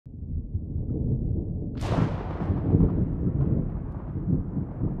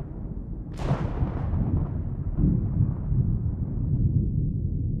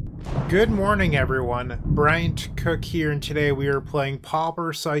Good morning, everyone. Bryant Cook here, and today we are playing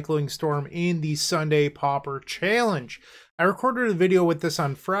Pauper Cycling Storm in the Sunday Pauper Challenge. I recorded a video with this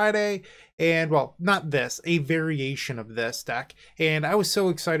on Friday, and well, not this, a variation of this deck, and I was so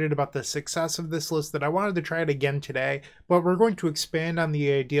excited about the success of this list that I wanted to try it again today, but we're going to expand on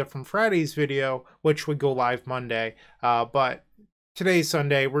the idea from Friday's video, which would go live Monday, but today's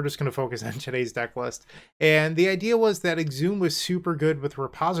Sunday, we're just going to focus on today's deck list. And the idea was that Exhume was super good with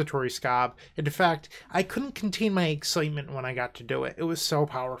Repository Skaab. And in fact, I couldn't contain my excitement when I got to do it. It was so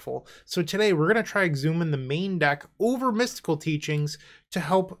powerful. So today, we're going to try Exhume in the main deck over Mystical Teachings to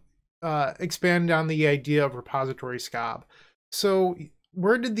help expand on the idea of Repository Skaab. So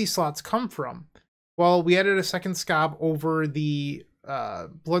where did these slots come from? Well, we added a second Skaab over the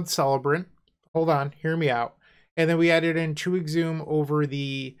Blood Celebrant. Hold on, hear me out. And then we added in 2 Exhume over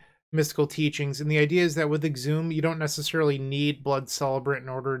the Mystical Teachings. And the idea is that with Exhume, you don't necessarily need Blood Celebrant in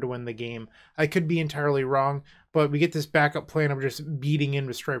order to win the game. I could be entirely wrong, but we get this backup plan of just beating in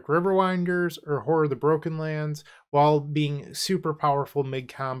with Striped Riverwinders or Horror of the Broken Lands while being super powerful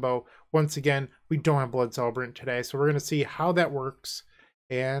mid-combo. Once again, we don't have Blood Celebrant today, so we're going to see how that works.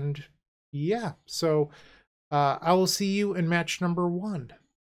 And yeah, so I will see you in match number 1.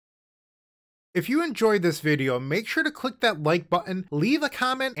 If you enjoyed this video, make sure to click that like button, leave a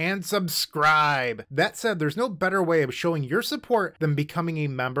comment, and subscribe. That said, there's no better way of showing your support than becoming a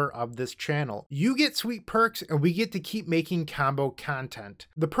member of this channel. You get sweet perks, and we get to keep making combo content.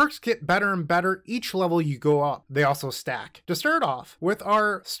 The perks get better and better each level you go up. They also stack. To start off, with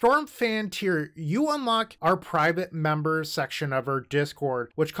our Storm Fan tier, you unlock our private members section of our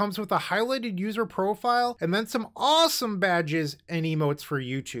Discord, which comes with a highlighted user profile and then some awesome badges and emotes for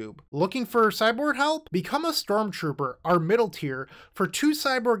YouTube. Looking for Cyborg help? Become a Stormtrooper, our middle tier, for 2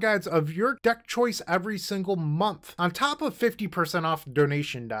 Cyborg guides of your deck choice every single month, on top of 50% off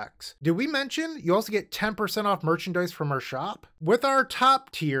donation decks. Did we mention you also get 10% off merchandise from our shop? With our top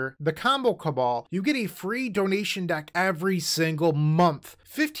tier, the Combo Cabal, you get a free donation deck every single month,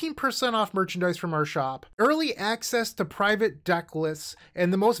 15% off merchandise from our shop, early access to private deck lists,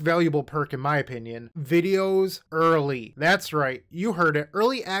 and the most valuable perk in my opinion, videos early. That's right, you heard it,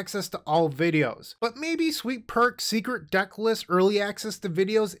 early access to all videos. But maybe sweet perk, secret deck list, early access to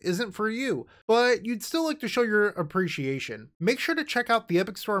videos isn't for you, but you'd still like to show your appreciation. Make sure to check out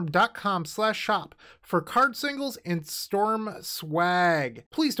theepicstorm.com/shop for card singles and Storm swag.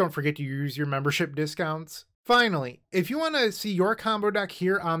 Please don't forget to use your membership discounts. Finally, if you want to see your combo deck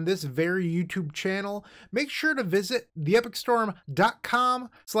here on this very YouTube channel, make sure to visit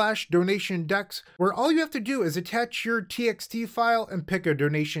theepicstorm.com/donation decks, where all you have to do is attach your TXT file and pick a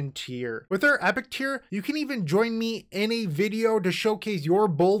donation tier. With our Epic tier, you can even join me in a video to showcase your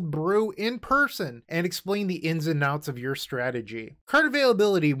bold brew in person and explain the ins and outs of your strategy. Card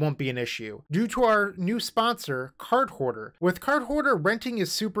availability won't be an issue due to our new sponsor, Card Hoarder. With Card Hoarder, renting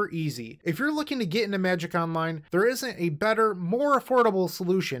is super easy. If you're looking to get into Magic Online, there isn't a better, more affordable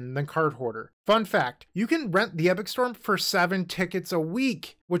solution than Card Hoarder. Fun fact, you can rent the Epic Storm for 7 tickets a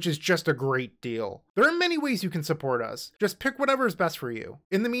week, which is just a great deal. There are many ways you can support us. Just pick whatever is best for you.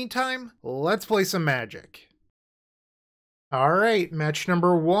 In the meantime, let's play some Magic. Alright, match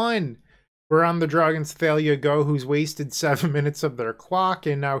number 1. We're on the Dragon's Thalia Go, who's wasted 7 minutes of their clock,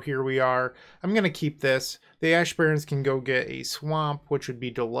 and now here we are. I'm going to keep this. The Ash Barons can go get a Swamp, which would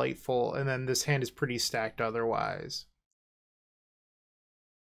be delightful, and then this hand is pretty stacked otherwise.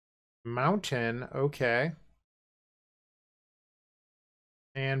 Mountain, okay.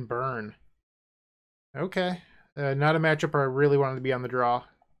 And Burn. Okay. Not a matchup I really wanted to be on the draw.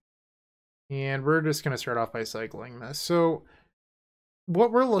 And we're just going to start off by cycling this. So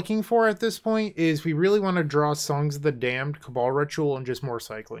what we're looking for at this point is we really want to draw Songs of the Damned, Cabal Ritual, and just more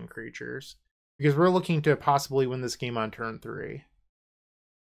cycling creatures. Because we're looking to possibly win this game on turn 3.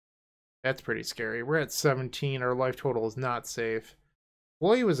 That's pretty scary. We're at 17. Our life total is not safe.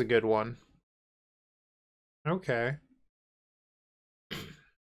 Boy, was a good one. Okay.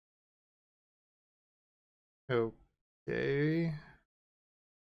 Okay.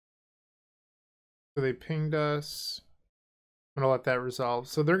 So they pinged us. I'm gonna let that resolve.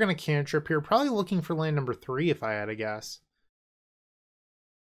 So they're gonna cantrip here, probably looking for land number 3 if I had to guess.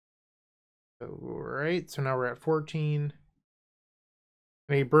 Alright, so now we're at 14.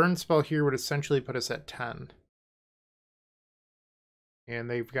 And a burn spell here would essentially put us at 10. And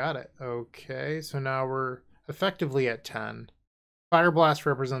they've got it. Okay, so now we're effectively at 10. Fire Blast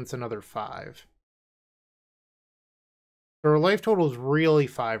represents another 5. So our life total is really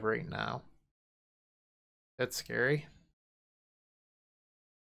 5 right now. That's scary.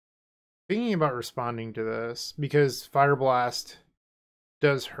 Thinking about responding to this, because Fire Blast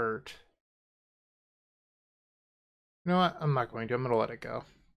does hurt. You know what? I'm not going to. I'm going to let it go.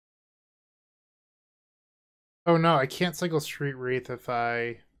 Oh no, I can't cycle Street Wraith if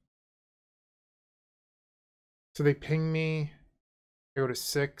I... So they ping me. I go to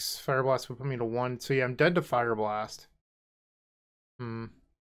 6. Fire Blast would put me to 1. So yeah, I'm dead to Fire Blast.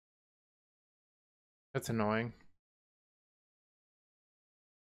 That's annoying.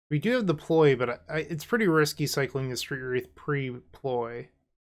 We do have the ploy, but it's pretty risky cycling the Street Wraith pre-ploy.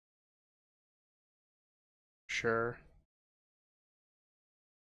 Sure.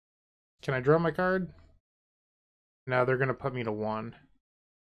 Can I draw my card? No, they're going to put me to 1.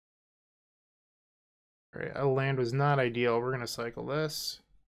 Alright, a land was not ideal. We're going to cycle this.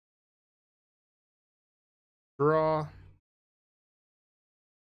 Draw.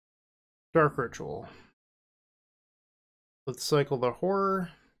 Dark Ritual. Let's cycle the Horror.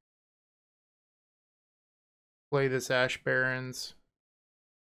 Play this Ash Barrens.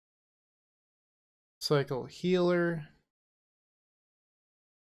 Cycle Healer.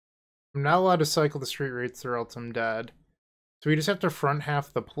 I'm not allowed to cycle the Street Wraiths or else I'm dead. So we just have to front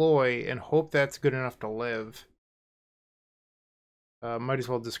half the ploy and hope that's good enough to live. Might as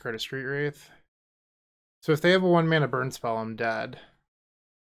well discard a Street Wraith. So if they have a 1-mana burn spell, I'm dead.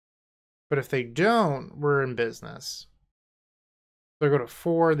 But if they don't, we're in business. So I go to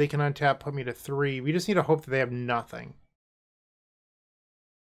 4, they can untap, put me to 3. We just need to hope that they have nothing.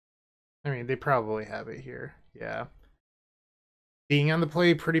 I mean, they probably have it here. Yeah. Being on the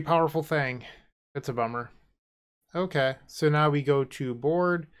play, pretty powerful thing. That's a bummer. Okay, so now we go to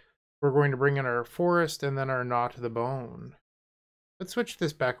board. We're going to bring in our forest and then our Gnaw to the Bone. Let's switch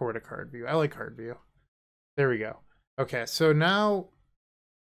this back over to card view. I like card view. There we go. Okay, so now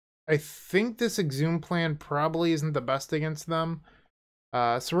I think this Exhume plan probably isn't the best against them.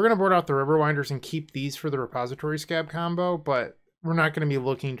 So we're going to board out the Riverwinders and keep these for the Repository Skaab combo, but we're not going to be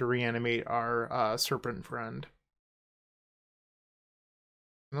looking to reanimate our Serpent friend.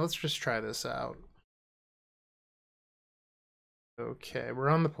 Now let's just try this out. Okay, we're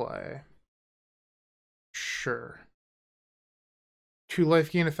on the play. Sure. 2 life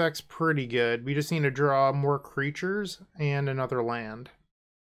gain effects, pretty good. We just need to draw more creatures and another land.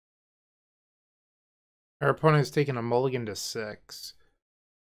 Our opponent has taken a mulligan to 6.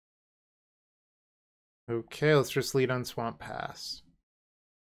 Okay, let's just lead on Swamp Pass.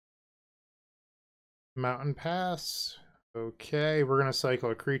 Mountain Pass. Okay, we're going to cycle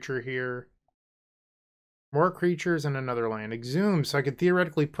a creature here. More creatures and another land. Exhume, so I could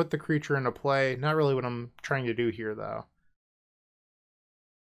theoretically put the creature into play. Not really what I'm trying to do here, though.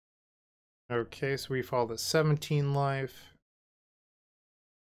 Okay, so we fall to 17 life.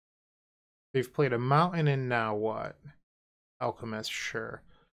 They've played a mountain, and now what? Alchemist, sure.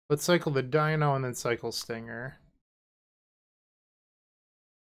 Let's cycle the Dino and then cycle Stinger.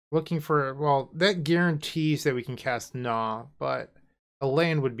 Looking for, well, that guarantees that we can cast Gnaw, but a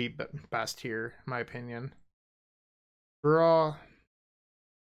land would be best here, in my opinion. Draw.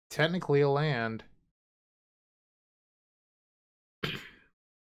 Technically a land.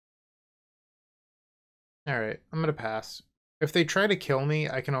 Alright, I'm gonna pass. If they try to kill me,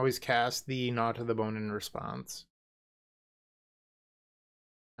 I can always cast the Gnaw to the Bone in response.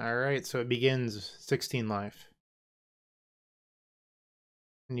 Alright, so it begins 16 life.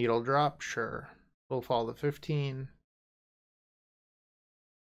 Needle drop, sure. We'll fall to 15.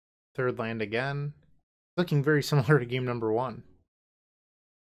 Third land again. Looking very similar to game number 1.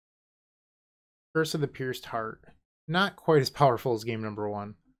 Curse of the Pierced Heart. Not quite as powerful as game number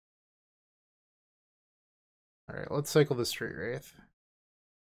 1. Alright, let's cycle the Street Wraith.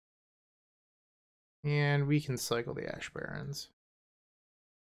 And we can cycle the Ash Barrens.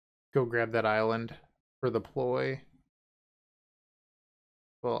 Go grab that island for the ploy.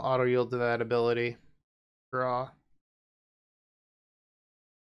 We'll auto yield to that ability. Draw.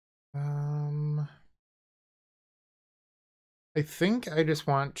 I think I just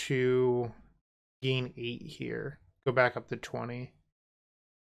want to gain 8 here. Go back up to 20.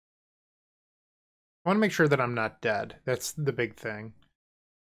 I want to make sure that I'm not dead. That's the big thing.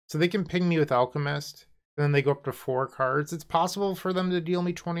 So they can ping me with Alchemist. And then they go up to 4 cards. It's possible for them to deal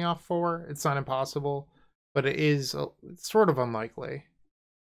me 20 off 4. It's not impossible. But it's sort of unlikely.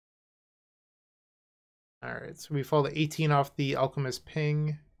 Alright, so we fall to 18 off the Alchemist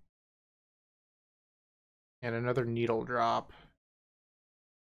ping. And another Needle drop.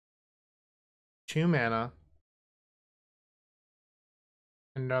 2 mana.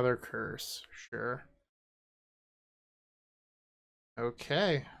 Another curse, sure.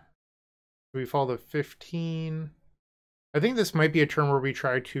 Okay. We fall to 15. I think this might be a turn where we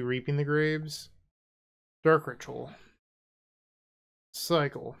try to Reaping the Graves. Dark Ritual.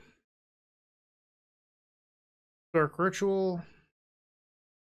 Cycle. Dark Ritual.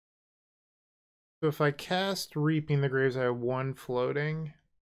 So if I cast Reaping the Graves, I have 1 floating.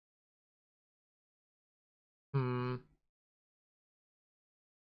 I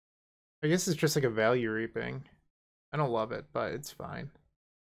guess it's just like a value reaping. I don't love it, but it's fine.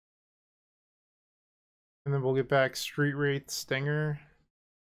 And then we'll get back Street Wraith Stinger.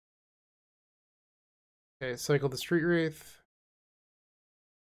 Okay, cycle the Street Wraith.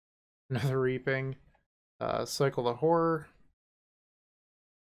 Another reaping. Cycle the Horror.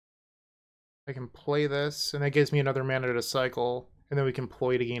 I can play this, and that gives me another mana to cycle, and then we can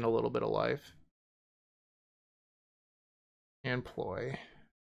ploy to gain a little bit of life. And ploy.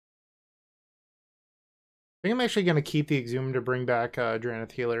 I think I'm actually going to keep the Exhume to bring back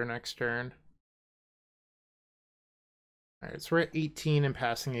Draneth Healer next turn. Alright, so we're at 18 and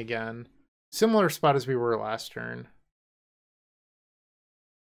passing again. Similar spot as we were last turn.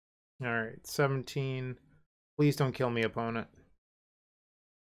 Alright, 17. Please don't kill me, opponent.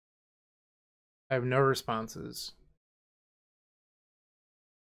 I have no responses.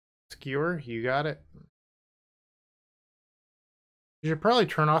 Skewer, you got it. I should probably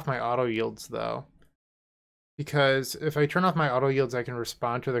turn off my auto yields though. Because if I turn off my auto yields, I can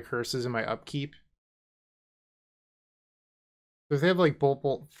respond to the curses in my upkeep. So if they have like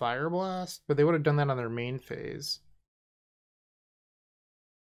Bolt, Fire Blast, but they would have done that on their main phase.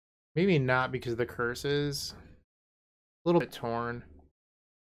 Maybe not because of the curses. A little bit torn.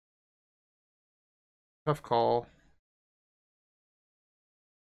 Tough call.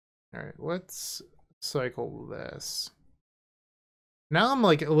 Alright, let's cycle this. Now I'm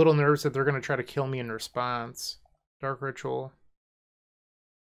like a little nervous that they're going to try to kill me in response. Dark Ritual.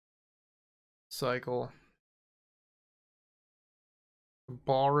 Cycle.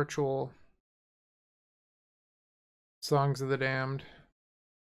 Ball Ritual. Songs of the Damned.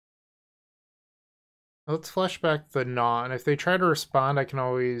 Let's flash back the Gnaw, and if they try to respond, I can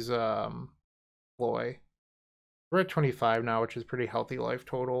always ploy. We're at 25 now, which is pretty healthy life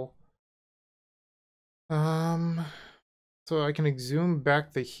total. So I can Exhume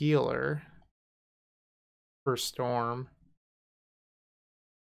back the healer for Storm.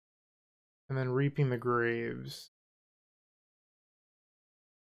 And then Reaping the Graves.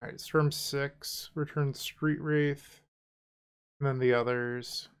 Alright, Storm 6, return Street Wraith, and then the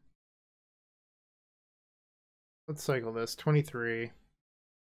others. Let's cycle this, 23.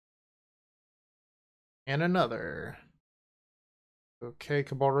 And another. Okay,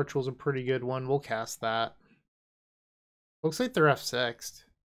 Cabal Ritual's a pretty good one, we'll cast that. Looks like they're F6'd.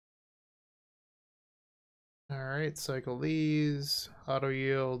 Alright, cycle these. Auto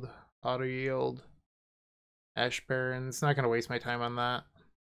yield. Auto yield. Ash Barrens. Not going to waste my time on that.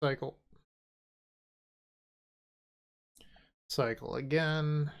 Cycle. Cycle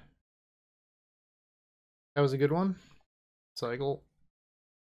again. That was a good one. Cycle.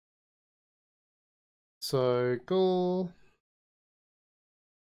 Cycle.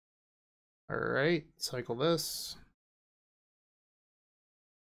 Alright, cycle this.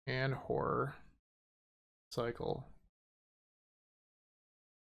 And Horror. Cycle.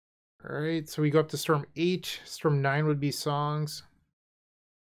 Alright, so we go up to Storm 8. Storm 9 would be Songs.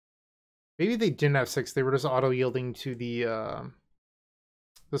 Maybe they didn't have 6, they were just auto-yielding to the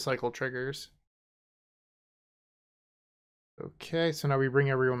cycle triggers. Okay, so now we bring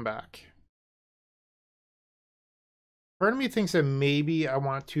everyone back. Part of me thinks that maybe I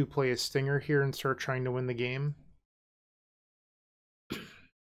want to play a Stinger here and start trying to win the game.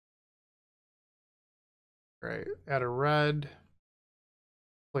 Right, add a red,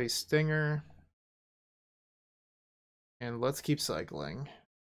 play Stinger, and let's keep cycling.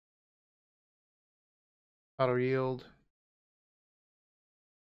 Auto yield.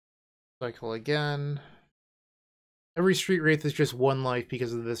 Cycle again. Every Street Wraith is just 1 life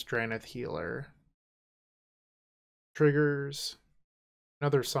because of this Draneth Healer. Triggers.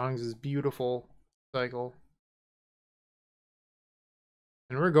 Another Songs is beautiful. Cycle.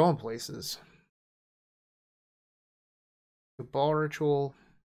 And we're going places. The Ball Ritual.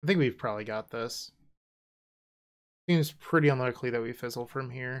 I think we've probably got this. Seems pretty unlikely that we fizzle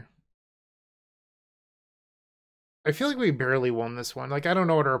from here. I feel like we barely won this one. Like, I don't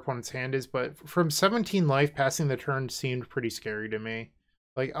know what our opponent's hand is, but from 17 life, passing the turn seemed pretty scary to me.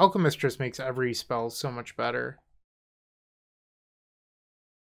 Like, Alchemist just makes every spell so much better.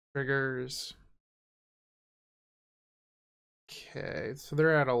 Triggers. Okay, so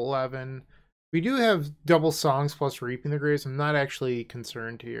they're at 11. We do have double Songs plus Reaping the Graves. I'm not actually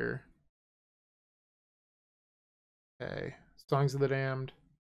concerned here. Okay, Songs of the Damned.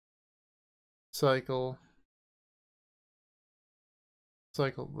 Cycle.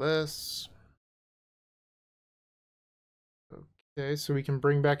 Cycle this. Okay, so we can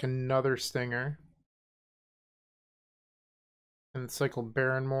bring back another Stinger. And cycle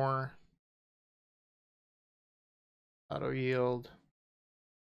Barrenmore. Auto yield.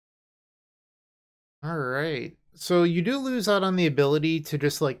 Alright. So you do lose out on the ability to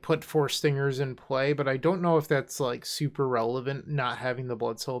just like put 4 Stingers in play, but I don't know if that's like super relevant not having the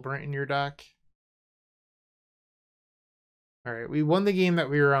Blood Celebrant in your deck. Alright, we won the game that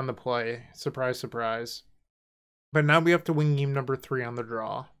we were on the play. Surprise, surprise. But now we have to win game number 3 on the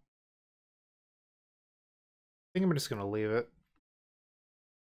draw. I think I'm just going to leave it.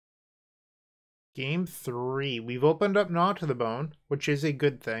 Game 3. We've opened up Gnaw to the Bone, which is a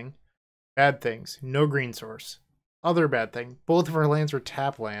good thing. Bad things. No green source. Other bad thing. Both of our lands are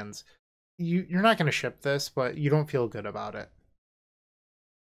tap lands. You're not going to ship this, but you don't feel good about it.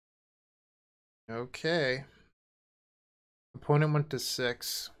 Okay. Opponent went to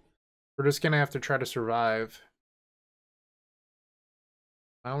 6. We're just going to have to try to survive.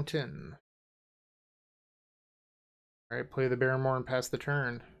 Mountain. Alright, play the Barrenmore and pass the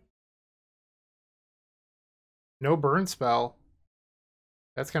turn. No burn spell.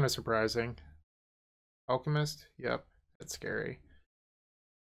 That's kind of surprising. Alchemist? Yep, that's scary.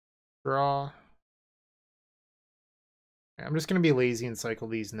 Draw. I'm just going to be lazy and cycle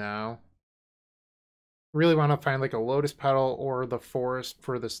these now. Really want to find like a Lotus Petal or the Forest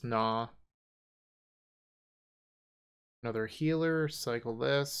for this Gnaw. Another healer, cycle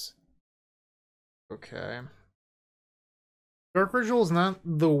this. Okay. Dark Ritual is not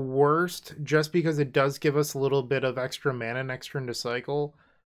the worst, just because it does give us a little bit of extra mana and extra into cycle,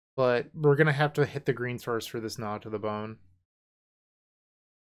 but we're going to have to hit the green source for this Gnaw to the Bone.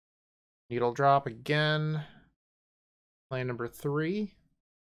 Needle Drop again. Land number 3.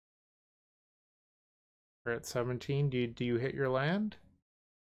 We're at 17. Do you hit your land?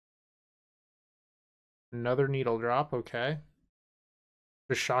 Another Needle Drop, okay.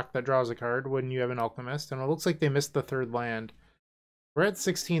 Just shock that draws a card when you have an Alchemist, and it looks like they missed the 3rd land. We're at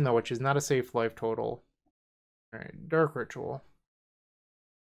 16 though, which is not a safe life total. Alright, Dark Ritual.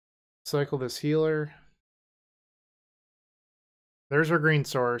 Cycle this healer. There's our green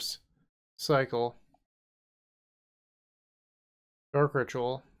source. Cycle. Dark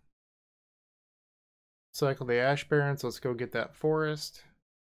Ritual. Cycle the Ash Barrens. Let's go get that forest.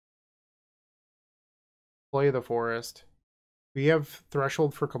 Play the forest. We have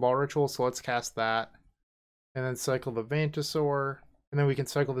Threshold for Cabal Ritual, so let's cast that. And then cycle the Vantasaur. And then we can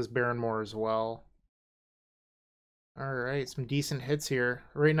cycle this Barrenmore as well. Alright, some decent hits here.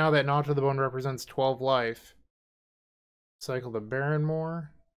 Right now that Gnaw to the Bone represents 12 life. Cycle the Barrenmore.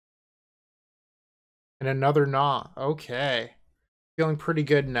 And another Gnaw. Okay. Feeling pretty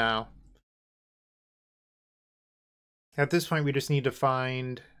good now. At this point we just need to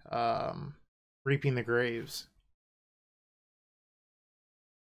find Reaping the Graves.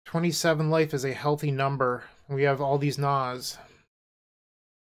 27 life is a healthy number. We have all these Gnaws.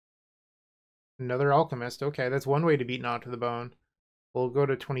 Another Alchemist. Okay, that's one way to beat Gnaw to the Bone. We'll go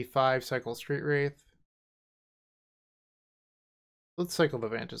to 25, cycle Street Wraith. Let's cycle the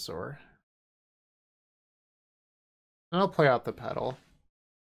Vantasaur. And I'll play out the Petal.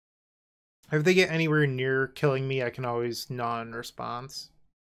 If they get anywhere near killing me, I can always Gnaw in response.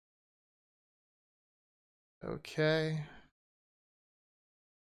 Okay.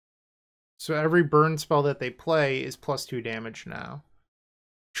 So every burn spell that they play is +2 damage now.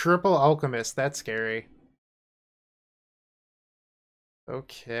 Triple Alchemist, that's scary.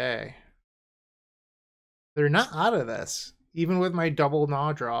 Okay. They're not out of this. Even with my double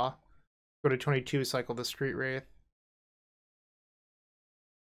Gnaw draw. Go to 22, cycle the Street Wraith.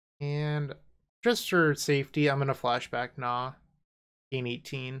 And just for safety, I'm going to flashback Gnaw. Gain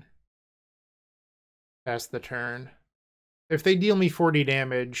 18. Pass the turn. If they deal me 40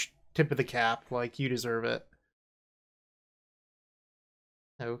 damage, tip of the cap, like, you deserve it.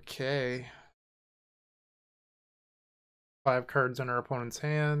 Okay. 5 cards in our opponent's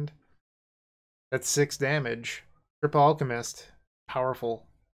hand. That's 6 damage. Triple Alchemist. Powerful.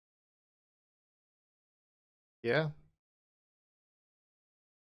 Yeah.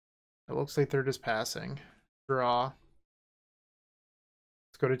 It looks like they're just passing. Draw. Let's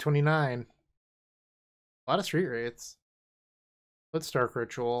go to 29. A lot of Street Wraiths. Let's Dark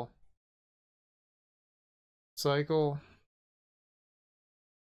Ritual. Cycle.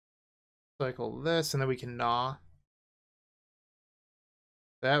 Cycle this, and then we can Gnaw.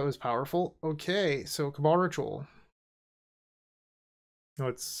 That was powerful. Okay, so Cabal Ritual.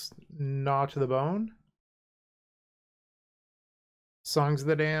 Let's Gnaw to the Bone. Songs of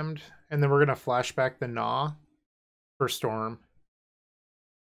the Damned. And then we're going to flashback the Gnaw for Storm.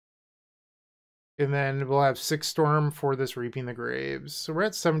 And then we'll have 6 Storm for this Reaping the Graves. So we're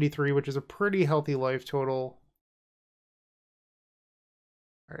at 73, which is a pretty healthy life total.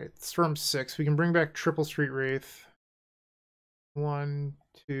 Alright, Storm 6. We can bring back Triple Street Wraith. 1,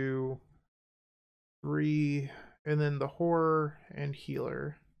 2, 3, and then the Horror and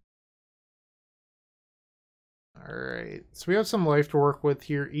Healer. Alright, so we have some life to work with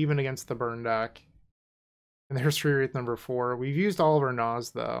here, even against the burn deck. And there's Street Wraith number 4. We've used all of our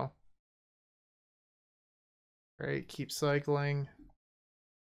Gnaws, though. Alright, keep cycling.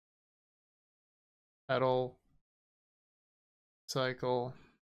 Pedal. Cycle.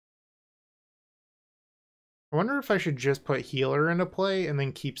 I wonder if I should just put Healer into play and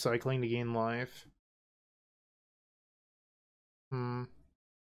then keep cycling to gain life.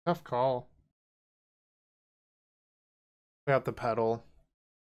 Tough call. Without the pedal.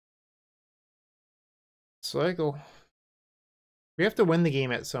 Cycle. We have to win the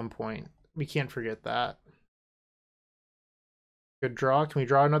game at some point. We can't forget that. Good draw. Can we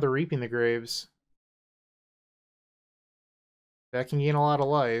draw another Reaping the Graves? That can gain a lot of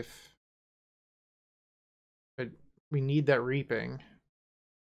life. But we need that Reaping.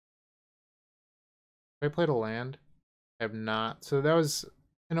 Have I played a land? I have not. So that was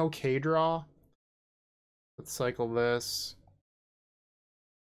an okay draw. Let's cycle this.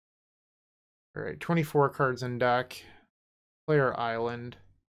 Alright, 24 cards in deck. Play our island.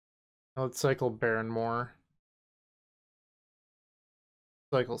 Now let's cycle Barrenmore.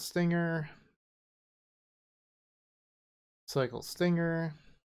 Cycle Stinger. Cycle Stinger.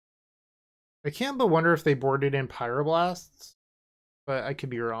 I can't but wonder if they boarded in Pyroblasts, but I could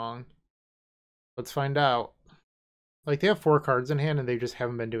be wrong. Let's find out. Like, they have 4 cards in hand and they just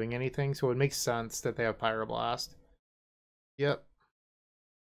haven't been doing anything, so it makes sense that they have Pyroblast. Yep.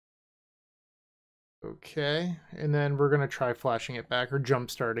 Okay, and then we're going to try flashing it back, or jump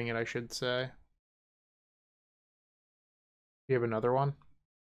starting it, I should say. Do you have another one?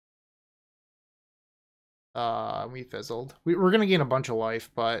 We fizzled. We're going to gain a bunch of life,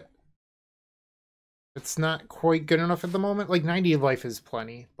 but it's not quite good enough at the moment. Like, 90 life is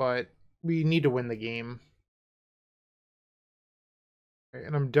plenty, but we need to win the game. Okay,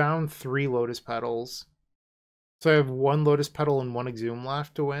 and I'm down 3 Lotus Petals. So I have 1 Lotus Petal and 1 Exhume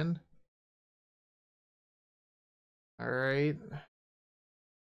left to win. Alright.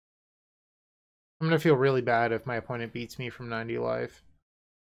 I'm going to feel really bad if my opponent beats me from 90 life.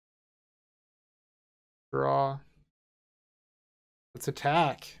 Draw. Let's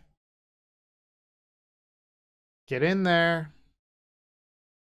attack. Get in there.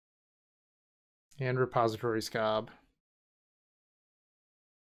 And Repository Skaab.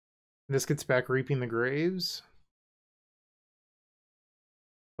 This gets back Reaping the Graves.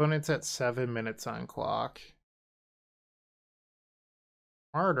 Opponent's at 7 minutes on clock.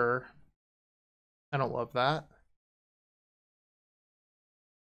 Martyr. I don't love that.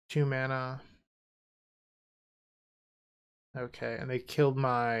 2 mana. Okay, and they killed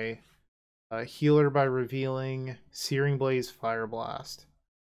my healer by revealing Searing Blaze, Fire Blast.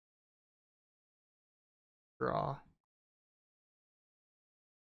 Draw.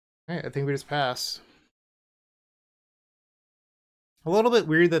 Alright, I think we just pass. A little bit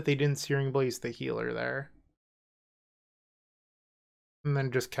weird that they didn't Searing Blaze the healer there. And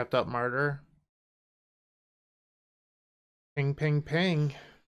then just kept up Martyr. Ping, ping, ping.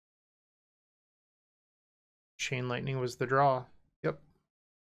 Chain Lightning was the draw. Yep.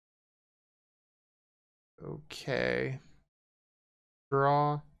 Okay.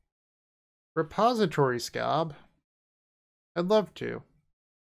 Draw. Repository Skaab. I'd love to.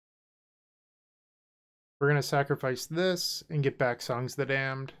 We're going to sacrifice this and get back Songs of the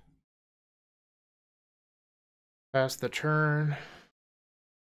Damned. Pass the turn.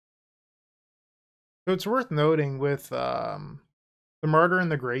 So it's worth noting with the Martyr in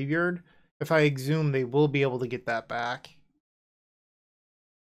the graveyard, if I Exhume, they will be able to get that back.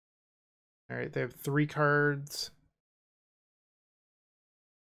 Alright, they have 3 cards.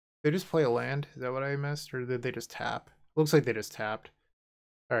 They just play a land? Is that what I missed? Or did they just tap? Looks like they just tapped.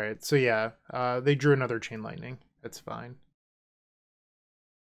 Alright, so yeah, they drew another Chain Lightning. That's fine.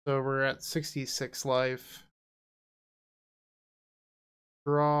 So we're at 66 life.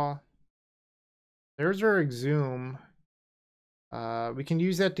 Draw. There's our Exhume. We can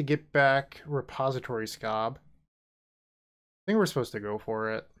use that to get back Repository Skaab. I think we're supposed to go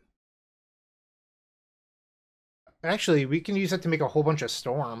for it. Actually, we can use that to make a whole bunch of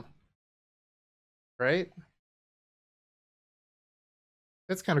Storm. Right?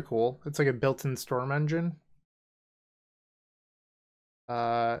 That's kind of cool. It's like a built-in Storm engine.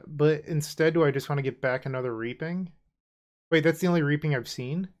 But instead, do I just want to get back another Reaping? Wait, that's the only Reaping I've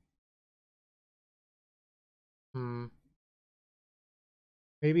seen?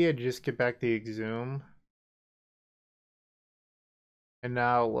 Maybe I just get back the Exhume. And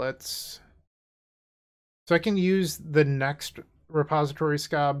now let's... So I can use the next Repository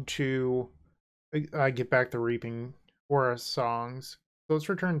Skaab to get back the Reaping Forest songs. So let's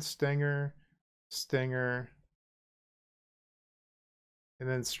return Stinger, Stinger, and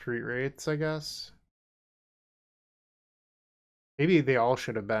then Street Rates, I guess. Maybe they all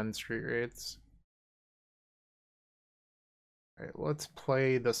should have been Street Rates. Alright, let's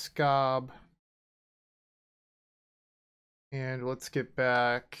play the Skaab. And let's get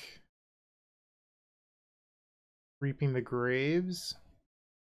back Reaping the Graves.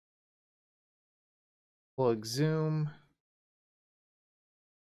 We'll Exhume.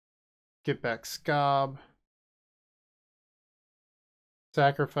 Get back Skaab.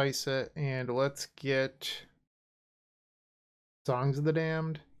 Sacrifice it, and let's get Songs of the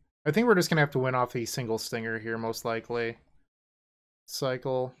Damned. I think we're just gonna have to win off a single Stinger here, most likely.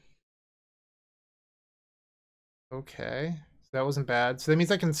 Cycle. Okay, so that wasn't bad. So that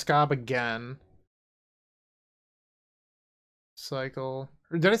means I can Skaab again. Cycle.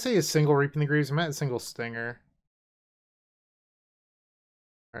 Or did I say a single Reaping the Graves? I meant a single Stinger.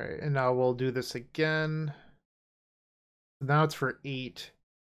 Alright, and now we'll do this again. Now it's for 8.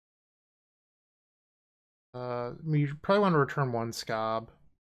 We probably want to return 1 Skaab.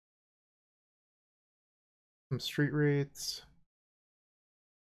 Some Street Rates.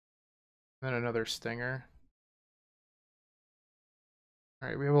 Then another Stinger.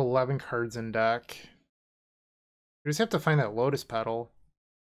 Alright, we have 11 cards in deck. We just have to find that Lotus Petal.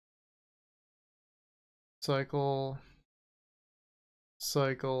 Cycle.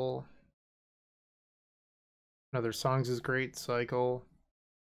 Cycle. Another Songs is great. Cycle.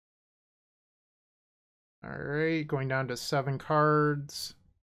 Alright, going down to 7 cards.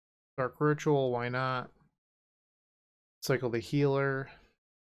 Dark Ritual, why not? Cycle the Healer.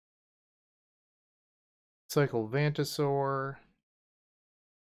 Cycle Vantasaur.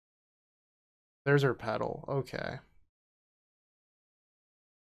 There's our Petal. Okay.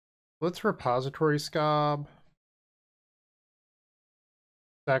 Let's Repository Skaab.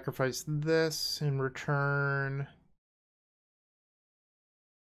 Sacrifice this in return.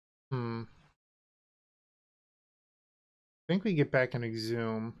 I think we get back an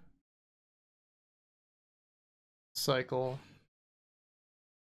Exhume. Cycle.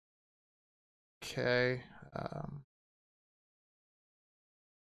 Okay. I'm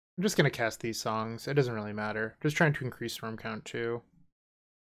just going to cast these songs. It doesn't really matter. Just trying to increase storm count too.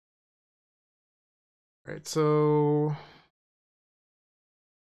 Alright, so...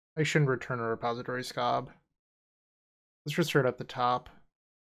 I shouldn't return a Repository Skaab. Let's just start at the top.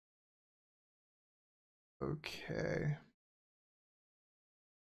 Okay.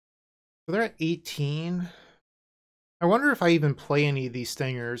 So they're at 18. I wonder if I even play any of these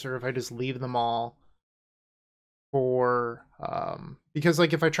Stingers or if I just leave them all for... because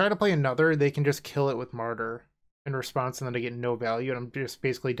like if I try to play another, they can just kill it with Martyr in response and then I get no value and I'm just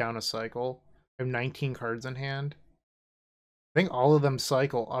basically down a cycle. I have 19 cards in hand. I think all of them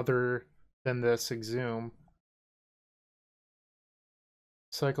cycle other than this Exhume.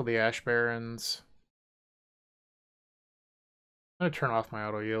 Cycle the Ash Barrens. I'm going to turn off my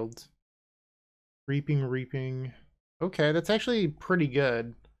auto yields. Reaping, Reaping. Okay, that's actually pretty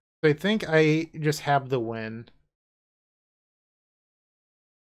good. So I think I just have the win.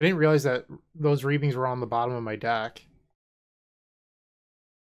 I didn't realize that those Reapings were on the bottom of my deck.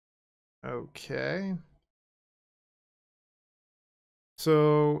 Okay.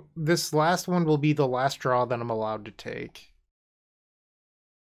 So this last one will be the last draw that I'm allowed to take.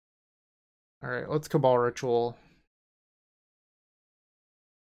 Alright, let's Cabal Ritual.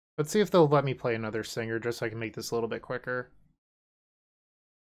 Let's see if they'll let me play another Singer just so I can make this a little bit quicker.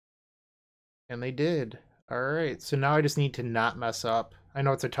 And they did. Alright, so now I just need to not mess up. I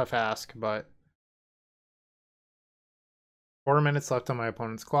know it's a tough ask, but... 4 minutes left on my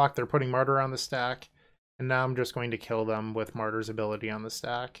opponent's clock. They're putting Martyr on the stack. And now I'm just going to kill them with Martyr's ability on the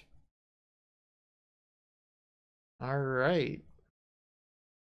stack. Alright.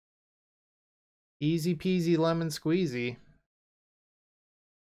 Easy peasy lemon squeezy.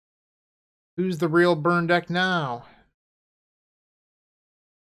 Who's the real burn deck now?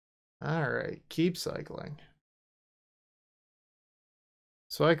 Alright, keep cycling.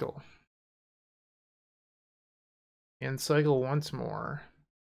 Cycle. And cycle once more.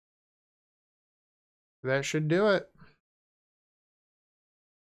 That should do it.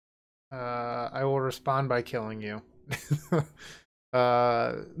 I will respond by killing you.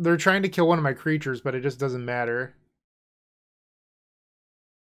 They're trying to kill one of my creatures, but it just doesn't matter.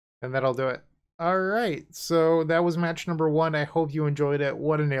 And that'll do it. All right, so that was match number 1. I hope you enjoyed it.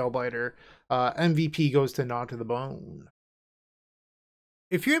 What a nail biter. MVP goes to Gnaw to the Bone.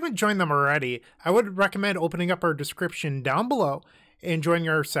 If you haven't joined them already, I would recommend opening up our description down below and joining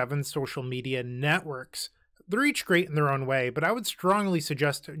our 7 social media networks. They're each great in their own way, but I would strongly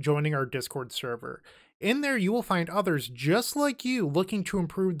suggest joining our Discord server. In there, you will find others just like you looking to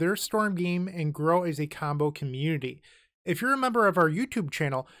improve their Storm game and grow as a combo community. If you're a member of our YouTube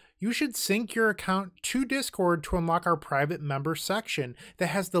channel, you should sync your account to Discord to unlock our private member section that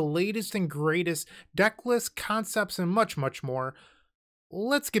has the latest and greatest deck lists, concepts, and much, much more.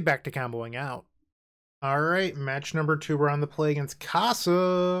 Let's get back to comboing out. Alright, match number 2, we're on the play against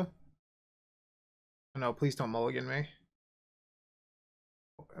Casa. No, please don't mulligan me.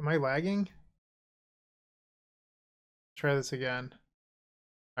 Am I lagging? Try this again.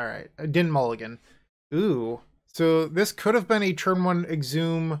 Alright, I didn't mulligan. Ooh, so this could have been a turn 1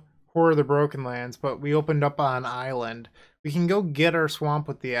 Exhume Horror of the Broken Lands, but we opened up on Island. We can go get our swamp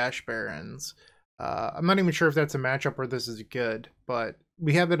with the Ash Barrens. I'm not even sure if that's a matchup where this is good, but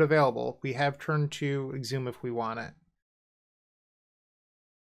we have it available. We have turn 2 Exhume if we want it.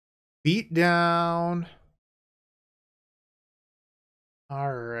 Beat down.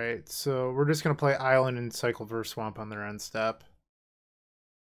 Alright, so we're just going to play Island and cycle for Swamp on their end step.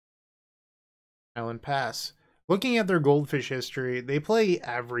 Island pass. Looking at their Goldfish history, they play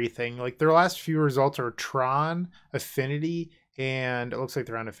everything. Like, their last few results are Tron, Affinity, and it looks like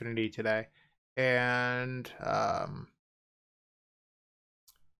they're on Affinity today. And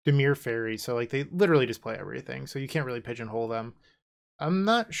Dimir Fairy, so like they literally just play everything, so you can't really pigeonhole them. I'm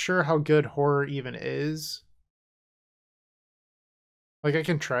not sure how good Horror even is. Like, I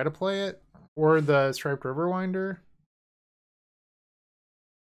can try to play it, or the Striped Riverwinder.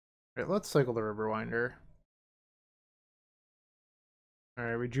 Alright, let's cycle the Riverwinder.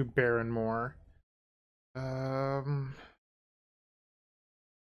 Alright, we drew Baron more. I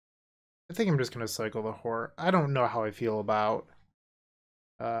think I'm just going to cycle the Horror. I don't know how I feel about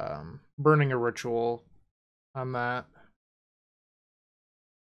burning a ritual on that.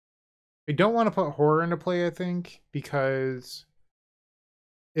 I don't want to put Horror into play, I think, because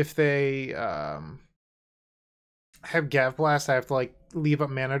if they have Gav Blast, I have to like leave up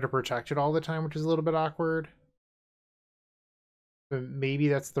mana to protect it all the time, which is a little bit awkward. But maybe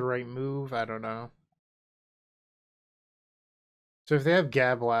that's the right move, I don't know. So if they have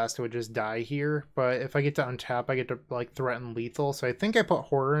Gav Blast, it would just die here. But if I get to untap, I get to like threaten lethal. So I think I put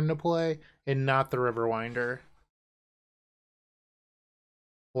Horror into play and not the Riverwinder.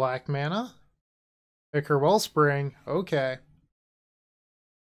 Black mana? Vicar Wellspring, okay.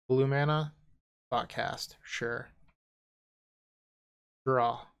 Blue mana? Thought cast, sure.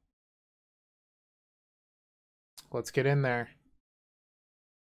 Draw. Let's get in there.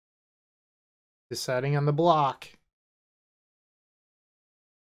 Deciding on the block.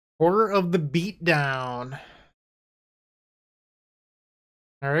 Horror of the Beatdown.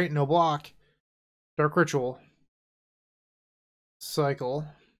 Alright, no block. Dark Ritual. Cycle.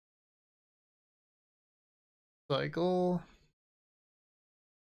 Cycle.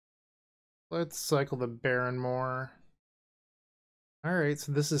 Let's cycle the Baron more. Alright,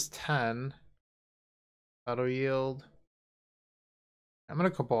 so this is 10. Auto yield. I'm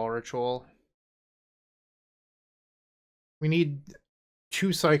gonna Cabal Ritual. We need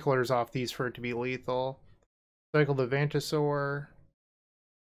 2 cyclers off these for it to be lethal. Cycle the Vantasaur.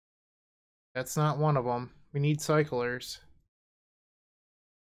 That's not one of them. We need cyclers.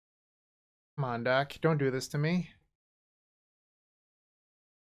 Come on, deck. Don't do this to me.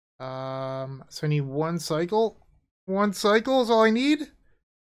 So I need 1 cycle. 1 cycle is all I need.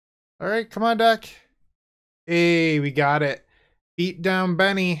 Alright, come on, deck. Hey, we got it. Beat down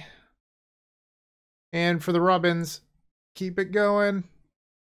Benny. And for the Robins, keep it going.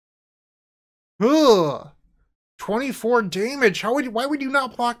 Ugh! 24 damage. Why would you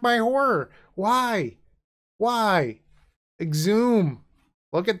not block my Horror? Why? Why? Exhume.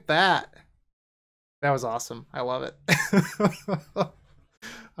 Look at that. That was awesome. I love it.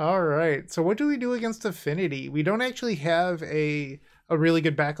 All right. So what do we do against Affinity? We don't actually have a really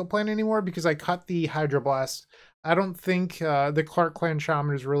good backup plan anymore because I cut the Hydroblast. I don't think the Clark Clan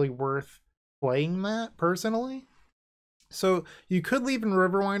Shaman is really worth playing that, personally. So you could leave in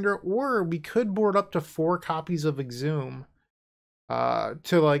Riverwinder, or we could board up to 4 copies of Exhume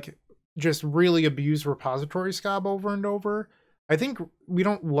to like just really abuse Repository Skaab over and over. I think we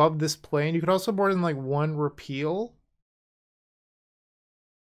don't love this play. And you could also board in like 1 Repeal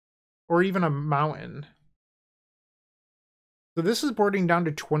or even a Mountain. So this is boarding down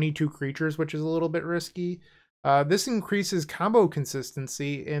to 22 creatures, which is a little bit risky. This increases combo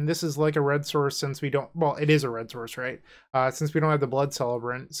consistency, and this is like a red source since we don't, well, it is a red source, right? Since we don't have the Blood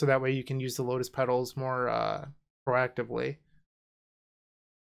Celebrant, so that way you can use the Lotus Petals more proactively.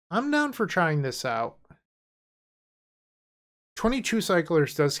 I'm down for trying this out. 22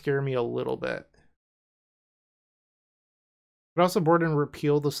 cyclers does scare me a little bit. But also board and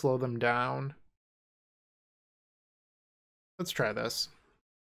repeal to slow them down. Let's try this.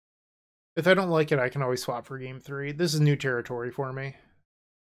 If I don't like it, I can always swap for game 3. This is new territory for me.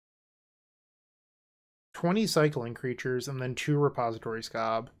 20 cycling creatures and then 2 Repository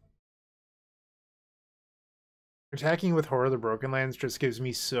Skaab. Attacking with Horror of the Broken Lands just gives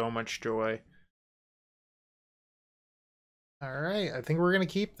me so much joy. Alright, I think we're going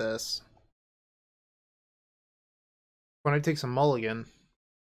to keep this. When I take some mulligan.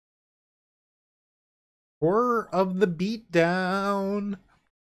 Horror of the Beatdown.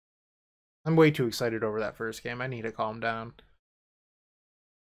 I'm way too excited over that first game. I need to calm down.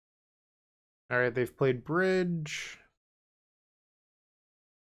 Alright, they've played bridge.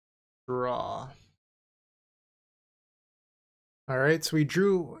 Draw. Alright, so we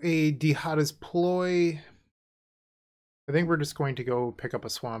drew a Dihada's Ploy. I think we're just going to go pick up a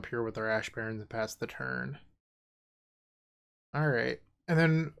swamp here with our Ash Barrens and pass the turn. Alright, and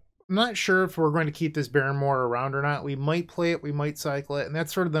then I'm not sure if we're going to keep this Barrenmoor around or not. We might play it, we might cycle it, and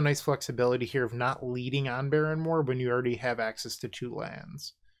that's sort of the nice flexibility here of not leading on Barrenmoor when you already have access to 2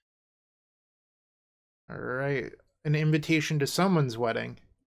 lands. Alright, an invitation to someone's wedding.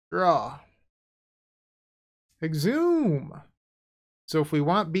 Draw. Exhume! So if we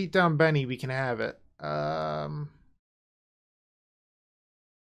want Beat Down Benny, we can have it. Is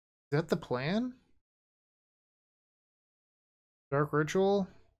that the plan? Dark Ritual?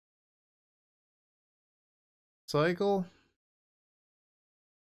 Cycle?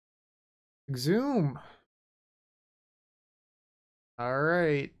 Exhume!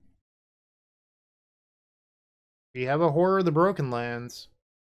 Alright. We have a Horror of the Broken Lands.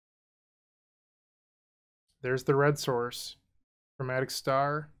 There's the red source. Chromatic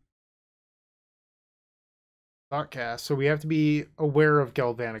Star. Thoughtcast. So we have to be aware of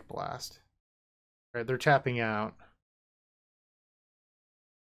Galvanic Blast. Right, they're tapping out.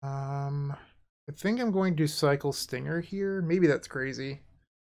 I think I'm going to cycle Stinger here. Maybe that's crazy.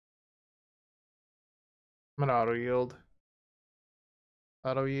 I'm gonna auto yield.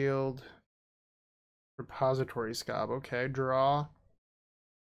 Auto yield. Repository Skaab. Okay, draw.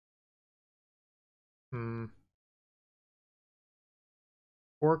 4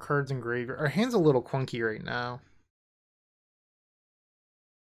 cards in graveyard. Our hand's a little clunky right now.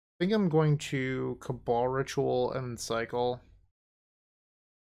 I think I'm going to Cabal Ritual and cycle.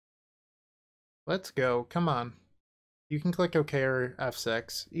 Let's go. Come on. You can click OK or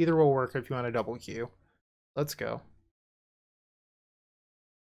F6. Either will work if you want a double Q. Let's go.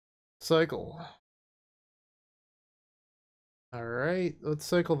 Cycle. Alright, let's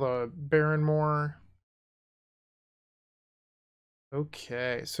cycle the Barrenmoor.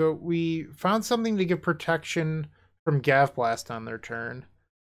 Okay, so we found something to give protection from Gav Blast on their turn.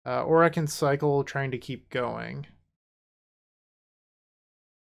 Or I can cycle trying to keep going.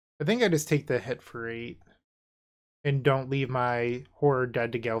 I think I just take the hit for 8. And don't leave my Horror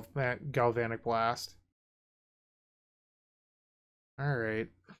dead to Galvanic Blast. Alright.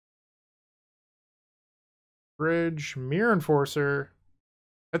 Bridge, Mirror Enforcer.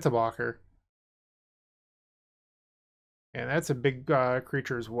 That's a blocker. And that's a big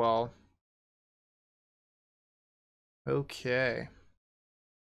creature as well. Okay.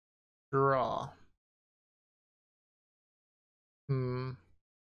 Draw. So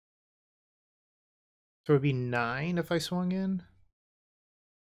it'd be 9 if I swung in.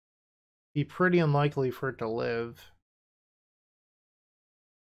 Be pretty unlikely for it to live.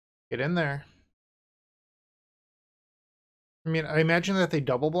 Get in there. I mean, I imagine that they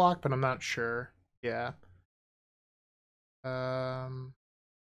double block, but I'm not sure. Yeah.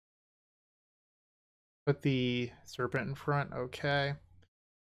 Put the Serpent in front. Okay.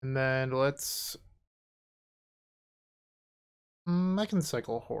 And then let's... I can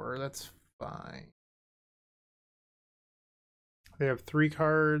cycle Horror. That's fine. They have 3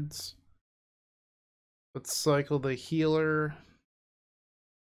 cards. Let's cycle the Healer.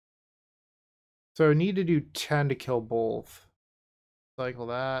 So I need to do 10 to kill both. Cycle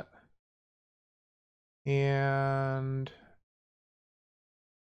that. And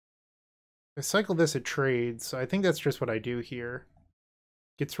I cycle this, it trades. So I think that's just what I do here.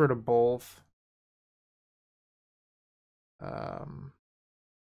 Gets rid of both.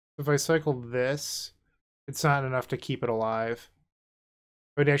 If I cycle this, it's not enough to keep it alive.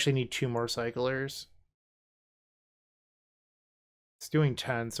 I would actually need 2 more cyclers. It's doing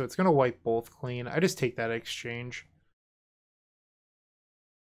 10, so it's going to wipe both clean. I just take that exchange.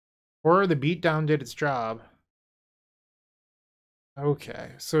 Or the beatdown did its job.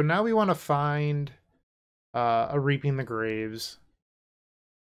 Okay, so now we want to find a Reaping the Graves.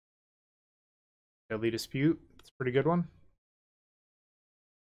 Deadly Dispute. It's a pretty good one.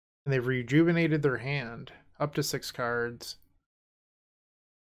 And they've rejuvenated their hand. Up to 6 cards.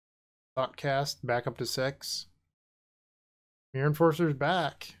 Thoughtcast, back up to 6. Mirror Enforcer's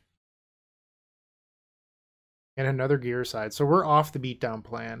back. And another gear side. So we're off the beatdown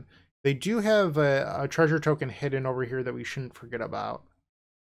plan. They do have a treasure token hidden over here that we shouldn't forget about.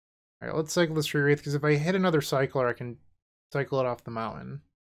 Alright, let's cycle this Street Wraith, because if I hit another cycler, I can cycle it off the mountain.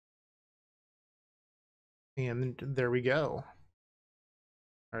 And there we go.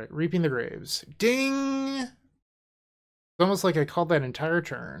 Alright, Reaping the Graves. Ding! It's almost like I called that entire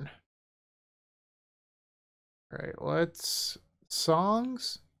turn. Alright, let's...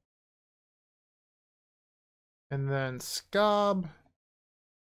 Songs. And then Skaab.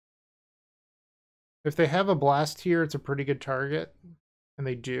 If they have a blast here, it's a pretty good target. And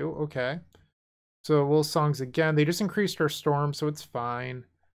they do, okay. So we'll songs again. They just increased our storm, so it's fine.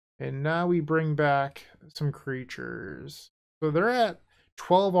 And now we bring back some creatures. So they're at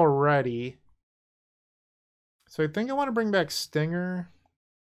 12 already. So I think I want to bring back Stinger.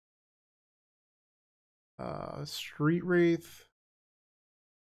 Street Wraith.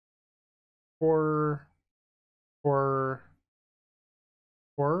 Horror.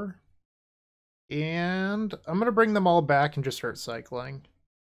 And I'm going to bring them all back and just start cycling.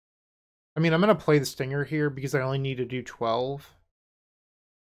 I mean, I'm going to play the Stinger here because I only need to do 12.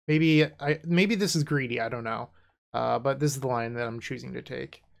 Maybe this is greedy, I don't know. But this is the line that I'm choosing to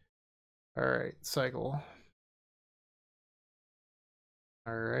take. Alright, cycle.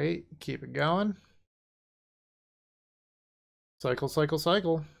 Alright, keep it going. Cycle, cycle,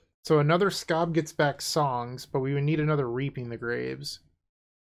 cycle. So another Skaab gets back songs, but we would need another Reaping the Graves.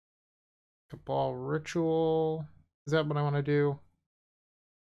 Cabal Ritual. Is that what I want to do?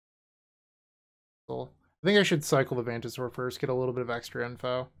 I think I should cycle the Vantasaur first, get a little bit of extra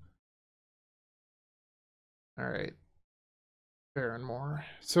info. Alright. Fair and more.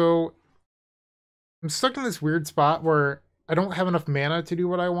 So, I'm stuck in this weird spot where I don't have enough mana to do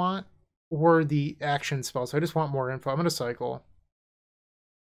what I want, or the action spell, so I just want more info. I'm going to cycle.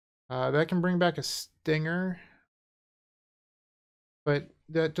 That can bring back a Stinger, but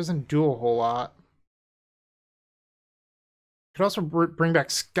that doesn't do a whole lot. Could also bring back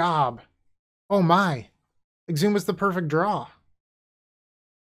Skaab. Oh my! Exhume was the perfect draw.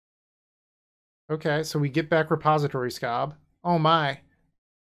 Okay, so we get back Repository Skaab. Oh my.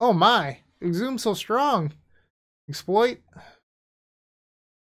 Oh my! Exhume's so strong! Exploit.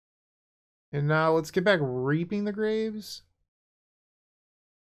 And now let's get back Reaping the Graves.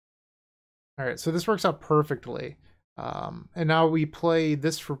 Alright, so this works out perfectly. And now we play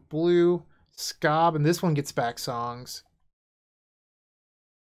this for blue, Skaab, and this one gets back songs.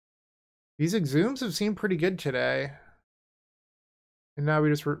 These Exhumes have seemed pretty good today. And now we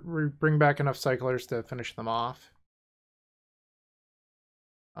just bring back enough cyclers to finish them off.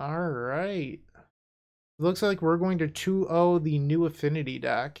 Alright. Looks like we're going to 2-0 the new Affinity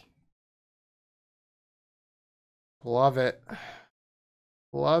deck. Love it.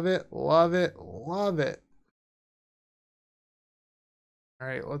 Love it, love it, love it.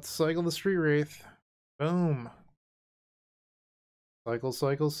 Alright, let's cycle the Street Wraith. Boom. Cycle,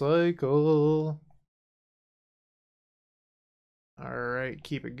 cycle, cycle. Alright,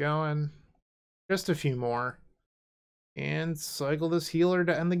 keep it going. Just a few more. And cycle this healer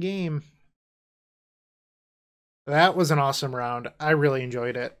to end the game. That was an awesome round. I really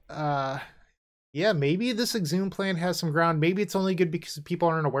enjoyed it. Yeah, maybe this Exhume plan has some ground. Maybe it's only good because people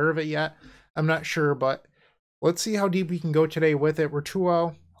aren't aware of it yet. I'm not sure, but let's see how deep we can go today with it. We're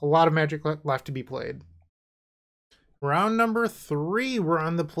 2-0. A lot of Magic left to be played. Round number 3, we're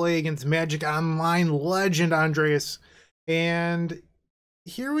on the play against Magic Online legend Andreas. And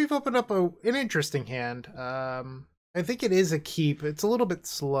here we've opened up an interesting hand. I think it is a keep. It's a little bit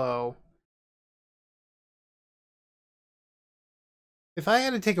slow. If I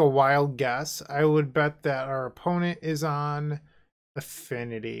had to take a wild guess, I would bet that our opponent is on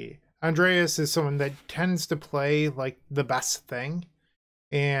Affinity. Andreas is someone that tends to play like the best thing,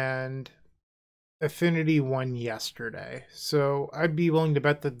 and Affinity won yesterday. So I'd be willing to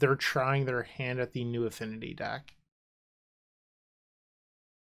bet that they're trying their hand at the new Affinity deck.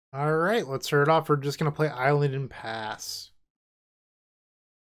 Alright, let's start off. We're just going to play Island and Pass.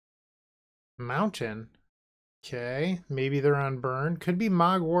 Mountain. Okay, maybe they're on burn. Could be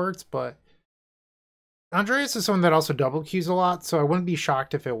Mogwarts, but Andreas is someone that also double queues a lot, so I wouldn't be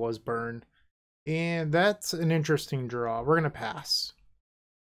shocked if it was burn. And that's an interesting draw. We're going to pass.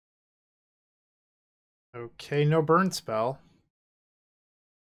 Okay, no burn spell.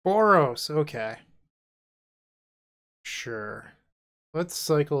 Boros, okay. Sure. Let's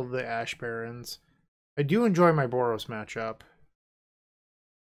cycle the Ash Barrens. I do enjoy my Boros matchup.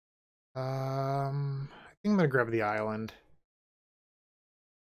 I think I'm going to grab the island.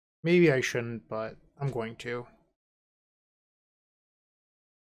 Maybe I shouldn't, but I'm going to.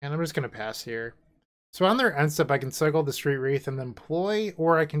 And I'm just going to pass here. So on their end step, I can cycle the Street Wraith and then ploy,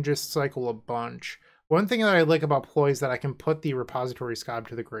 or I can just cycle a bunch. One thing that I like about ploy is that I can put the Repository Skaab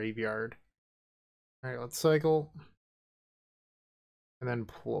to the graveyard. Alright, let's cycle. And then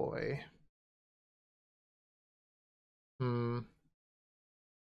ploy. Yeah,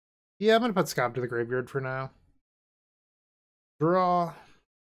 I'm going to put Skaab to the graveyard for now. Draw.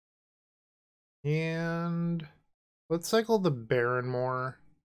 And let's cycle the Baron more.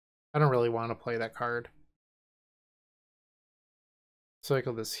 I don't really want to play that card.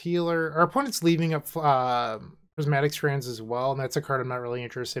 Cycle this healer. Our opponent's leaving up Prismatic Strands as well, and that's a card I'm not really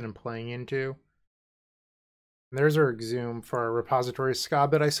interested in playing into. And there's our Exhume for our Repository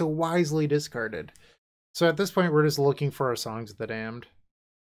Skaab that I so wisely discarded. So at this point, we're just looking for our Songs of the Damned.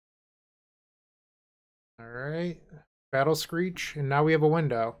 Alright. Battle Screech, and now we have a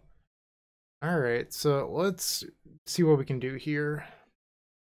window. Alright, so let's see what we can do here.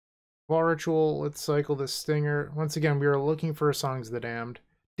 Ball Ritual, let's cycle this Stinger. Once again, we are looking for Songs of the Damned.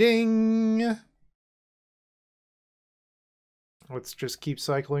 Ding! Let's just keep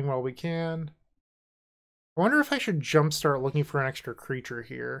cycling while we can. I wonder if I should jumpstart looking for an extra creature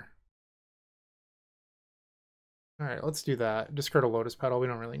here. Alright, let's do that. Discard a Lotus Petal, we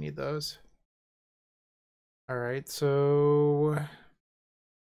don't really need those. Alright, so I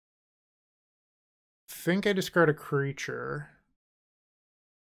think I discard a creature.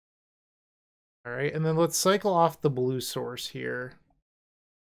 Alright, and then let's cycle off the blue source here.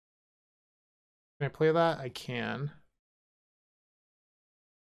 Can I play that? I can.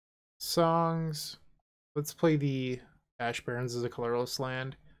 Songs. Let's play the Ash Barrens as a colorless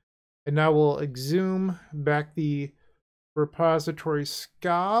land. And now we'll Exhume back the Repository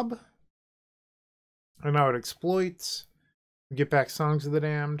Skaab. And now it exploits. Get back Songs of the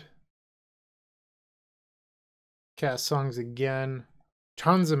Damned. Cast Songs again.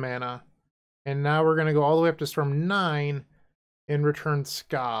 Tons of mana. And now we're going to go all the way up to Storm 9 and return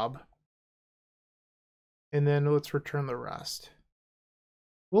Skaab. And then let's return the rest.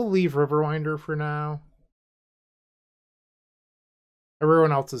 We'll leave Riverwinder for now.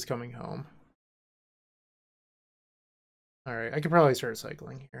 Everyone else is coming home. Alright, I could probably start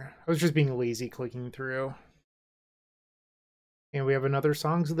cycling here. I was just being lazy clicking through. And we have another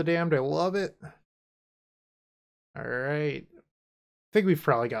Songs of the Damned. I love it. Alright. I think we've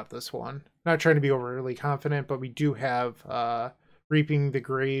probably got this one. Not trying to be overly confident, but we do have Reaping the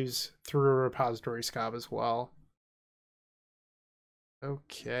Graves through a Repository Skaab as well.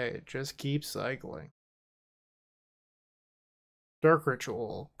 Okay, just keep cycling. Dark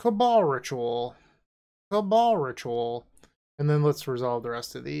Ritual, Cabal Ritual, Cabal Ritual, and then let's resolve the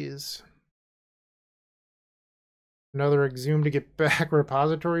rest of these. Another Exhume to get back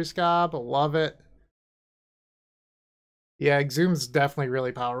Repository Skaab, love it. Yeah, Exhume's definitely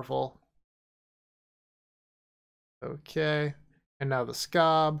really powerful. Okay, and now the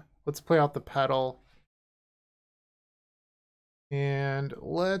Skaab. Let's play out the Petal. And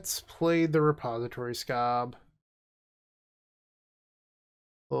let's play the Repository Skaab.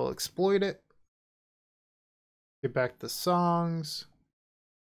 We'll exploit it. Get back the songs.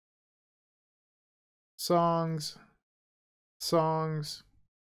 Songs. Songs.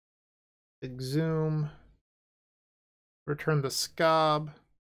 Exhume. Return the Skaab.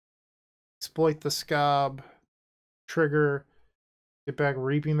 Exploit the Skaab. Trigger. Get back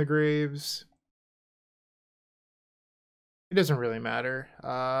Reaping the Graves. It doesn't really matter.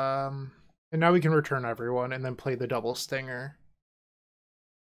 And now we can return everyone and then play the double Stinger.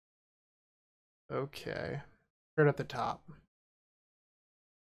 Okay. Right at the top.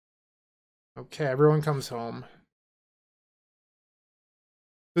 Okay, everyone comes home.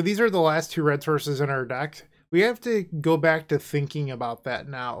 So these are the last two red sources in our deck. We have to go back to thinking about that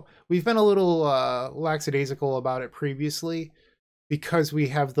now. We've been a little lackadaisical about it previously because we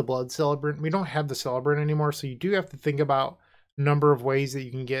have the Blood Celebrant. We don't have the Celebrant anymore, so you do have to think about a number of ways that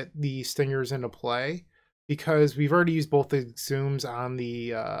you can get the Stingers into play because we've already used both the Exhumes on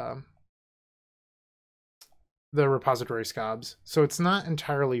the Repository Skaabs, so it's not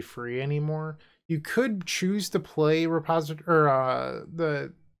entirely free anymore. You could choose to play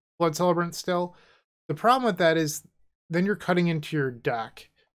the Blood Celebrant still, The problem with that is then you're cutting into your deck.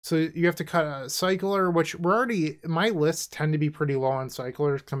 So you have to cut a cycler, which we're already, my lists tend to be pretty low on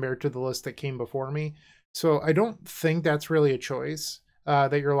cyclers compared to the list that came before me. So I don't think that's really a choice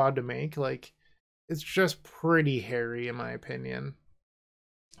that you're allowed to make. Like, it's just pretty hairy in my opinion.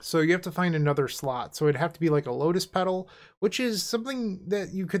 So you have to find another slot. So it'd have to be like a Lotus Petal, which is something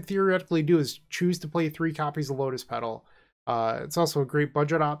that you could theoretically do, is choose to play 3 copies of Lotus Petal. It's also a great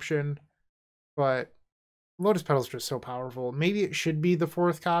budget option, but Lotus Petal is just so powerful. Maybe it should be the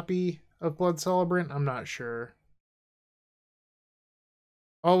 4th copy of Blood Celebrant. I'm not sure.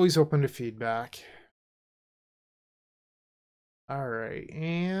 Always open to feedback. All right,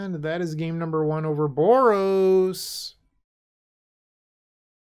 and that is game number 1 over Boros.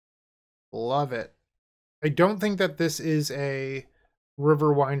 Love it. I don't think that this is a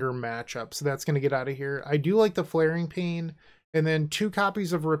Riverwinder matchup, so that's going to get out of here. I do like the Flaring Pain, and then 2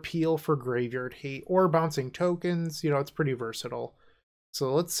 copies of Repeal for Graveyard Hate or Bouncing Tokens. You know, it's pretty versatile.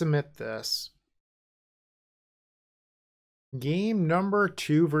 So let's submit this. Game number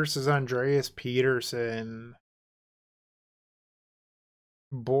 2 versus Andreas Peterson.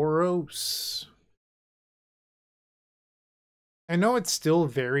 Boros. I know it's still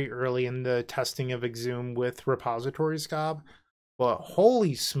very early in the testing of Exhume with Repository Skaab, but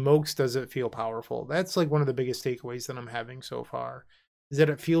holy smokes does it feel powerful. That's like one of the biggest takeaways that I'm having so far, is that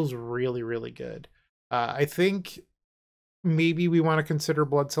it feels really, really good. I think maybe we want to consider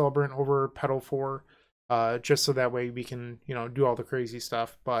Blood Celebrant over Petal 4, just so that way we can, you know, do all the crazy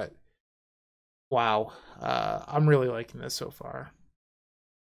stuff. But wow, I'm really liking this so far.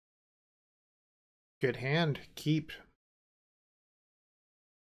 Good hand. Keep.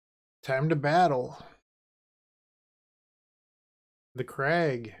 Time to battle. The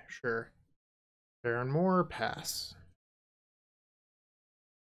Crag, sure. Baron Moore, pass.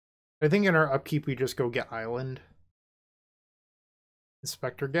 I think in our upkeep we just go get Island.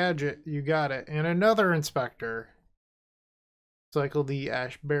 Inspector Gadget, you got it. And another Inspector. Cycle the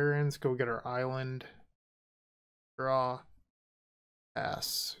Ash Barrens, go get our Island. Draw.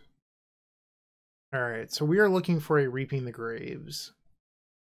 Pass. Alright, so we are looking for a Reaping the Graves.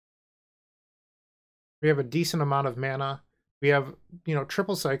 We have a decent amount of mana. We have, you know,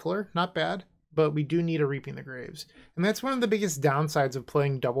 triple cycler, not bad, but we do need a Reaping the Graves. And that's one of the biggest downsides of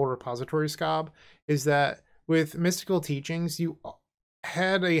playing double Repository Skaab, is that with Mystical Teachings, you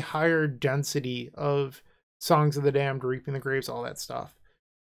had a higher density of Songs of the Damned, Reaping the Graves, all that stuff.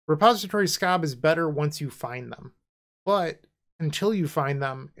 Repository Skaab is better once you find them, but until you find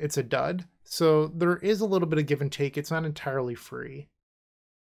them, it's a dud. So there is a little bit of give and take. It's not entirely free.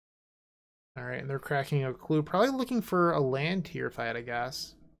 All right, and they're cracking a clue. Probably looking for a land here, if I had to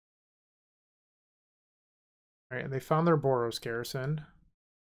guess. All right, and they found their Boros Garrison.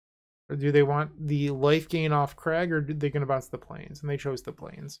 Or do they want the life gain off Crag, or are they going to bounce the plains? And they chose the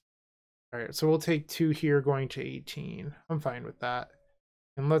plains. All right, so we'll take 2 here, going to 18. I'm fine with that.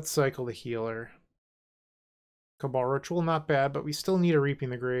 And let's cycle the healer. Cabal Ritual, not bad, but we still need a Reaping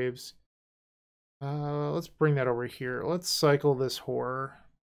the Graves. Let's bring that over here. Let's cycle this Horror.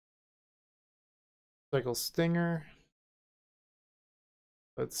 Cycle Stinger.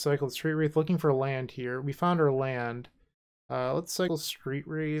 Let's cycle Street Wraith, looking for land here. We found our land. Let's cycle Street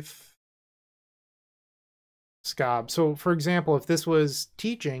Wraith. Skaab. So, for example, if this was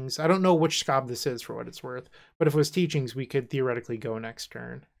Teachings, I don't know which Skaab this is for what it's worth, but if it was Teachings, we could theoretically go next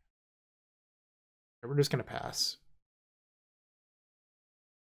turn. We're just going to pass.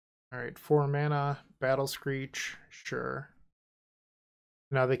 Alright, 4 mana, Battle Screech, sure.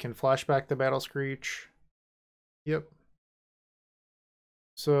 Now they can flashback the Battle Screech. Yep.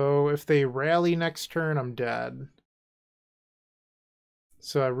 So if they rally next turn, I'm dead.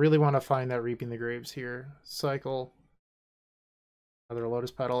 So I really want to find that Reaping the Graves here. Cycle. Another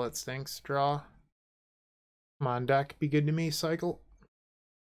Lotus Petal, that stinks. Draw. Come on, deck, be good to me. Cycle.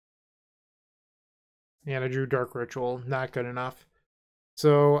 And I drew Dark Ritual, not good enough.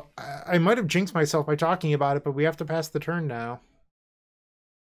 So I might have jinxed myself by talking about it, but we have to pass the turn now.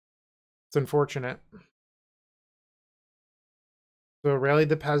 It's unfortunate. So Rally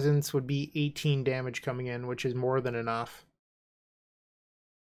the Peasants would be 18 damage coming in, which is more than enough.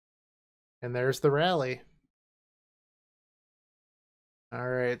 And there's the rally. All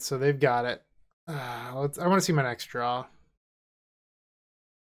right, so they've got it. I want to see my next draw.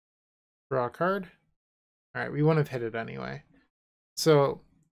 Draw a card. All right, we wouldn't have hit it anyway. So,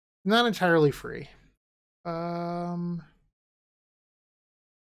 not entirely free. I'm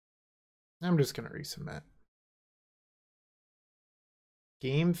just going to resubmit.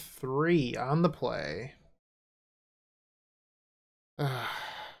 Game 3 on the play.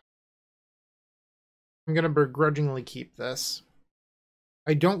 I'm going to begrudgingly keep this.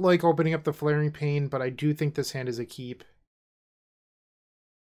 I don't like opening up the Flaring Pain, but I do think this hand is a keep.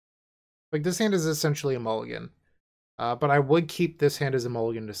 Like, this hand is essentially a mulligan. But I would keep this hand as a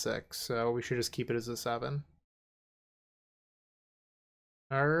mulligan to 6, so we should just keep it as a 7.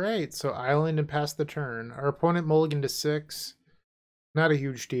 Alright, so island and pass the turn. Our opponent mulligan to 6. Not a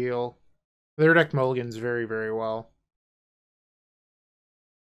huge deal. Their deck mulligans very, very well.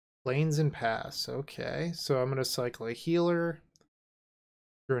 Lanes and pass. Okay, so I'm going to cycle a healer.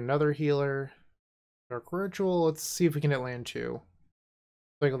 Through another healer. Dark Ritual. Let's see if we can hit land 2.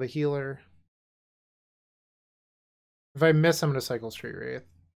 Cycle the healer. If I miss, I'm going to cycle Straight Wraith.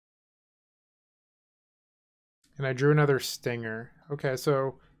 And I drew another Stinger. Okay,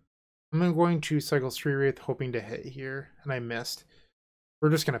 so I'm going to cycle Straight Wraith hoping to hit here. And I missed. We're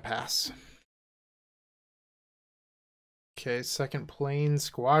just going to pass. Okay, second plane,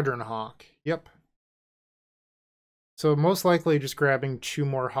 Squadron Hawk. Yep. So most likely just grabbing 2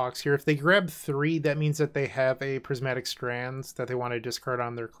 more Hawks here. If they grab 3, that means that they have a Prismatic Strands that they want to discard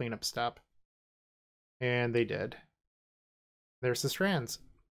on their cleanup step. And they did. There's the Strands.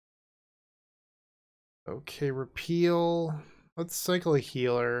 Okay, repeal. Let's cycle a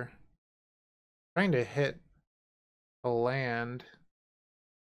healer. Trying to hit a land.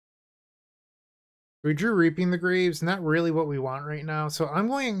 We drew Reaping the Graves, not really what we want right now. So I'm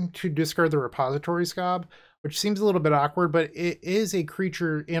going to discard the Repository Skaab, which seems a little bit awkward, but it is a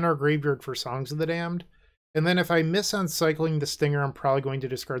creature in our graveyard for Songs of the Damned. And then if I miss on cycling the Stinger, I'm probably going to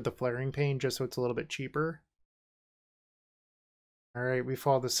discard the Flaring Pain just so it's a little bit cheaper. All right, we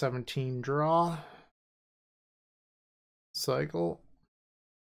follow the 17 draw. Cycle.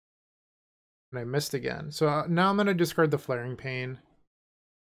 And I missed again. So now I'm going to discard the Flaring Pain.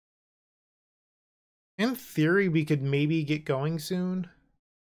 In theory, we could maybe get going soon.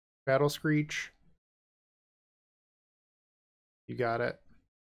 Battle Screech. You got it.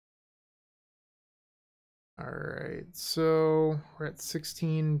 Alright, so we're at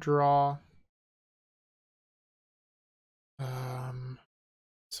 16 draw.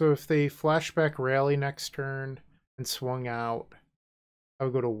 So if they flashback Rally next turn and swung out, I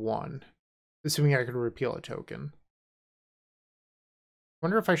would go to 1. Assuming I could repeal a token.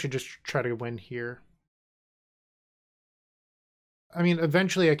 Wonder if I should just try to win here. I mean,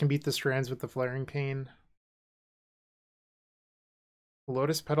 eventually I can beat the Strands with the Flaring Pain.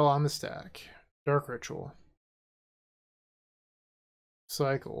 Lotus Petal on the stack. Dark Ritual.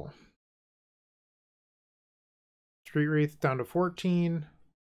 Cycle. Street Wraith down to 14.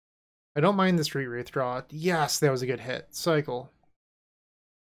 I don't mind the Street Wraith draw. Yes, that was a good hit. Cycle.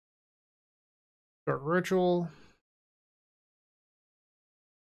 Dark Ritual.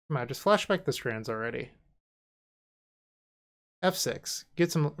 Come on, just flashback the Strands already. F6.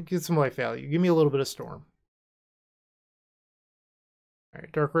 Get some life value. Give me a little bit of Storm.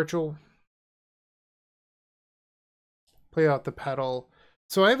 Alright, Dark Ritual. Play out the Petal.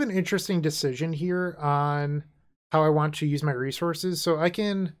 So I have an interesting decision here on how I want to use my resources. So I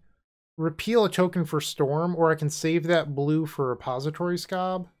can repeal a token for Storm, or I can save that blue for Repository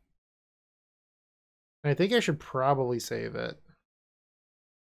Skaab. And I think I should probably save it.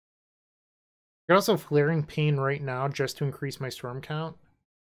 I could also Flaring Pain right now just to increase my Storm count.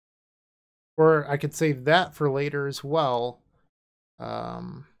 Or I could save that for later as well.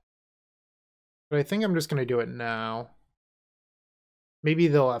 But I think I'm just going to do it now. Maybe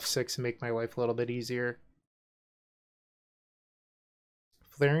they'll F6 and make my life a little bit easier.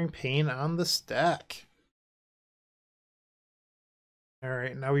 Flaring Pain on the stack.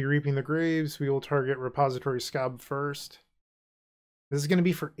 Alright, now we're Reaping the Graves. We will target Repository Skaab first. This is going to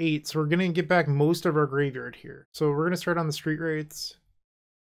be for 8, so we're going to get back most of our graveyard here. So we're going to start on the Street Wraiths,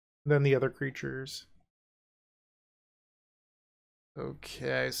 then the other creatures.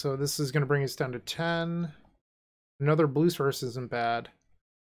 Okay, so this is going to bring us down to 10. Another blue source isn't bad.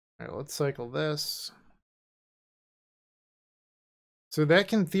 Alright, let's cycle this. So that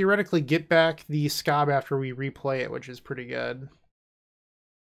can theoretically get back the Skaab after we replay it, which is pretty good.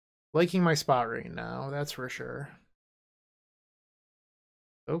 Liking my spot right now, that's for sure.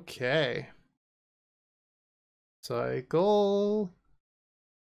 Okay. Cycle.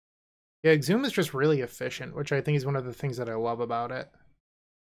 Yeah, Exhume is just really efficient, which I think is one of the things that I love about it.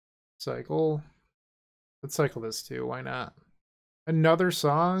 Cycle. Let's cycle this too, why not? Another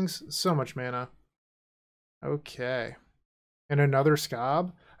Songs? So much mana. Okay. And another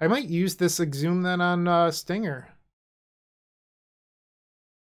Skaab? I might use this Exhume then on Stinger.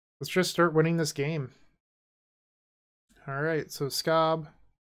 Let's just start winning this game. Alright, so Skaab.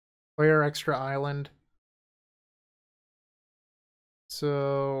 Play our extra island.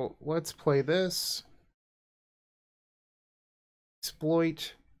 So let's play this.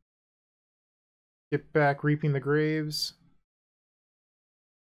 Exploit. Get back Reaping the Graves.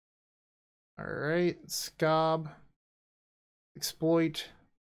 Alright, Skaab. Exploit.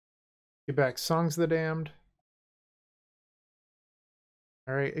 Get back Songs of the Damned.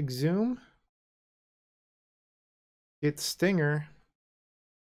 Alright, Exhume. Get Stinger.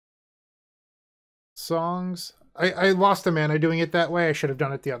 Songs. I lost a mana doing it that way. I should have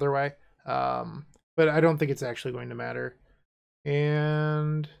done it the other way. But I don't think it's actually going to matter.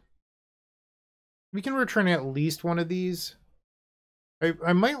 And we can return at least one of these.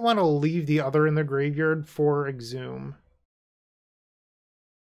 I might want to leave the other in the graveyard for Exhume.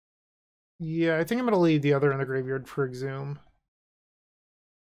 Yeah, I think I'm going to leave the other in the graveyard for Exhume.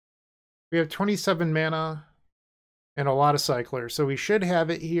 We have 27 mana and a lot of cyclers, so we should have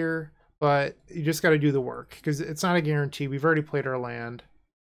it here, but you just got to do the work, because it's not a guarantee. We've already played our land.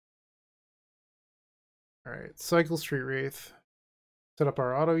 Alright, cycle Street Wraith. Set up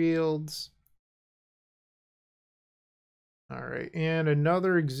our auto yields. Alright, and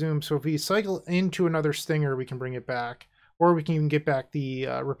another Exhume. So if we cycle into another Stinger, we can bring it back. Or we can even get back the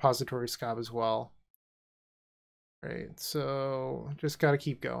Repository Skaab as well. Alright, so just gotta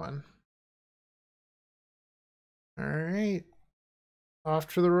keep going. Alright.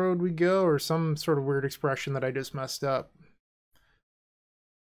 Off to the road we go, or some sort of weird expression that I just messed up.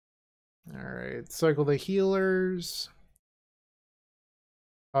 Alright, cycle the healers.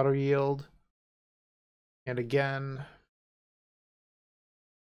 Auto yield. And again.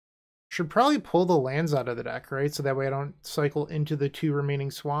 Should probably pull the lands out of the deck, right? So that way I don't cycle into the 2 remaining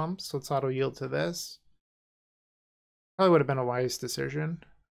swamps. Let's auto yield to this. Probably would have been a wise decision.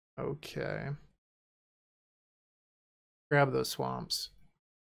 Okay. Grab those swamps.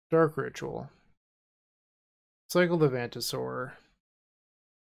 Dark Ritual. Cycle the Vantasaur.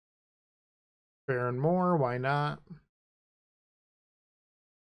 Baron Moore, why not?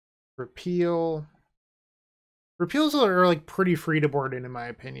 Repeal. Repeals are like pretty free to board in my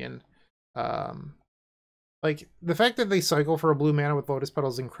opinion. Like the fact that they cycle for a blue mana with Lotus Petal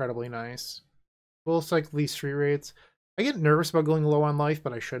is incredibly nice. We'll cycle these Street Wraiths. I get nervous about going low on life,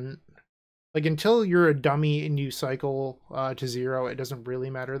 but I shouldn't. Like until you're a dummy and you cycle to 0, it doesn't really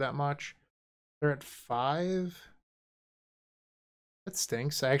matter that much. They're at 5. That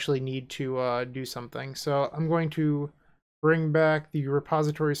stinks. I actually need to do something. So I'm going to bring back the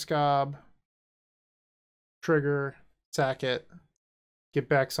Repository Skaab. Trigger. Sack it. Get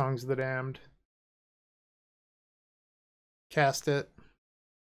back Songs of the Damned. Cast it.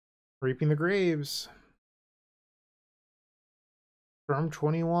 Reaping the Graves. Storm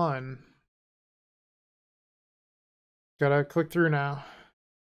 21. Gotta click through now.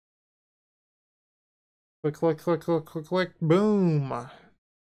 Click, click, click, click, click, click. Boom.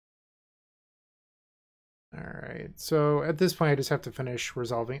 Alright, so at this point I just have to finish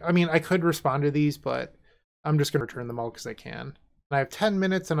resolving. I mean, I could respond to these, but I'm just going to return them all because I can. And I have 10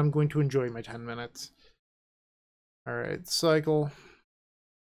 minutes, and I'm going to enjoy my 10 minutes. Alright, cycle.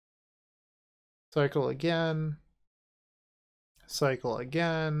 Cycle again. Cycle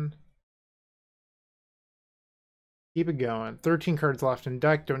again. Keep it going. 13 cards left in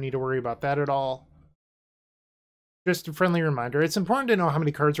deck. Don't need to worry about that at all. Just a friendly reminder. It's important to know how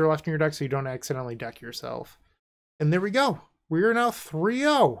many cards are left in your deck so you don't accidentally deck yourself. And there we go. We are now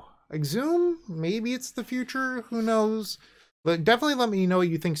 3-0. Exhume? Maybe it's the future. Who knows? But definitely let me know what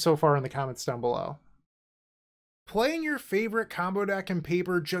you think so far in the comments down below. Playing your favorite combo deck in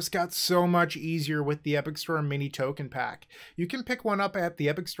Paper just got so much easier with the Epic Storm Mini Token Pack. You can pick one up at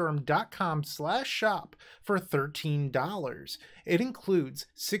theepicstorm.com/shop for $13. It includes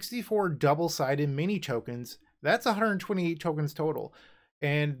 64 double-sided mini tokens. That's 128 tokens total.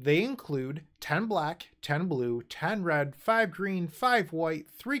 And they include 10 black, 10 blue, 10 red, 5 green, 5 white,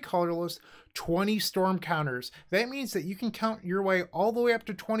 3 colorless, 20 storm counters. That means that you can count your way all the way up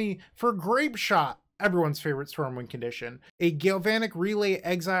to 20 for Grape Shot, everyone's favorite Stormwind condition, a Galvanic Relay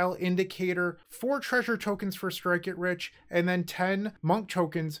Exile Indicator, 4 treasure tokens for Strike It Rich, and then 10 monk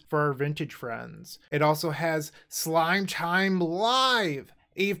tokens for our vintage friends. It also has Slime Time Live,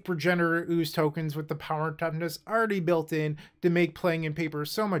 Ave Progenitor Ooze tokens with the power and toughness already built in to make playing in Paper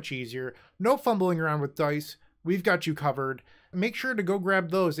so much easier. No fumbling around with dice. We've got you covered. Make sure to go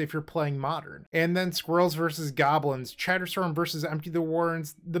grab those if you're playing Modern. And then Squirrels versus Goblins, Chatterstorm versus Empty the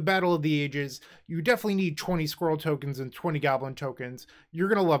Warrens, the Battle of the Ages. You definitely need 20 Squirrel tokens and 20 Goblin tokens. You're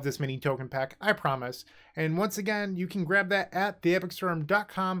going to love this mini token pack, I promise. And once again, you can grab that at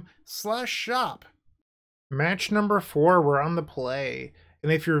theepicstorm.com/shop. Match number 4, we're on the play.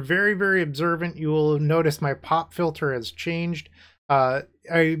 And if you're very, very observant, you will notice my pop filter has changed. I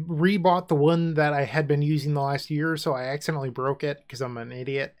rebought the one that I had been using the last year, so I accidentally broke it because I'm an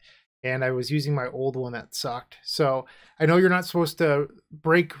idiot, and I was using my old one that sucked. So I know you're not supposed to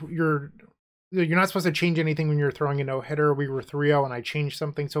you're not supposed to change anything when you're throwing a no-hitter. We were 3-0 and I changed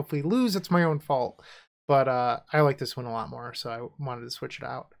something, so if we lose, it's my own fault. But I like this one a lot more, so I wanted to switch it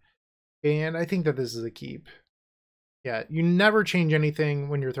out. And I think that this is a keep. Yeah, you never change anything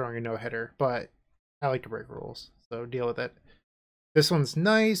when you're throwing a no-hitter, but I like to break rules, so deal with it. This one's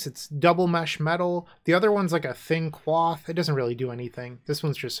nice. It's double mesh metal. The other one's like a thin cloth. It doesn't really do anything. This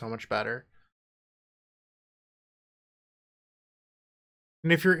one's just so much better.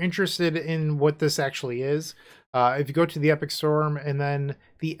 And if you're interested in what this actually is, if you go to the Epic Storm and then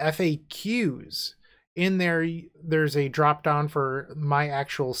the FAQs, in there, there's a drop down for my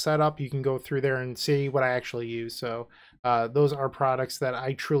actual setup. You can go through there and see what I actually use. So those are products that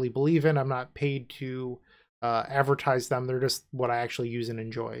I truly believe in. I'm not paid to advertise them. They're just what I actually use and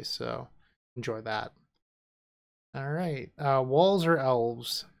enjoy. So enjoy that. All right. Walls or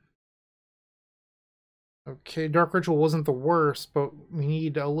elves? Okay, Dark Ritual wasn't the worst, but we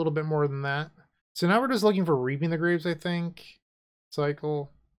need a little bit more than that. So now we're just looking for Reaping the Graves, I think. Cycle.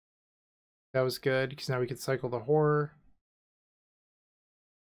 That was good, because now we can cycle the Horror.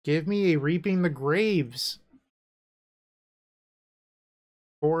 Give me a Reaping the Graves.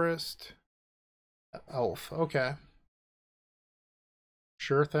 Forest. Elf, okay.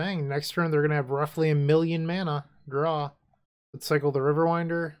 Sure thing. Next turn, they're going to have roughly 1,000,000 mana. Draw. Let's cycle the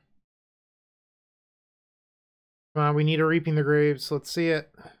Riverwinder. Come on, we need a Reaping the Graves. Let's see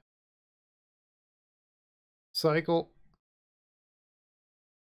it. Cycle.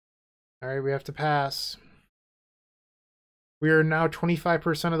 Alright, we have to pass. We are now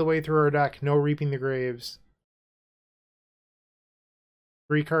 25% of the way through our deck. No Reaping the Graves.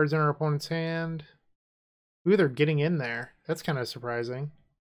 3 cards in our opponent's hand. Ooh, they're getting in there. That's kind of surprising.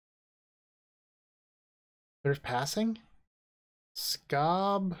 There's passing?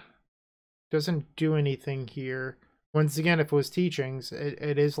 Skaab doesn't do anything here. Once again, if it was teachings,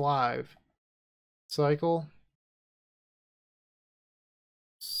 it is live. Cycle.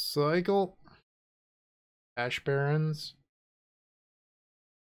 Cycle. Ash Barrens.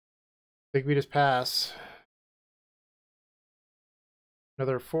 I think we just pass.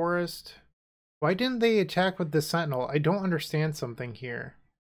 Another forest. Why didn't they attack with the Sentinel? I don't understand something here.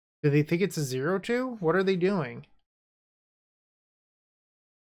 Do they think it's a 0-2? What are they doing?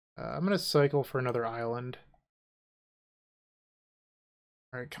 I'm going to cycle for another island.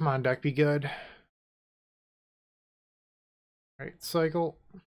 Alright, come on, deck, be good. Alright, cycle.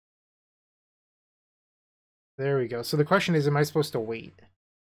 There we go. So the question is, am I supposed to wait?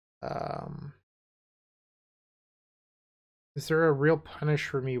 Is there a real punish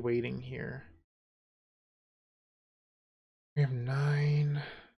for me waiting here? We have 9.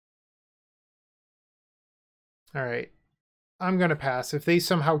 Alright. I'm gonna pass. If they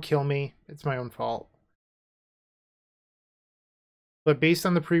somehow kill me, it's my own fault. But based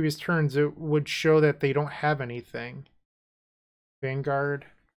on the previous turns, it would show that they don't have anything. Vanguard.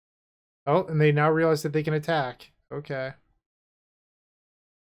 Oh, and they now realize that they can attack. Okay.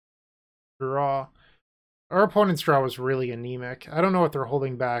 Draw. Our opponent's draw was really anemic. I don't know what they're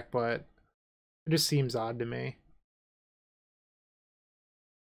holding back, but it just seems odd to me.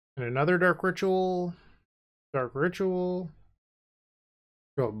 And another Dark Ritual. Dark Ritual.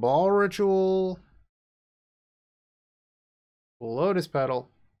 Go Ball Ritual. Lotus Petal.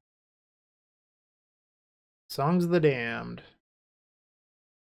 Songs of the Damned.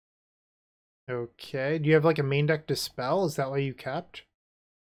 Okay. Do you have like a main deck Dispel? Is that why you kept?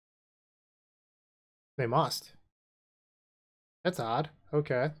 They must. That's odd.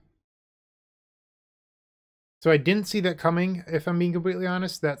 Okay. So I didn't see that coming, if I'm being completely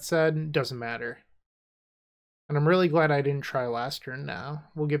honest. That said, doesn't matter. And I'm really glad I didn't try last turn now.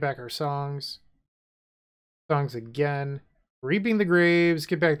 We'll get back our songs. Songs again. Reaping the Graves.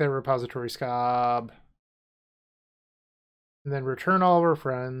 Get back that Repository Skaab. And then return all of our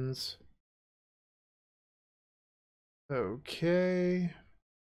friends. Okay.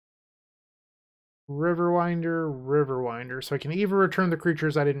 Riverwinder, Riverwinder. So I can even return the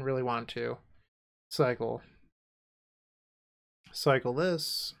creatures I didn't really want to. Cycle. Cycle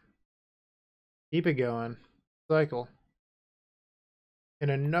this. Keep it going. Cycle. And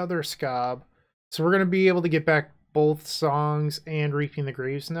another Skaab. So we're going to be able to get back both songs and Reaping the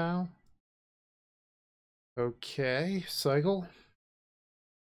Graves now. Okay, cycle.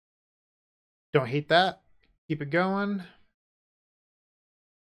 Don't hate that. Keep it going.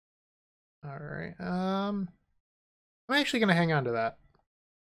 Alright, I'm actually going to hang on to that.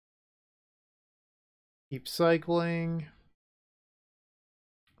 Keep cycling.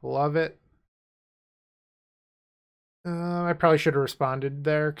 Love it. I probably should have responded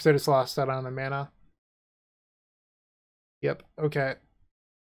there because I just lost out on the mana. Yep, okay.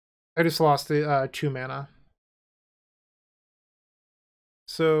 I just lost the 2 mana.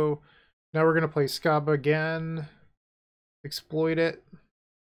 So now we're going to play Skaab again. Exploit it.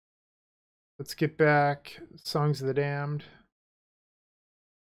 Let's get back Songs of the Damned.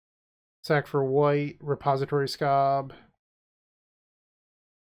 Sack for white. Repository Skaab.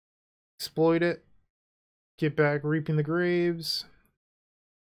 Exploit it. Get back Reaping the Graves.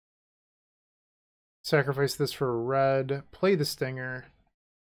 Sacrifice this for red. Play the Stinger.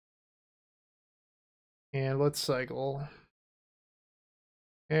 And let's cycle.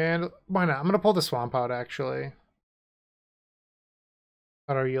 And why not? I'm going to pull the Swamp out, actually.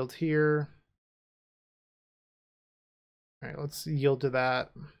 Auto yield here. Alright, let's yield to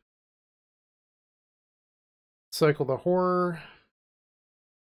that. Cycle the Horror.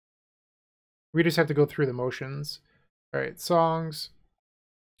 We just have to go through the motions. Alright, songs.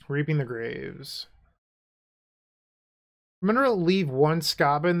 Reaping the Graves. I'm going to leave 1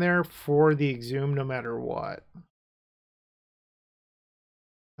 Skaab in there for the Exhume no matter what.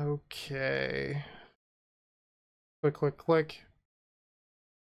 Okay. Click, click, click.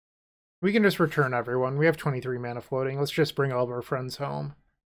 We can just return everyone. We have 23 mana floating. Let's just bring all of our friends home.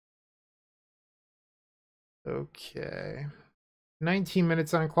 Okay. 19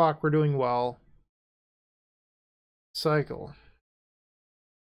 minutes on clock. We're doing well. Cycle.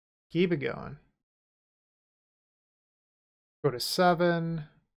 Keep it going. Go to 7.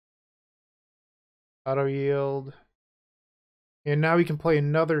 Auto yield. And now we can play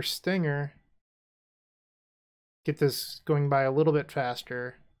another Stinger. Get this going by a little bit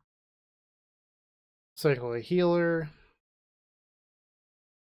faster. Cycle a healer.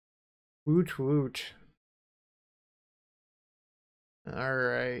 Woot woot.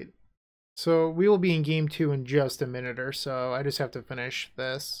 Alright. So we will be in game 2 in just a minute or so. I just have to finish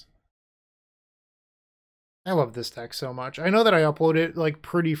this. I love this deck so much. I know that I upload it like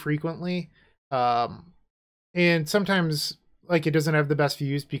pretty frequently. And sometimes like it doesn't have the best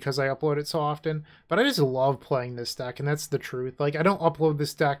views because I upload it so often. But I just love playing this deck, and that's the truth. Like I don't upload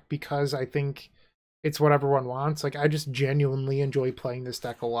this deck because I think it's what everyone wants. Like I just genuinely enjoy playing this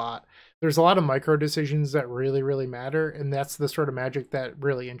deck a lot. There's a lot of micro decisions that really, really matter, and that's the sort of magic that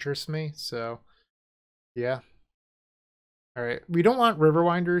really interests me. So yeah. All right, we don't want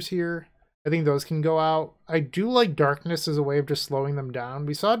Riverwinders here. I think those can go out. I do like Darkness as a way of just slowing them down.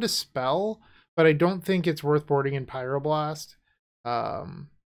 We saw Dispel, but I don't think it's worth boarding in Pyroblast.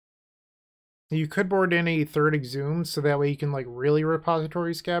 You could board in a 3rd Exhume, so that way you can like really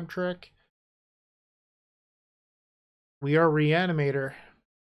Repository Skaab trick. We are Reanimator.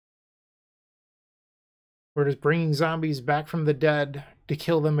 We're just bringing zombies back from the dead to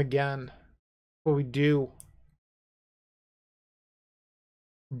kill them again. That's what we do.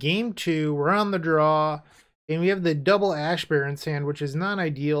 Game 2, we're on the draw, and we have the double Ash Baron's hand, which is not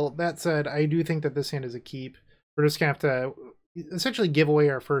ideal. That said, I do think that this hand is a keep. We're just going to have to essentially give away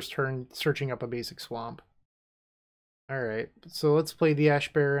our first turn searching up a basic swamp. Alright, so let's play the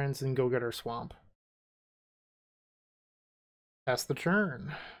Ash Barons and go get our swamp. Pass the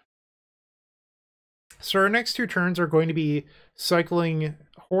turn. So our next 2 turns are going to be cycling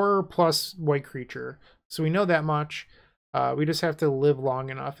Horror plus White Creature. So we know that much. We just have to live long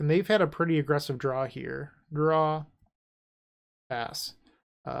enough. And they've had a pretty aggressive draw here. Draw. Pass.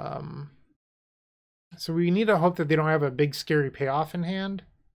 So we need to hope that they don't have a big scary payoff in hand.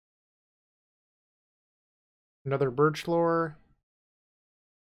 Another Birch Lore.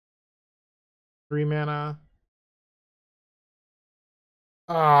 3 mana.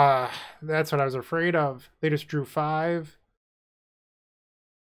 That's what I was afraid of. They just drew 5.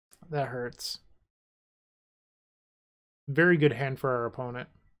 That hurts. Very good hand for our opponent.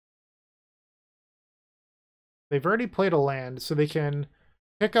 They've already played a land, so they can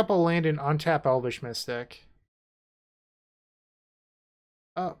pick up a land and untap Elvish Mystic.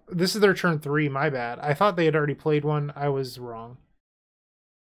 Oh, this is their turn 3, my bad. I thought they had already played one. I was wrong.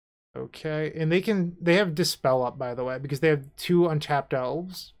 Okay, and they have Dispel up, by the way, because they have 2 untapped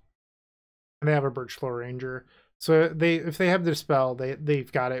elves. And they have a Birchfloor Ranger. So if they have Dispel,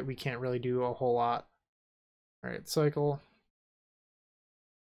 they've got it. We can't really do a whole lot. Alright, cycle.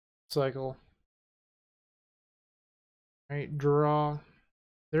 Cycle. Alright, draw.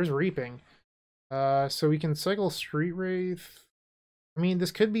 There's Reaping. So we can cycle Street Wraith. I mean,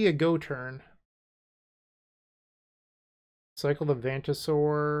 this could be a go turn. Cycle the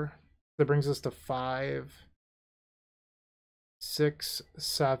Vantasaur. That brings us to 5. 6,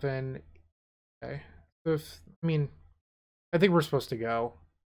 7. Okay. So I think we're supposed to go.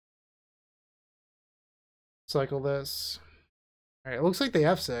 Cycle this. Alright, it looks like they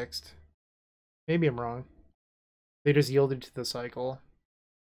F6'd. Maybe I'm wrong. They just yielded to the cycle.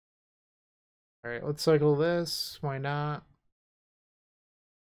 Alright, let's cycle this. Why not?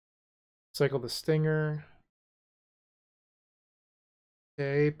 Cycle the Stinger.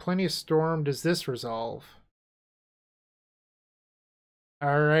 Okay, plenty of Storm. Does this resolve?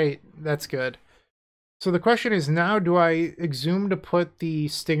 Alright, that's good. So the question is now, do I Exhume to put the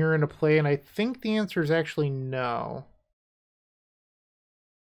Stinger into play? And I think the answer is actually no.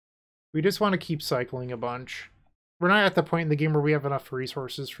 We just want to keep cycling a bunch. We're not at the point in the game where we have enough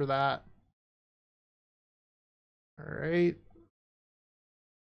resources for that. Alright.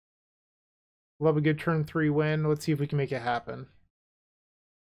 Love a good turn 3 win. Let's see if we can make it happen.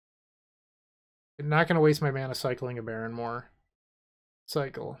 I'm not going to waste my mana cycling a Baron more.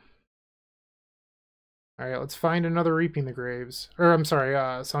 Cycle. Alright, let's find another Reaping the Graves. Or, I'm sorry,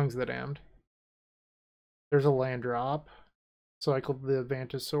 Songs of the Damned. There's a land drop. Cycle the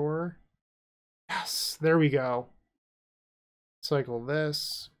Vantasaur. Yes, there we go. Cycle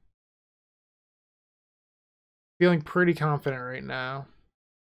this. Feeling pretty confident right now.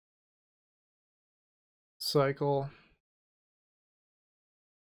 Cycle.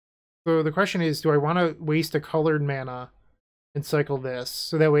 So the question is, do I want to waste a colored mana and cycle this,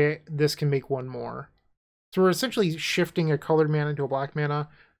 so that way this can make one more? So we're essentially shifting a colored mana into a black mana.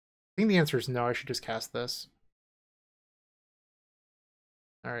 I think the answer is no, I should just cast this.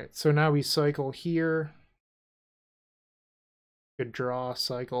 Alright, so now we cycle here. Good draw,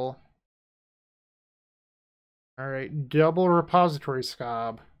 cycle. Alright, double Repository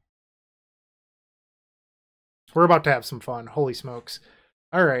Skaab. We're about to have some fun, holy smokes.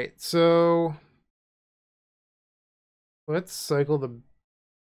 Alright, so let's cycle the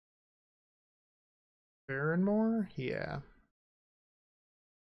Baron more? Yeah.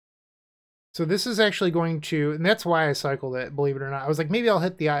 So this is actually going to, and that's why I cycled it, believe it or not. I was like, maybe I'll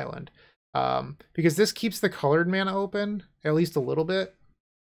hit the island. Because this keeps the colored mana open, at least a little bit.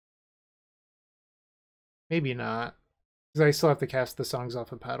 Maybe not. Because I still have to cast the Songs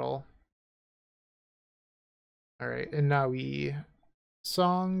off a pedal. Alright, and now we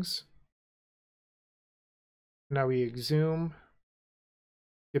Songs. Now we Exhume.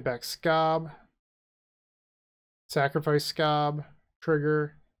 Get back Skaab. Sacrifice Skaab.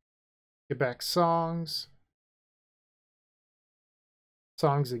 Trigger. Get back Songs.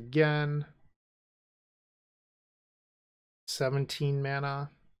 Songs again. 17 mana.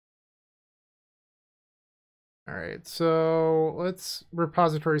 Alright, so let's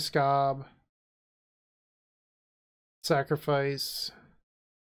Repository Skaab. Sacrifice.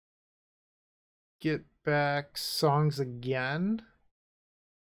 Get back Songs again.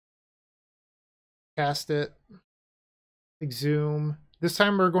 Cast it. Exhume. This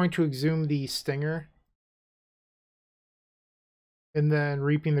time we're going to Exhume the Stinger. And then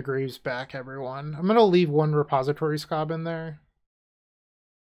Reaping the Graves back, everyone. I'm going to leave one Repository Skaab in there.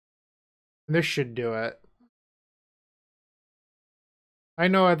 And this should do it. I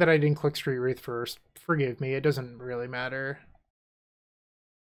know that I didn't click Street Wraith first. Forgive me, it doesn't really matter.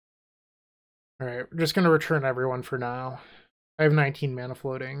 Alright, we're just going to return everyone for now. I have 19 mana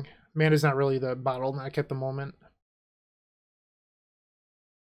floating. Mana's not really the bottleneck at the moment.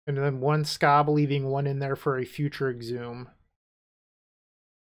 And then one Skaab, leaving one in there for a future Exhume.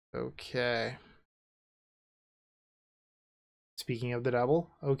 Okay. Speaking of the double,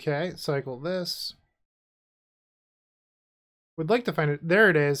 okay, cycle this. Would like to find it. There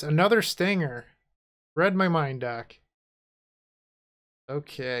it is, another Stinger. Read my mind, Doc.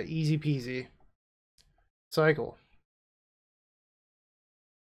 Okay, easy peasy. Cycle.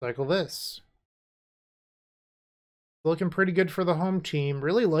 Cycle this. Looking pretty good for the home team.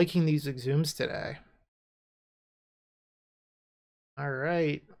 Really liking these Exhumes today.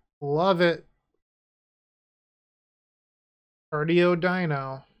 Alright. Love it. Cardio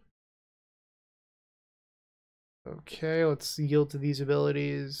Dino. Okay, let's yield to these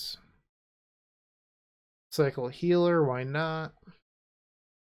abilities. Cycle Healer, why not?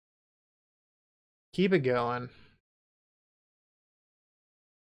 Keep it going.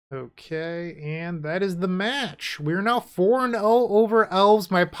 Okay, and that is the match. We're now 4-0 over Elves.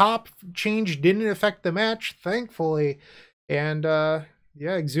 My pop change didn't affect the match, thankfully. And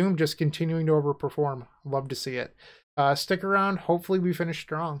yeah, Exhume just continuing to overperform. Love to see it. Stick around. Hopefully we finish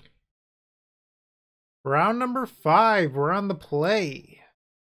strong. Round number 5. We're on the play.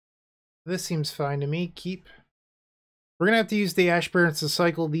 This seems fine to me. Keep. We're going to have to use the Ash Barrens to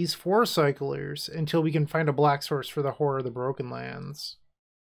cycle these 4 cyclers until we can find a black source for the Horror of the Broken Lands.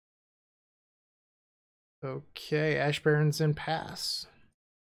 Okay, Ash Barrens and pass.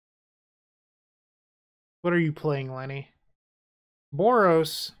 What are you playing, Lenny?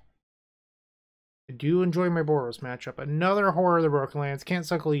 Boros. I do enjoy my Boros matchup. Another Horror of the Broken Lands. Can't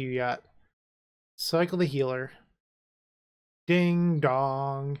cycle you yet. Cycle the healer. Ding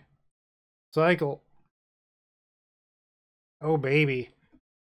dong. Cycle. Oh, baby.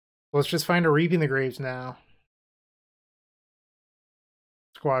 Let's just find a Reaping the Graves now.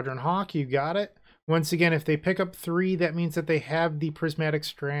 Squadron Hawk, you got it. Once again, if they pick up 3, that means that they have the Prismatic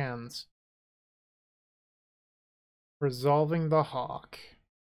Strands. Resolving the Hawk.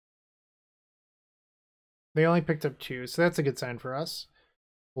 They only picked up 2, so that's a good sign for us.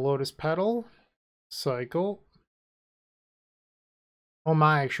 Lotus Petal. Cycle. Oh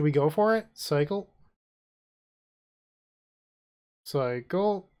my, should we go for it? Cycle.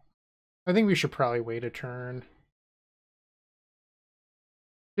 Cycle. I think we should probably wait a turn.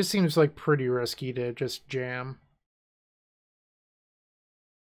 This seems like pretty risky to just jam.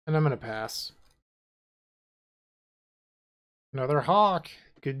 And I'm going to pass. Another Hawk.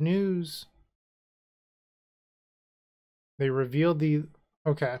 Good news. They revealed the...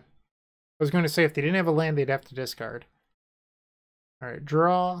 Okay. I was going to say if they didn't have a land, they'd have to discard. Alright,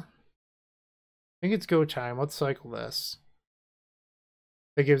 draw. I think it's go time. Let's cycle this.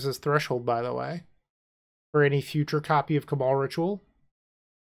 That gives us Threshold, by the way. For any future copy of Cabal Ritual.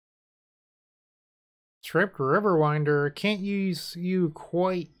 Striped Riverwinder. Can't use you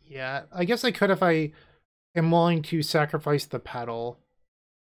quite yet. I guess I could if I am willing to sacrifice the petal.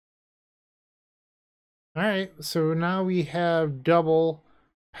 Alright, so now we have double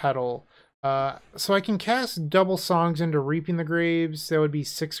petal. So I can cast double songs into Reaping the Graves. That would be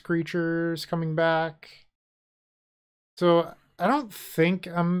 6 creatures coming back. So I don't think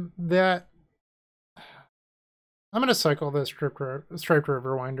I'm that... I'm going to cycle this Striped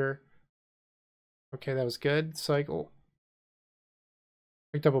Riverwinder. Okay, that was good. Cycle.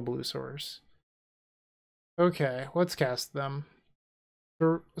 Picked up a blue source. Okay, let's cast them.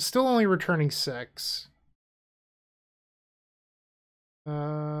 We're still only returning 6.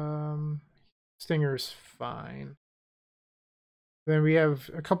 Stinger's fine. Then we have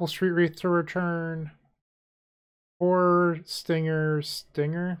a couple Street Wraith to return. 4 Stinger.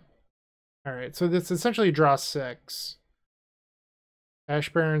 Alright, so this essentially draws 6.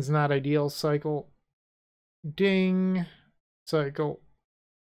 Ash Baron's not ideal. Cycle. Ding. Cycle.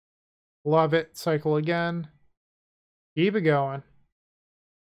 Love it. Cycle again. Keep it going.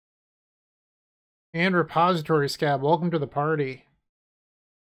 And Repository Skaab, welcome to the party.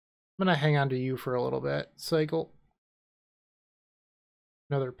 I'm going to hang on to you for a little bit. Cycle.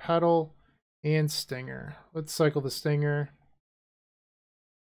 Another Petal. And Stinger. Let's cycle the Stinger.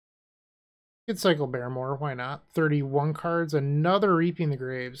 Could cycle Barrymore, why not? 31 cards, another Reaping the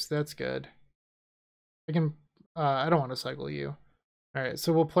Graves. That's good. I can... I don't want to cycle you. Alright,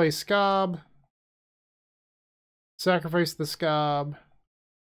 so we'll play Skaab. Sacrifice the Skaab.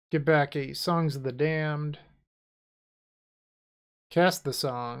 Get back a Songs of the Damned. Cast the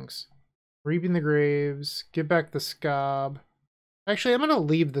Songs. Reaping the Graves. Get back the Skaab. Actually, I'm going to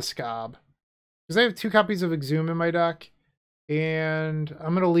leave the Skaab. Because I have 2 copies of Exhume in my deck. And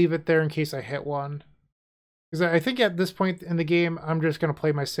I'm going to leave it there in case I hit one. Because I think at this point in the game, I'm just going to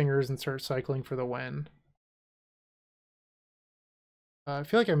play my Singers and start cycling for the win. I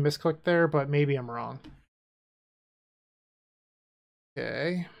feel like I misclicked there, but maybe I'm wrong.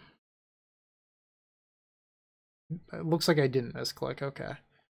 Okay. It looks like I didn't misclick. Okay.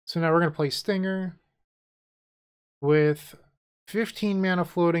 So now we're going to play Stinger with 15 mana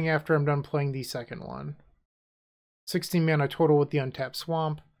floating after I'm done playing the second one. 16 mana total with the untapped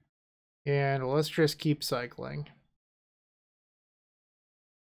Swamp. And let's just keep cycling.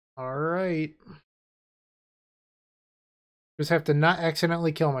 Alright. Just have to not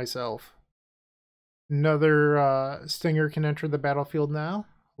accidentally kill myself. Another Stinger can enter the battlefield now.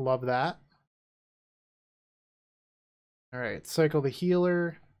 Love that. Alright, cycle the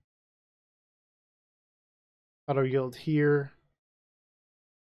healer. Auto yield here.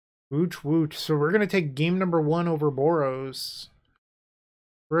 Wooch wooch. So we're going to take game number 1 over Boros.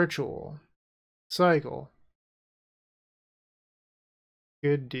 Ritual. Cycle.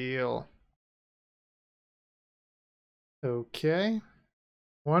 Good deal. Okay.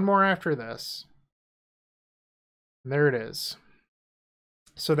 One more after this. And there it is.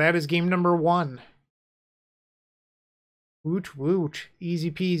 So that is game number 1. Wooch wooch.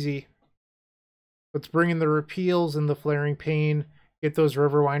 Easy peasy. Let's bring in the repeals and the flaring pain. Get those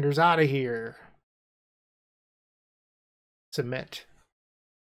Riverwinders out of here. Submit.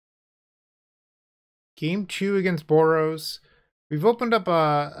 Game 2 against Boros. We've opened up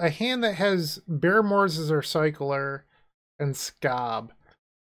a hand that has Barrymores as our cycler and Skaab.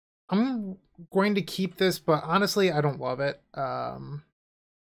 I'm going to keep this, but honestly, I don't love it.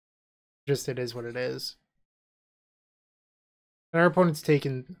 Just it is what it is. And our opponent's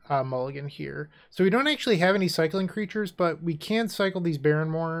taken mulligan here. So we don't actually have any cycling creatures, but we can cycle these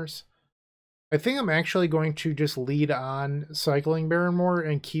Barrenmoors. I think I'm actually going to just lead on cycling Barrenmoor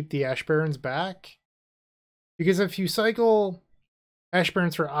and keep the Ash Barrens back. Because if you cycle Ash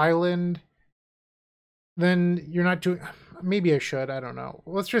Barrens for Island, then you're not doing... Maybe I should, I don't know.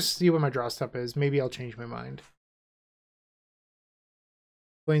 Let's just see what my draw step is. Maybe I'll change my mind.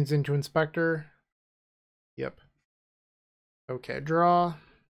 Planes into Inspector. Yep. Okay, draw.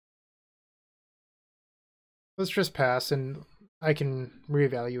 Let's just pass and I can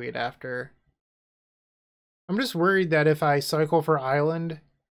reevaluate after. I'm just worried that if I cycle for Island,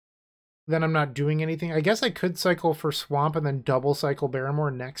 then I'm not doing anything. I guess I could cycle for Swamp and then double cycle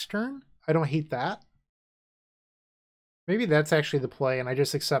Barrenmoor next turn. I don't hate that. Maybe that's actually the play, and I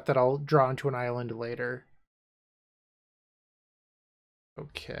just accept that I'll draw into an island later.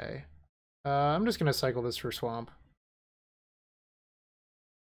 Okay. I'm just going to cycle this for Swamp.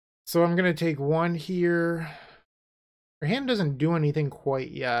 So I'm going to take one here. Our hand doesn't do anything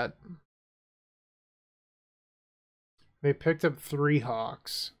quite yet. They picked up 3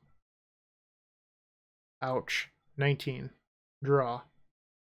 Hawks. Ouch. 19. Draw.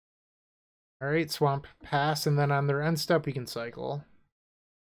 Alright, Swamp, pass, and then on their end step we can cycle.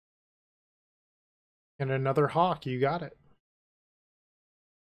 And another Hawk, you got it.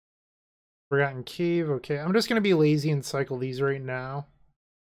 Forgotten Cave, okay. I'm just going to be lazy and cycle these right now.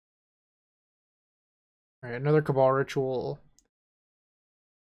 Alright, another Cabal Ritual.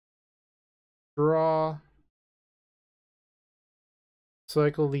 Draw.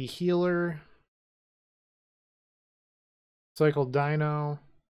 Cycle the Healer. Cycle Dino.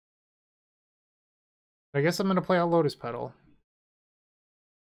 I guess I'm going to play out Lotus Petal.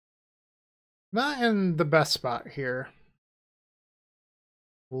 Not in the best spot here.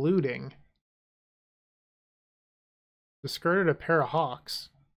 Looting. Discarded a pair of Hawks.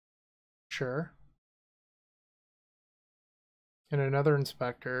 Sure. And another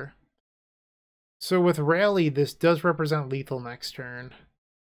Inspector. So with Rally, this does represent lethal next turn.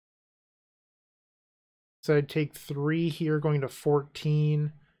 So I'd take 3 here, going to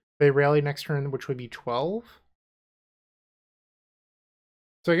 14. They rally next turn, which would be 12.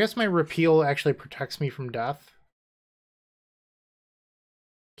 So I guess my repeal actually protects me from death.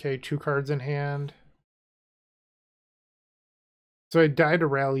 Okay, 2 cards in hand. So I die to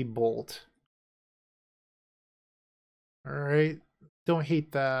Rally Bolt. Alright, don't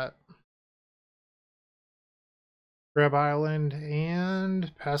hate that. Grab Island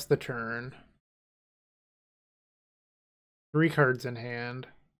and pass the turn. 3 cards in hand.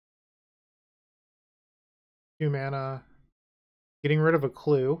 2 mana. Getting rid of a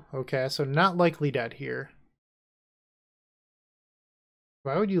clue. Okay, so not likely dead here.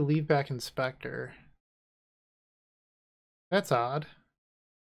 Why would you leave back Inspector? That's odd.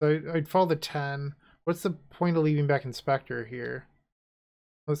 So I'd fall to 10. What's the point of leaving back Inspector here?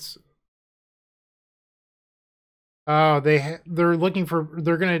 Let's... Oh, they're looking for...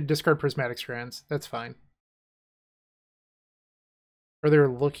 They're going to discard Prismatic Strands. That's fine. Or they're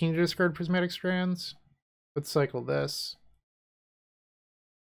looking to discard Prismatic Strands? Let's cycle this.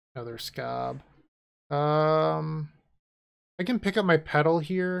 Another Skaab. I can pick up my Petal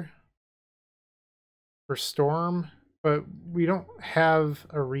here for Storm, but we don't have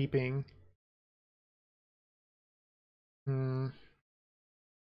a Reaping.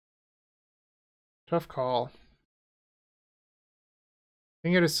 Tough call. I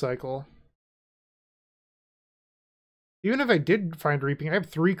think I just cycle. Even if I did find Reaping, I have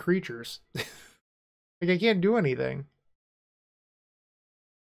 3 creatures. Like, I can't do anything.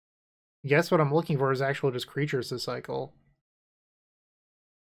 I guess what I'm looking for is actual just creatures to cycle.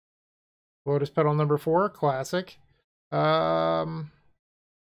 Lotus Petal number 4, classic. It's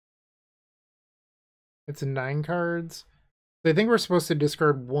 9 cards. I think we're supposed to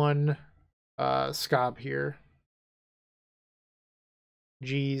discard 1 Skaab here.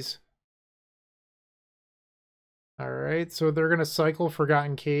 Jeez. Alright, so they're going to cycle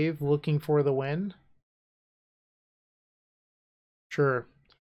Forgotten Cave, looking for the win. Sure.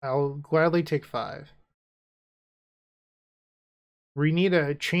 I'll gladly take 5. We need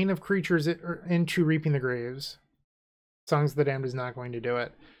a chain of creatures into Reaping the Graves. Songs of the Damned is not going to do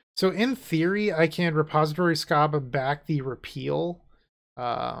it. So in theory, I can Repository Skaab back the repeal.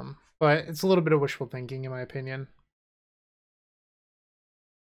 But it's a little bit of wishful thinking, in my opinion.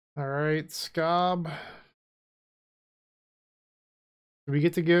 Alright, Skaab. We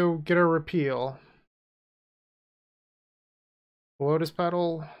get to go get our repeal. Lotus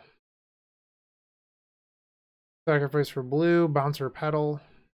Petal. Sacrifice for blue, bouncer petal.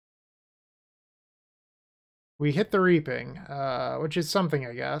 We hit the reaping, which is something,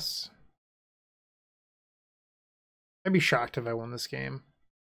 I guess. I'd be shocked if I won this game.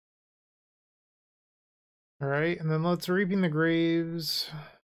 Alright, and then let's reaping the graves.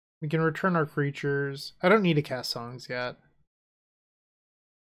 We can return our creatures. I don't need to cast songs yet.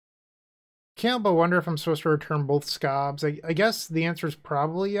 Can't help but wonder if I'm supposed to return both Skaabs. I guess the answer is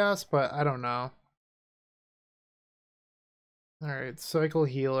probably yes, but I don't know. Alright, cycle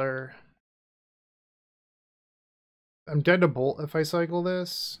healer. I'm dead to bolt if I cycle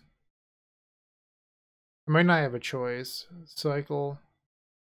this. I might not have a choice. Cycle.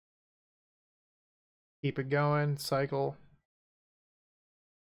 Keep it going. Cycle.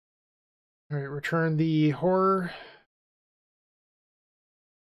 Alright, return the horror.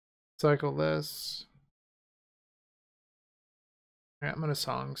 Cycle this. Alright, I'm gonna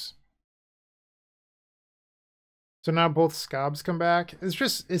songs. So now both Skaabs come back.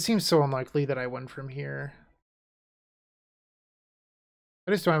 It seems so unlikely that I win from here.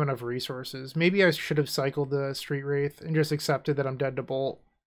 I just don't have enough resources. Maybe I should have cycled the Street Wraith and just accepted that I'm dead to bolt.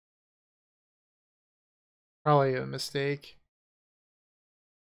 Probably a mistake.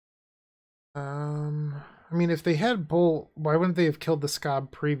 I mean, if they had bolt, why wouldn't they have killed the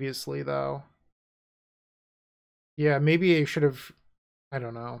Skaab previously, though? Yeah, maybe I should have... I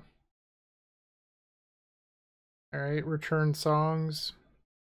don't know. Alright, return songs.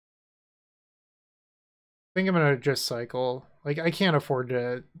 I think I'm gonna just cycle. Like, I can't afford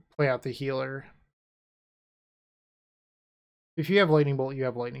to play out the healer. If you have Lightning Bolt, you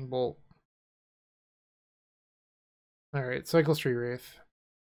have Lightning Bolt. Alright, cycle Street Wraith.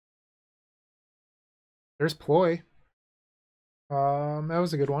 There's Ploy. That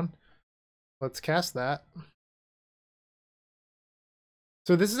was a good one. Let's cast that.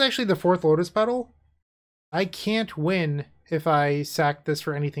 So this is actually the 4th Lotus Petal. I can't win if I sack this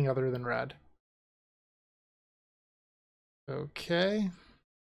for anything other than red. Okay.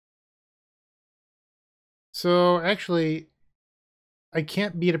 So actually, I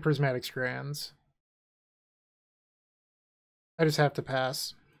can't beat a Prismatic Strands. I just have to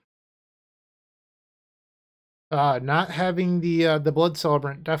pass. Not having the Blood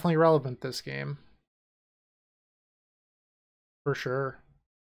Celebrant, definitely relevant this game. For sure.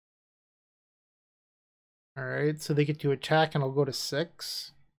 Alright, so they get to attack and I'll go to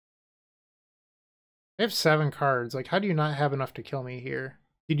 6. I have 7 cards. Like, how do you not have enough to kill me here?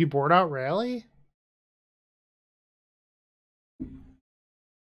 Did you board out Rally?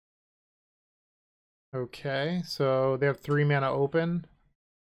 Okay, so they have 3 mana open.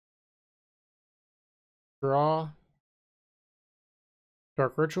 Draw.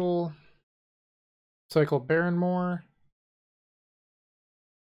 Dark Ritual. Cycle Barrenmoor.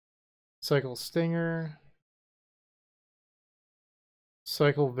 Cycle Stinger.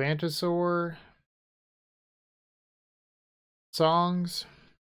 Cycle Vantasaur. Songs.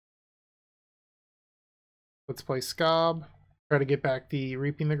 Let's play Skaab. Try to get back the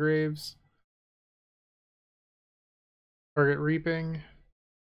Reaping the Graves. Target Reaping.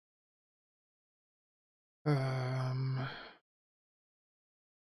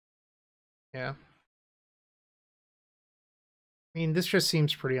 Yeah. I mean, this just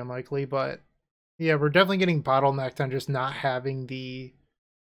seems pretty unlikely, but yeah, we're definitely getting bottlenecked on just not having the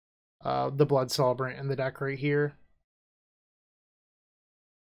Blood Celebrant in the deck right here.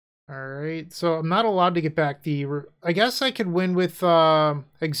 Alright, so I'm not allowed to get back the... I guess I could win with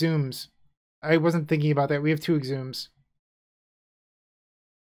Exhumes. I wasn't thinking about that. We have 2 Exhumes.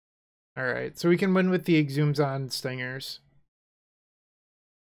 Alright, so we can win with the Exhumes on Stingers.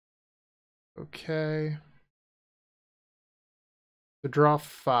 Okay. So draw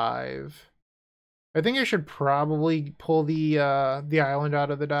 5. I think I should probably pull the island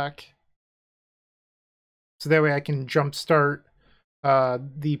out of the deck. So that way I can jumpstart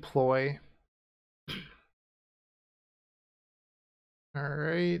the ploy.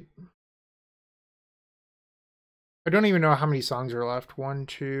 Alright. I don't even know how many songs are left. 1,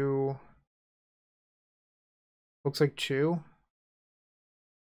 2. Looks like 2.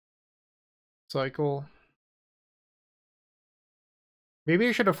 Cycle. Maybe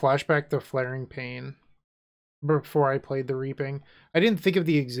I should have flashbacked the Flaring Pain before I played the Reaping. I didn't think of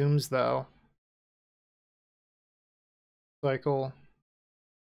the Exhumes, though. Cycle.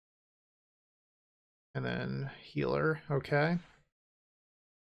 And then Healer. Okay.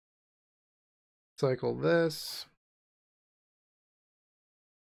 Cycle this.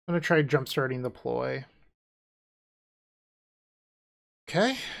 I'm going to try jumpstarting the ploy.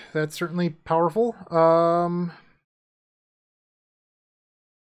 Okay, that's certainly powerful.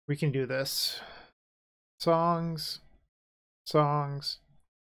 We can do this. Songs. Songs.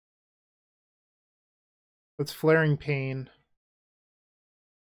 What's Flaring Pain?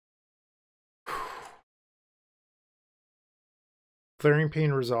 Flaring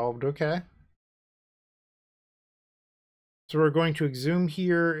Pain resolved. Okay. So we're going to Exhume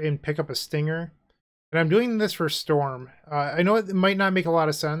here and pick up a Stinger. And I'm doing this for Storm. I know it might not make a lot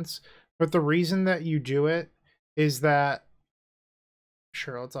of sense, but the reason that you do it is that...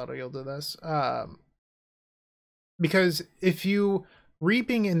 Sure, let's auto-yield to this. Because if you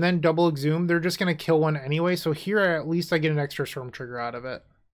Reaping and then double Exhume, they're just going to kill one anyway. So here, at least I get an extra Storm trigger out of it.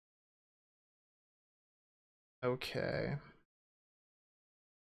 Okay.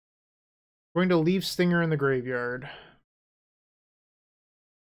 Going to leave Stinger in the graveyard.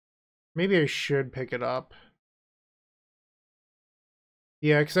 Maybe I should pick it up.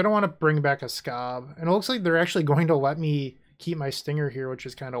 Yeah, because I don't want to bring back a Skaab. And it looks like they're actually going to let me keep my Stinger here, which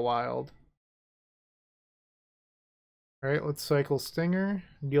is kind of wild. Alright, let's cycle Stinger.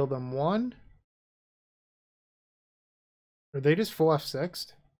 Deal them 1. Are they just full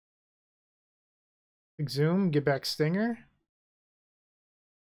F6'd? Exhume, get back Stinger.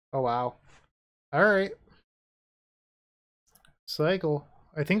 Oh, wow. Alright. Cycle.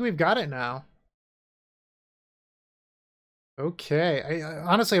 I think we've got it now. Okay.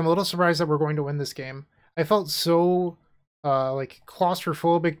 Honestly, I'm a little surprised that we're going to win this game. I felt so like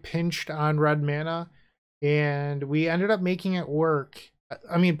claustrophobic, pinched on red mana, and we ended up making it work.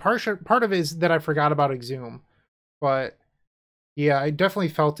 I mean, part of it is that I forgot about Exhume, but yeah, I definitely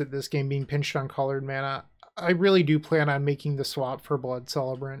felt it this game being pinched on colored mana. I really do plan on making the swap for Blood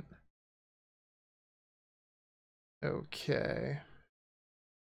Celebrant. Okay.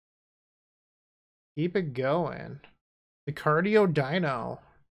 Keep it going. The Cardio Dino.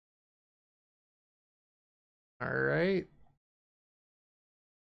 Alright.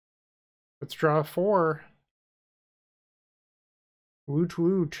 Let's draw 4. Woot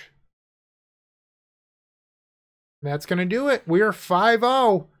woot. That's going to do it. We are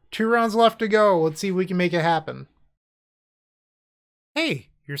 5-0. 2 rounds left to go. Let's see if we can make it happen. Hey,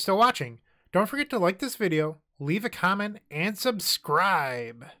 you're still watching. Don't forget to like this video, leave a comment, and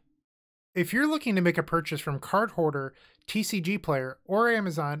subscribe. If you're looking to make a purchase from Card Hoarder, TCG Player, or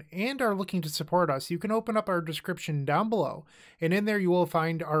Amazon and are looking to support us, you can open up our description down below, and in there you will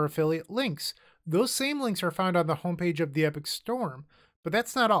find our affiliate links. Those same links are found on the homepage of the Epic Storm. But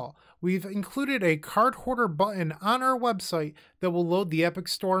that's not all. We've included a Card Hoarder button on our website that will load the Epic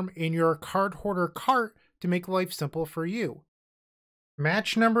Storm in your Card Hoarder cart to make life simple for you.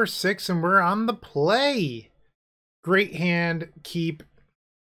 Match number 6, and we're on the play. Great hand. Keep.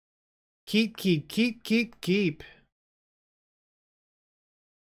 Keep.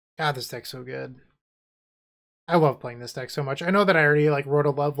 God, this deck's so good. I love playing this deck so much. I know that I already wrote a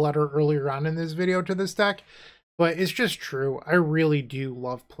love letter earlier on in this video to this deck, but it's just true. I really do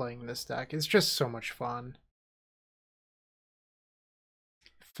love playing this deck. It's just so much fun.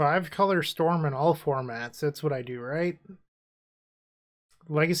 5-color Storm in all formats. That's what I do, right?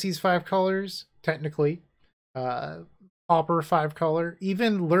 Legacy's 5 colors, technically. Pauper 5 color.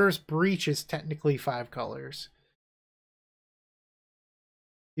 Even Lur's Breach is technically 5 colors.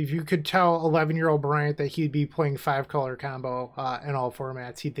 If you could tell 11-year-old Bryant that he'd be playing 5-color combo in all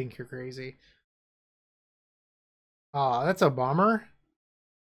formats, he'd think you're crazy. Aw, that's a bummer.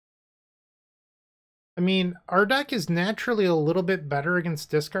 I mean, our deck is naturally a little bit better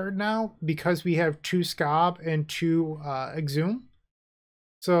against discard now because we have 2 Skaab and 2 Exhume.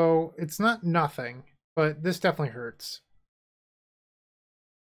 So it's not nothing, but this definitely hurts.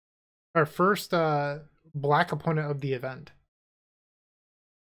 Our first black opponent of the event.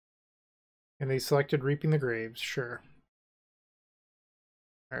 And they selected Reaping the Graves, sure.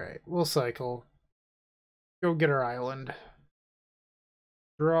 Alright, we'll cycle. Go get our island.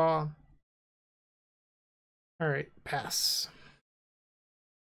 Draw. Alright, pass.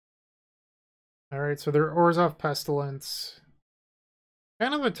 Alright, so they're Orzhov Pestilence.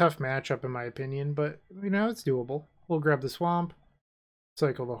 Kind of a tough matchup in my opinion, but you know, it's doable. We'll grab the swamp.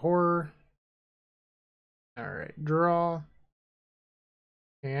 Cycle the horror. Alright, draw.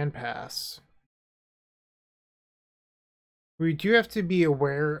 And pass. We do have to be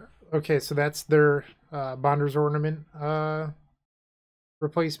aware. Okay, so that's their Bonder's Ornament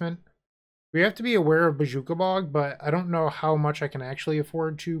replacement. We have to be aware of Bojuka Bog, but I don't know how much I can actually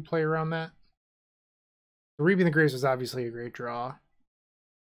afford to play around that. Reaping the Graves is obviously a great draw.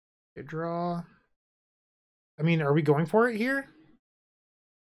 Good draw. I mean, are we going for it here?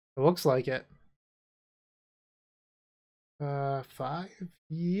 It looks like it. 5?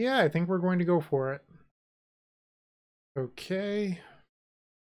 Yeah, I think we're going to go for it. Okay.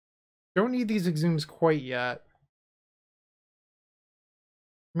 Don't need these Exhumes quite yet.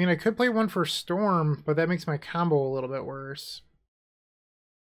 I mean, I could play one for Storm, but that makes my combo a little bit worse.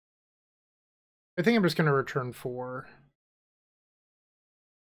 I think I'm just going to return 4.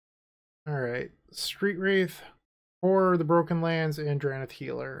 Alright. Street Wraith, or the Broken Lands, and Draneth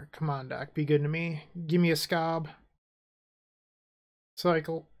Healer. Come on, Doc. Be good to me. Give me a Skaab.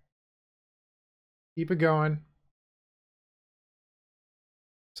 Cycle. Keep it going.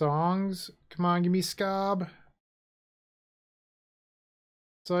 Songs. Come on, give me Skaab.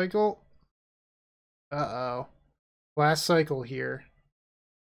 Cycle. Uh-oh. Last cycle here.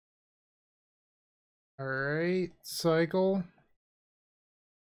 Alright. Cycle.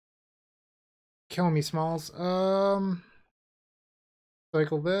 Killing me, Smalls.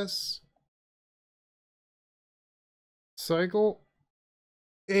 Cycle this. Cycle.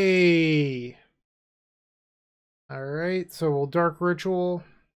 Hey. Alright, so we'll Dark Ritual.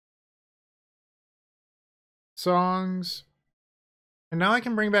 Songs. And now I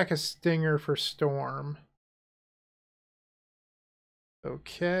can bring back a Stinger for Storm.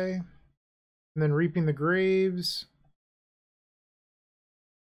 Okay. And then Reaping the Graves.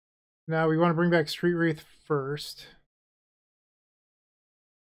 Now we want to bring back Street Wraith first.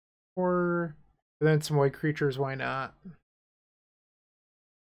 Or then some white creatures, why not?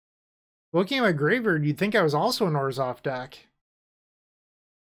 Looking at my graveyard, you'd think I was also an Orzhov deck.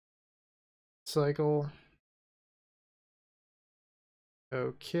 Cycle.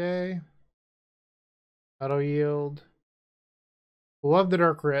 Okay. Auto yield. Love the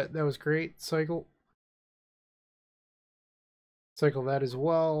Dark Ret. That was great. Cycle. Cycle that as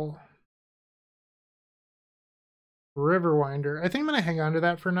well. Riverwinder. I think I'm going to hang on to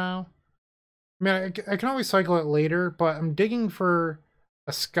that for now. I mean, I can always cycle it later, but I'm digging for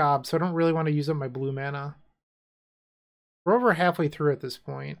a Skaab, so I don't really want to use up my blue mana. We're over halfway through at this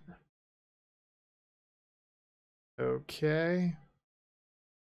point. Okay.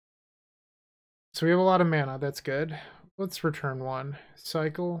 So we have a lot of mana. That's good. Let's return 1.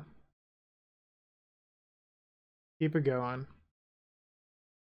 Cycle. Keep it going.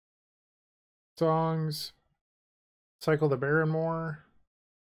 Songs. Cycle the Barrenmoor.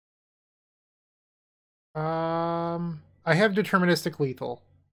 I have Deterministic Lethal.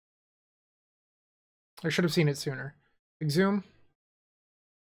 I should have seen it sooner. Exhume.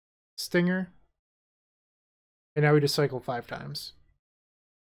 Stinger. And now we just cycle 5 times.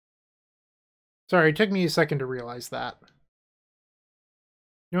 Sorry, it took me a second to realize that.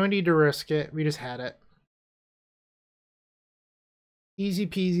 No need to risk it. We just had it. Easy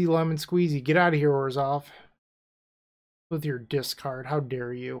peasy lemon squeezy. Get out of here, Orzhov. With your discard. How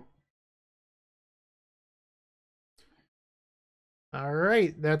dare you?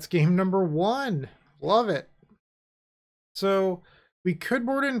 Alright, that's game number 1. Love it. So, we could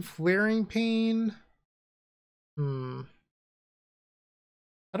board in Flaring Pain.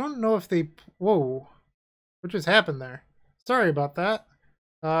 I don't know if they... Whoa. What just happened there? Sorry about that.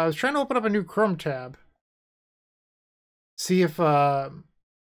 I was trying to open up a new Chrome tab. See if... Also,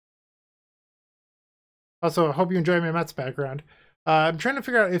 I hope you enjoy my Mets background. I'm trying to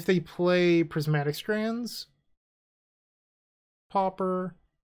figure out if they play Prismatic Strands. Pauper.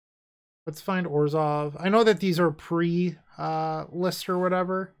 Let's find Orzhov. I know that these are pre-list or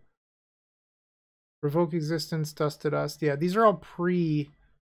whatever. Revoke Existence, Dust to Dust. Yeah, these are all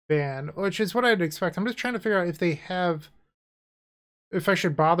pre-ban, which is what I'd expect. I'm just trying to figure out if they have... If I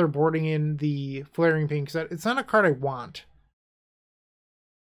should bother boarding in the Flaring Pain, because it's not a card I want.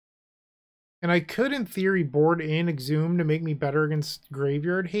 And I could, in theory, board in Exhume to make me better against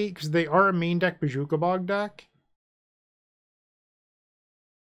Graveyard Hate, because they are a main deck Bojuka Bog deck.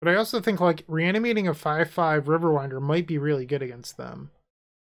 But I also think, like, reanimating a 5/5 Riverwinder might be really good against them.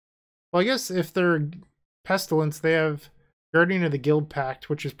 Well, I guess if they're Pestilence, they have Guardian of the Guild Pact,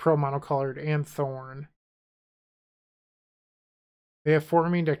 which is pro monocolored, and Thorn. They have 4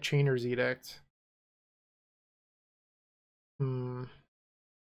 main deck Chainer's Edict. Could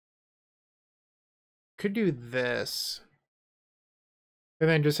do this. And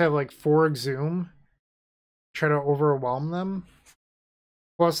then just have like 4 Exhume. Try to overwhelm them.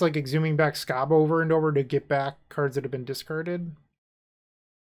 Plus like Exhuming back Skaab over and over to get back cards that have been discarded.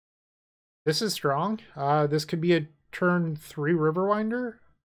 This is strong. This could be a turn 3 Riverwinder.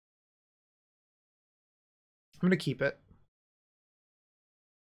 I'm going to keep it.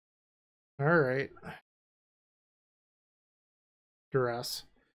 Alright. Duress.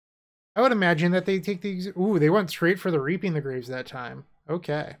 I would imagine that they take the... Ooh, they went straight for the Reaping the Graves that time.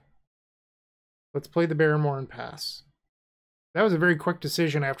 Okay. Let's play the Barrenmoor and pass. That was a very quick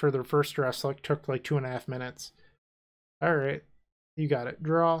decision after their first dress. Like, took like 2.5 minutes. Alright. You got it.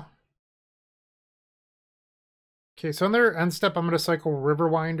 Draw. Okay, so on their end step, I'm going to cycle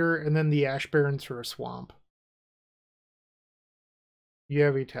Riverwinder and then the Ash Barrens for a swamp. You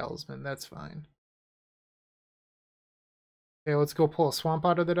have a Talisman, that's fine. Okay, let's go pull a swamp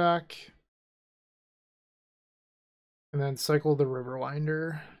out of the deck. And then cycle the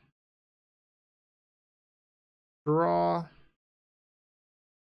Riverwinder. Draw.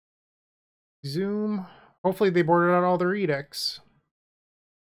 Exhume. Hopefully they boarded out all their edicts.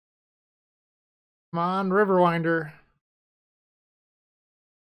 Come on, Riverwinder.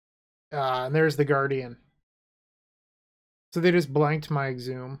 And there's the Guardian. So they just blanked my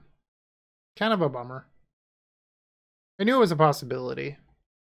Exhume. Kind of a bummer. I knew it was a possibility.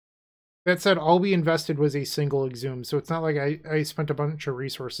 That said, all we invested was a single Exhume, so it's not like I spent a bunch of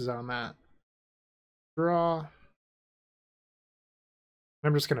resources on that. Draw.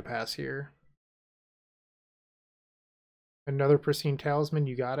 I'm just going to pass here. Another Pristine Talisman,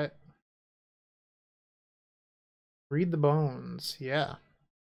 you got it. Read the Bones, yeah.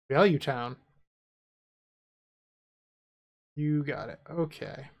 Value Town. You got it,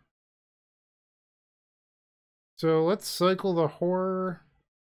 okay. So let's cycle the Horror.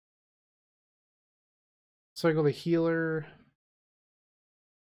 Cycle the Healer.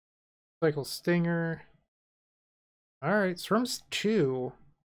 Cycle Stinger. Alright, Swarm's 2.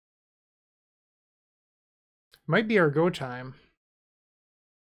 Might be our go time.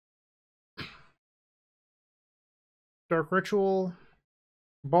 Dark Ritual.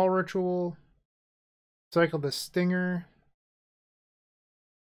 Ball Ritual. Cycle the Stinger.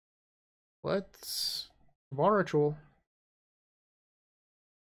 Let's... Ball Ritual.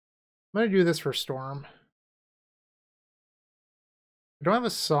 I'm going to do this for Storm. I don't have a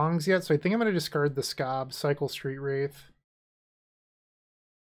Songs yet, so I think I'm going to discard the Skaab, cycle Street Wraith.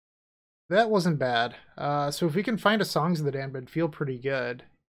 That wasn't bad. So if we can find a Songs of the Damned, it'd feel pretty good.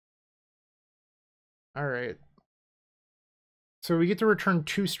 Alright. So we get to return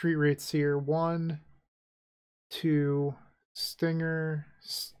 2 Street Wraiths here. 1, 2, Stinger,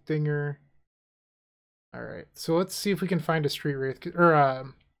 Stinger. Alright, so let's see if we can find a Street Wraith, or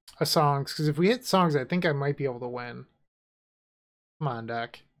a Songs, because if we hit Songs, I think I might be able to win. Come on,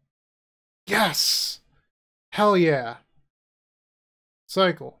 deck. Yes! Hell yeah.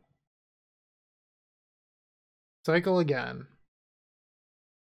 Cycle. Cycle again.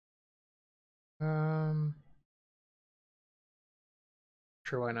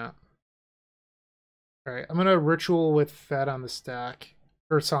 Sure, why not? Alright, I'm gonna Ritual with that on the stack.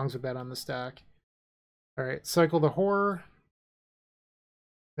 Or Songs with that on the stack. Alright, cycle the Horror.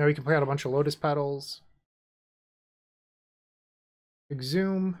 Now we can play out a bunch of Lotus Petals.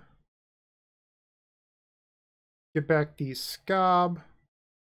 Exhume. Get back the Skaab.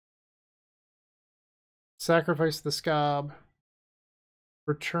 Sacrifice the Skaab.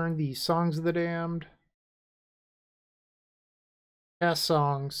 Return the Songs of the Damned. Cast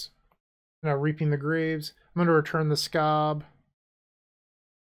Songs. Now Reaping the Graves. I'm going to return the Skaab.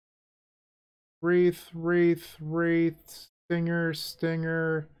 Wraith, Wraith, Wraith, Stinger,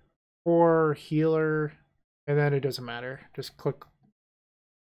 Stinger, or Healer. And then it doesn't matter. Just click.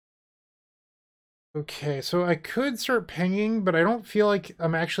 Okay, so I could start pinging, but I don't feel like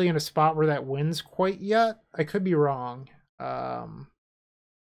I'm actually in a spot where that wins quite yet. I could be wrong. I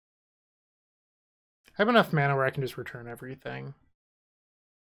have enough mana where I can just return everything.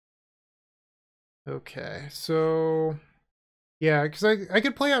 Okay, so... yeah, because I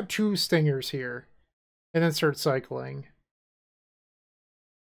could play out 2 Stingers here, and then start cycling.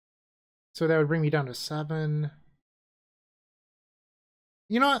 So that would bring me down to 7.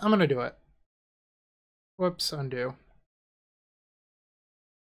 You know what? I'm going to do it. Whoops, undo.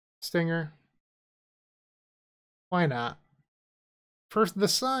 Stinger. Why not? First, the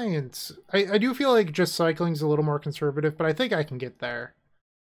science. I do feel like just cycling's a little more conservative, but I think I can get there.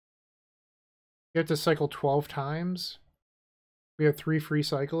 You have to cycle 12 times. We have 3 free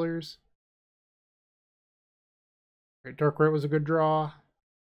cyclers. Right, Dark Rat was a good draw.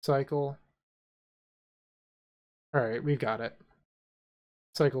 Cycle. Alright, we've got it.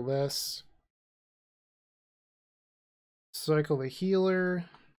 Cycle this. Cycle the Healer.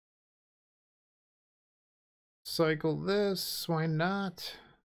 Cycle this. Why not?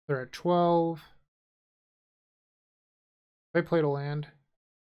 They're at 12. I played a land.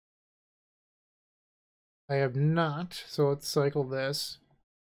 I have not, so let's cycle this.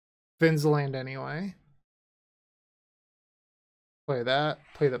 Fin's the land anyway. Play that.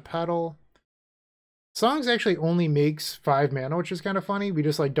 Play the Petal. Songs actually only makes 5 mana, which is kind of funny. We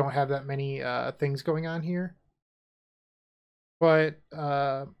just like don't have that many things going on here. But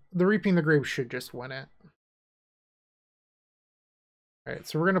the Reaping the Grave should just win it. Alright,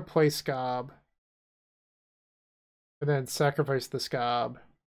 so we're going to play Skaab. And then sacrifice the Skaab.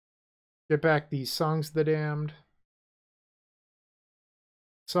 Get back these Songs of the Damned.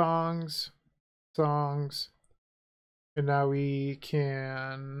 Songs. Songs. And now we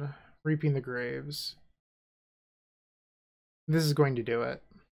can Reaping the Graves. This is going to do it.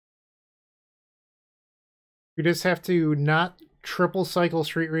 We just have to not triple cycle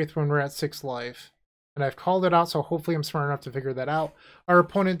Street Wraith when we're at 6 life. And I've called it out, so hopefully I'm smart enough to figure that out. Our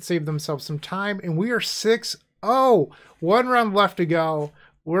opponent saved themselves some time, and we are 6-0. 1 round left to go.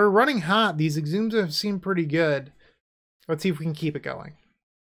 We're running hot. These Exhumes have seemed pretty good. Let's see if we can keep it going.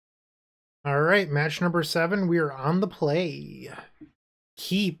 All right, match number 7. We are on the play.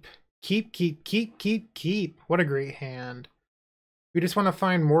 Keep. What a great hand. We just want to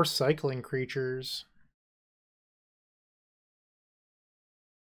find more cycling creatures.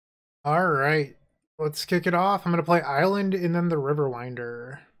 All right, let's kick it off. I'm going to play Island and then the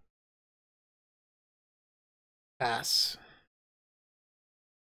Riverwinder. Pass.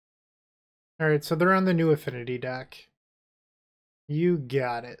 All right, so they're on the new Affinity deck. You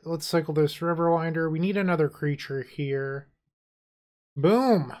got it. Let's cycle this Riverwinder. We need another creature here.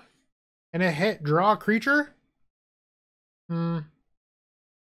 Boom! And a hit. Draw a creature? Not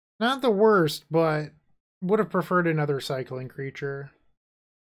the worst, but would have preferred another cycling creature.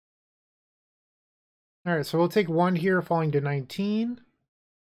 Alright, so we'll take 1 here, falling to 19.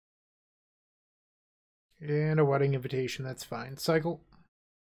 And a Wedding Invitation, that's fine. Cycle.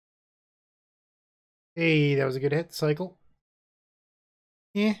 Hey, that was a good hit. Cycle.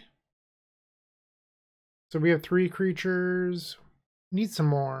 Eh. So we have 3 creatures. Need some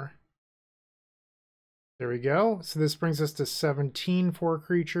more. There we go. So this brings us to 17 for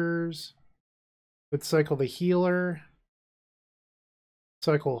creatures. Let's cycle the Healer.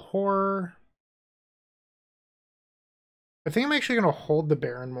 Cycle Horror. I think I'm actually going to hold the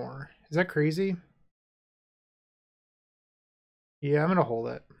Baron more. Is that crazy? Yeah, I'm going to hold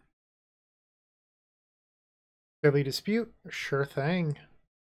it. Deadly Dispute? Sure thing.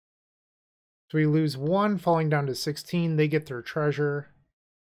 So we lose 1, falling down to 16. They get their treasure.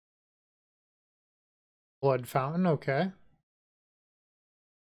 Blood Fountain, okay.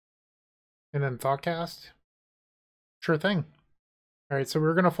 And then Thoughtcast? Sure thing. Alright, so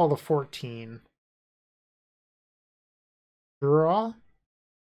we're going to fall to 14. Draw.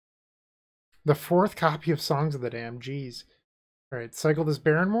 The 4th copy of Songs of the Damned, jeez. Alright, cycle this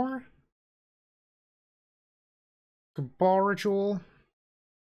Baronmore. Cabal Ritual.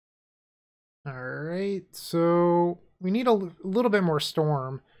 Alright, so we need a little bit more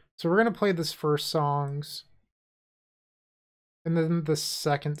Storm. So we're going to play this first Songs. And then the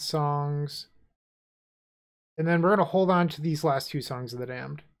second Songs. And then we're going to hold on to these last 2 Songs of the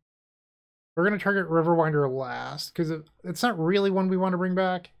Damned. We're going to target Riverwinder last, because it's not really one we want to bring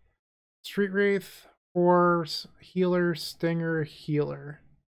back. Street Wraith, Horse, Healer, Stinger, Healer.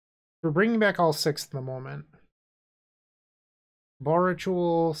 We're bringing back all 6 at the moment. Ball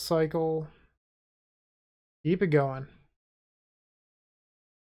Ritual, Cycle. Keep it going.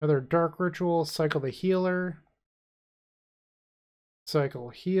 Another Dark Ritual, cycle the Healer. Cycle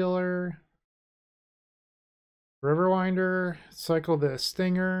Healer. Riverwinder, cycle the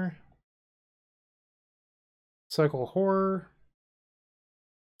Stinger. Cycle Horror.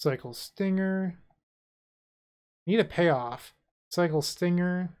 Cycle Stinger. Need a payoff. Cycle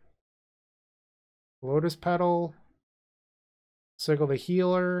Stinger. Lotus Petal. Cycle the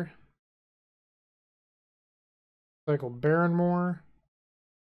Healer. Cycle Baronmore.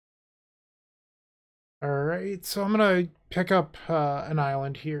 Alright, so I'm going to pick up an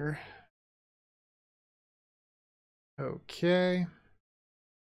island here. Okay.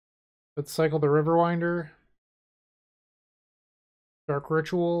 Let's cycle the Riverwinder. Dark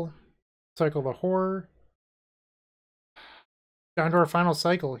Ritual. Cycle the Horror. Down to our final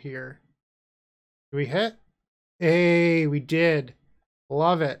cycle here. Do we hit? Hey, we did.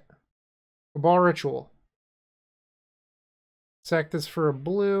 Love it. Cabal Ritual. Sack this for a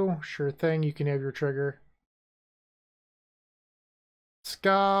blue. Sure thing, you can have your trigger.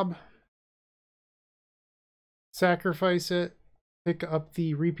 Skaab. Sacrifice it. Pick up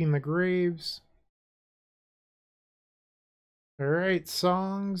the Reaping the Graves. Alright,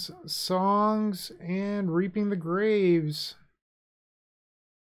 songs, and Reaping the Graves.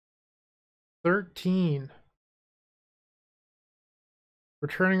 13.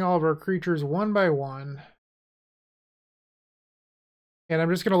 Returning all of our creatures 1 by 1. And I'm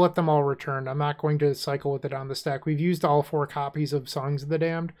just going to let them all return. I'm not going to cycle with it on the stack. We've used all 4 copies of Songs of the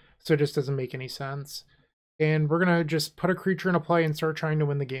Damned, so it just doesn't make any sense. And we're going to just put a creature in a play and start trying to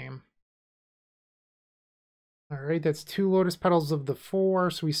win the game. Alright, that's 2 Lotus Petals of the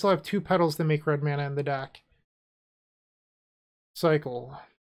 4, so we still have 2 petals that make red mana in the deck. Cycle.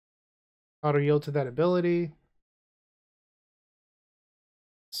 Auto yield to that ability.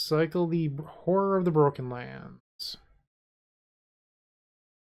 Cycle the Horror of the Broken Lands.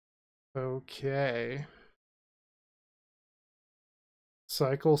 Okay.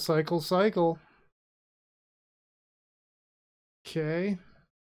 Cycle, cycle, cycle. Okay.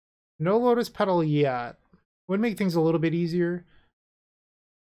 No Lotus Petal yet. Would make things a little bit easier.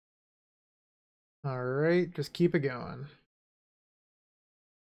 Alright, just keep it going.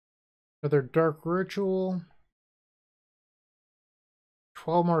 Another Dark Ritual.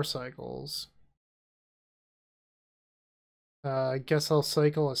 12 more cycles. I guess I'll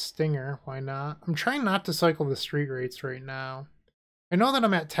cycle a Stinger. Why not? I'm trying not to cycle the street rates right now. I know that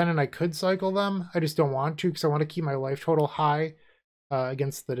I'm at 10 and I could cycle them. I just don't want to because I want to keep my life total high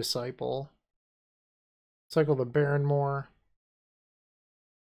against the Disciple. Cycle the Baron more.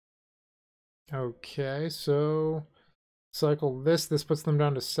 Okay, so cycle this. This puts them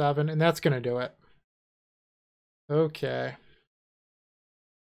down to 7, and that's going to do it. Okay.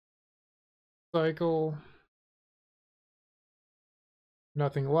 Cycle.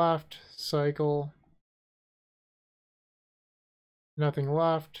 Nothing left. Cycle. Nothing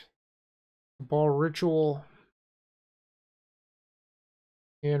left. Ball Ritual.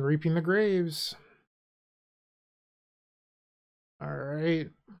 And Reaping the Graves. Alright.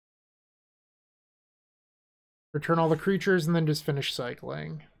 Return all the creatures and then just finish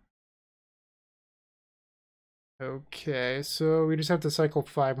cycling. Okay, so we just have to cycle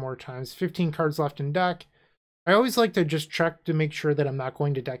 5 more times. 15 cards left in deck. I always like to just check to make sure that I'm not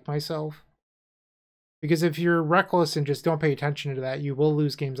going to deck myself. Because if you're reckless and just don't pay attention to that, you will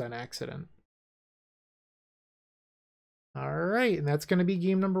lose games on accident. Alright, and that's going to be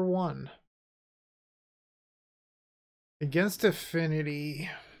game number 1. Against Affinity.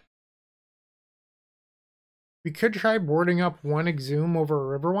 We could try boarding up 1 Exhume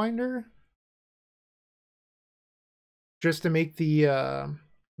over a Riverwinder. Just to make the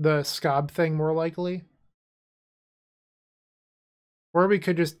Skaab thing more likely. Or we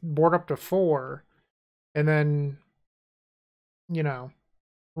could just board up to 4 and then, you know,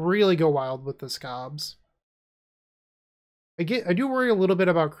 really go wild with the Skaabs. I do worry a little bit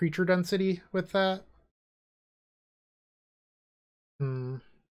about creature density with that.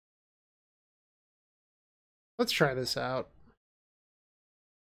 Let's try this out.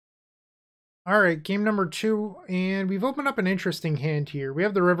 Alright, game number 2, and we've opened up an interesting hand here. We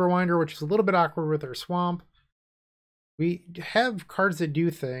have the Riverwinder, which is a little bit awkward with our Swamp. We have cards that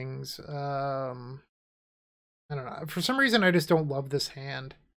do things. I don't know. For some reason, I just don't love this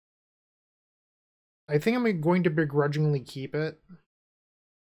hand. I think I'm going to begrudgingly keep it.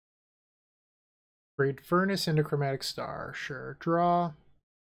 Great Furnace into Chromatic Star. Sure. Draw.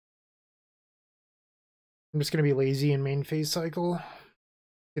 I'm just going to be lazy in main phase cycle.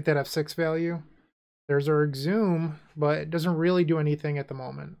 Get that F6 value. There's our Exhume, but it doesn't really do anything at the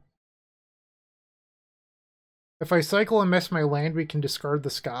moment. If I cycle and miss my land, we can discard the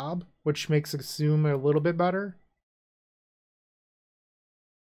Skaab, which makes Exhume a little bit better.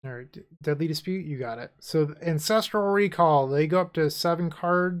 Alright, Deadly Dispute, you got it. So Ancestral Recall, they go up to 7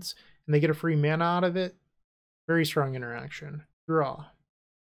 cards, and they get a free mana out of it. Very strong interaction. Draw.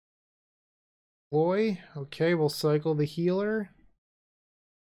 Ploy, okay, we'll cycle the Healer.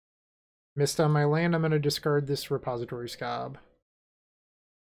 Missed on my land, I'm going to discard this Repository Skaab.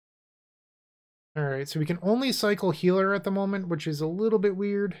 Alright, so we can only cycle Healer at the moment, which is a little bit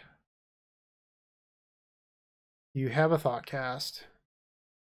weird. You have a Thoughtcast.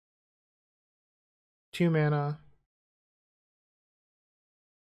 2 mana.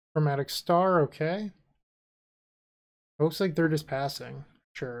 Chromatic Star, okay. Looks like they're just passing.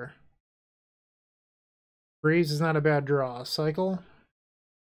 Sure. Graves is not a bad draw. Cycle.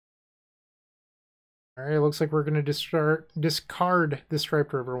 Alright, looks like we're going to discard the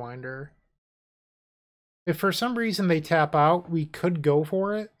Striped Riverwinder. If for some reason they tap out, we could go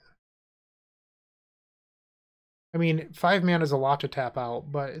for it. I mean, 5 mana is a lot to tap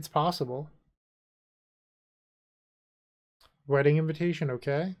out, but it's possible. Wedding Invitation,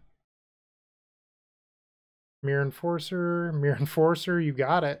 okay. Mirror Enforcer, you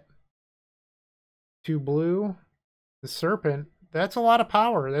got it. 2 blue. The Serpent, that's a lot of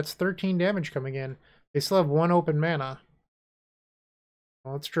power. That's 13 damage coming in. They still have 1 open mana.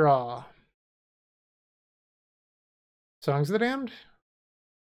 Let's draw. Songs of the Damned?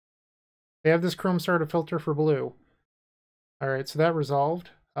 They have this Chrome Star to filter for blue. Alright, so that resolved.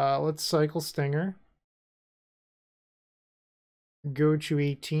 Let's cycle Stinger. Go to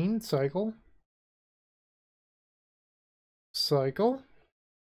 18, cycle. Cycle.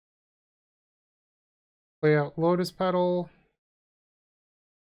 Play out Lotus Petal.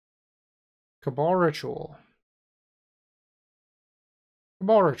 Cabal Ritual.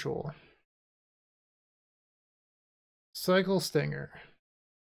 Cabal Ritual. Cycle Stinger.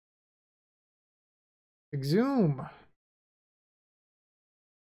 Exhume.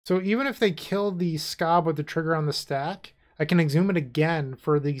 So even if they kill the Skaab with the trigger on the stack, I can exhume it again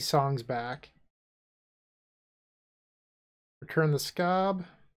for these songs back. Return the Skaab.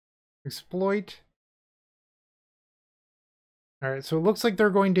 Exploit. Alright, so it looks like they're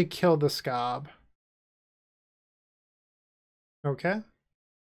going to kill the Skaab. Okay.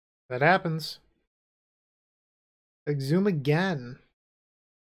 That happens. Exhume again.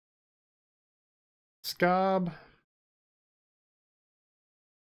 Skaab.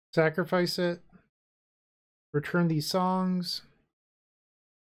 Sacrifice it. Return these songs.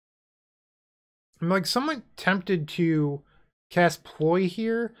 I'm like somewhat tempted to cast Ploy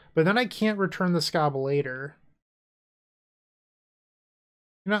here, but then I can't return the Skaab later.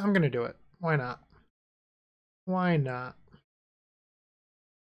 You know, I'm gonna do it. Why not? Why not?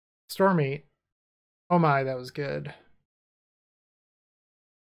 Storm 8. Oh my, that was good.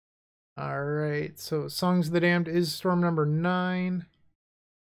 Alright, so Songs of the Damned is storm number 9.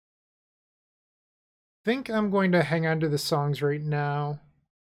 I think I'm going to hang on to the songs right now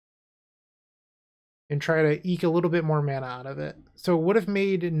and try to eke a little bit more mana out of it. So it would have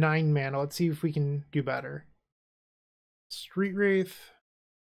made 9 mana. Let's see if we can do better. Street Wraith,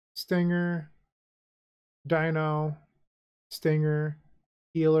 Stinger, Dino, Stinger,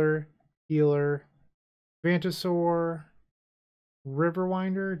 Healer, Healer, Vantasaur,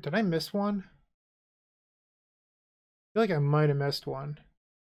 Riverwinder. Did I miss one? I feel like I might have missed one.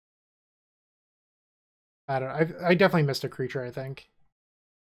 I don't know. I definitely missed a creature, I think.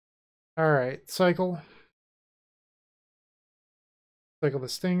 Alright, cycle. Cycle the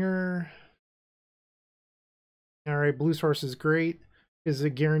Stinger. Alright, blue source is great because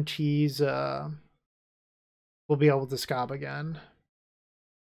it guarantees we'll be able to Skaab again.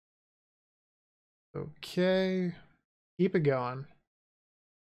 Okay. Keep it going.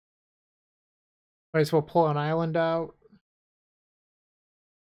 Might as well pull an island out.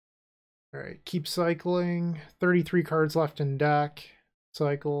 Alright, keep cycling. 33 cards left in deck.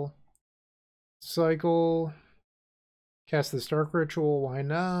 Cycle. Cycle. Cast this Dark Ritual, why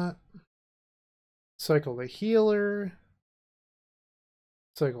not? Cycle the Healer.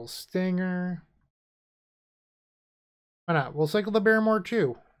 Cycle Stinger. Why not? We'll cycle the Barrymore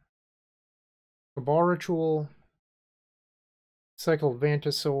too. Cabal Ritual. Cycle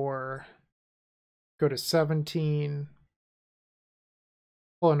Vantasaur. Go to 17.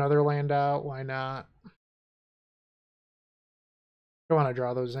 Pull another land out, why not? Don't want to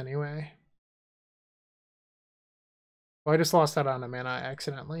draw those anyway. Well, I just lost that on a mana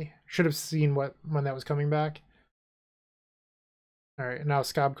accidentally. Should have seen when that was coming back. Alright, now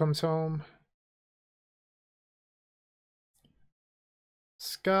Skaab comes home.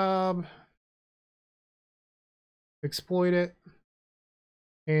 Skaab. Exploit it.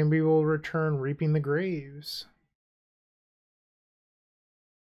 And we will return Reaping the Graves.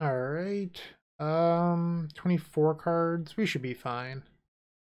 Alright. 24 cards. We should be fine.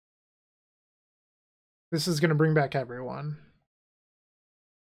 This is going to bring back everyone.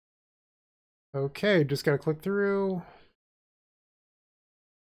 Okay, just got to click through.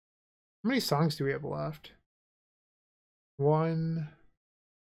 How many songs do we have left? 1,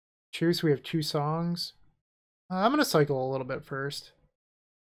 2, so we have 2 songs. I'm going to cycle a little bit first.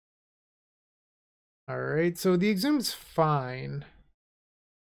 Alright, so the Exhume's fine.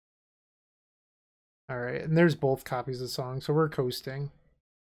 Alright, and there's both copies of the song, so we're coasting.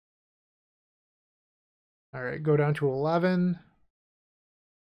 Alright, go down to 11.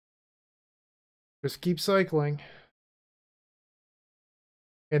 Just keep cycling.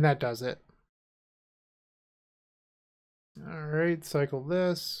 And that does it. Alright, cycle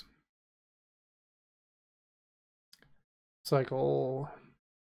this. Cycle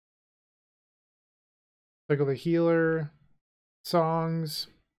the Healer. Songs.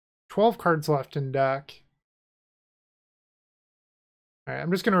 12 cards left in deck. Alright,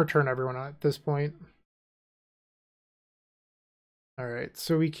 I'm just going to return everyone at this point. Alright,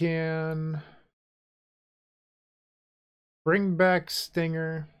 so we can bring back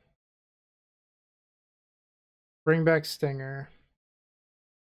Stinger. Bring back Stinger.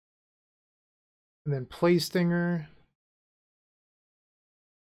 And then play Stinger.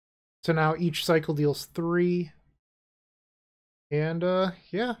 So now each cycle deals 3. And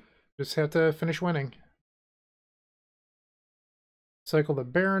yeah, just have to finish winning. Cycle the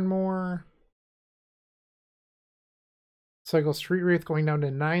Barrymore. Cycle Street Wraith going down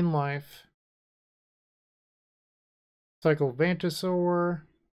to 9 life. Cycle Vantasaur.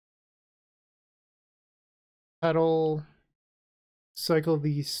 Petal. Cycle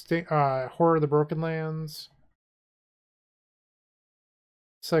the Horror of the Broken Lands.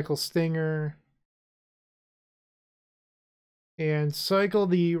 Cycle Stinger. And cycle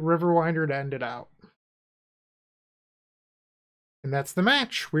the Riverwinder to end it out. And that's the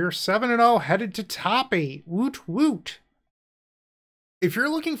match. We're 7-0, headed to top 8. Woot woot. If you're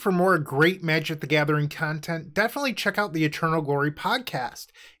looking for more great Magic the Gathering content, definitely check out the Eternal Glory podcast.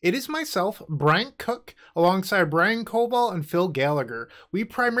 It is myself, Bryant Cook, alongside Brian Koval and Phil Gallagher. We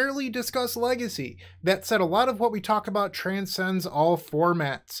primarily discuss Legacy. That said, a lot of what we talk about transcends all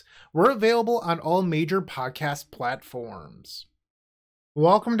formats. We're available on all major podcast platforms.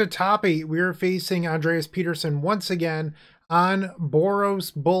 Welcome to Top 8. We are facing Andreas Peterson once again on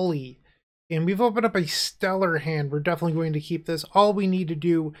Boros Bully. And we've opened up a stellar hand. We're definitely going to keep this. All we need to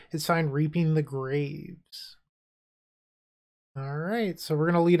do is find Reaping the Graves. Alright, so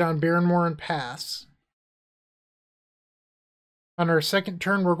we're going to lead on Barrenmoor and pass. On our second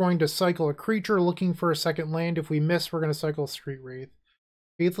turn, we're going to cycle a creature looking for a second land. If we miss, we're going to cycle Street Wraith.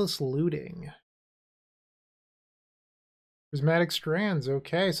 Faithless Looting. Prismatic Strands.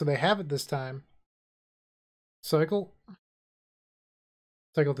 Okay, so they have it this time. Cycle.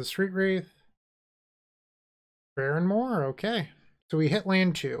 Cycle the Street Wraith. Barrenmoor, okay. So we hit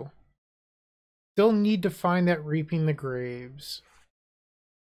land 2. Still need to find that Reaping the Graves.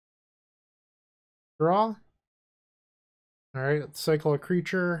 Draw. Alright, let's cycle a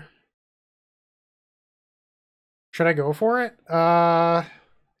creature. Should I go for it? I'm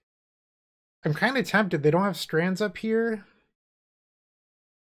kind of tempted. They don't have strands up here.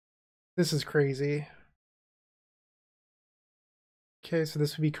 This is crazy. Okay, so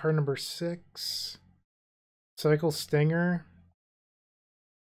this would be card number 6. Cycle Stinger.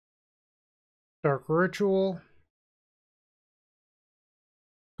 Dark Ritual.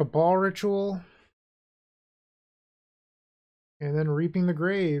 Cabal Ritual. And then Reaping the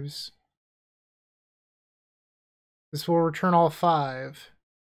Graves. This will return all 5.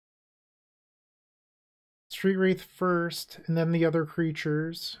 Street Wraith first, and then the other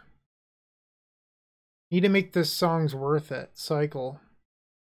creatures. Need to make this song's worth it. Cycle.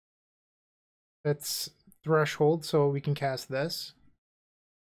 That's Threshold, so we can cast this.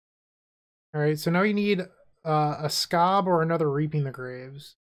 Alright, so now you need a Skaab or another Reaping the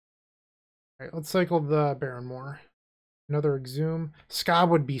Graves. Alright, let's cycle the Barrenmoor. Another Exhume. Skaab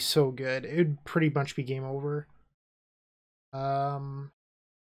would be so good. It would pretty much be game over. I'm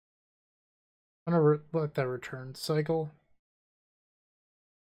gonna let that return. Cycle.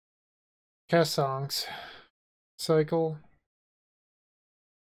 Cast songs. Cycle.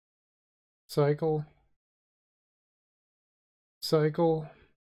 Cycle. Cycle.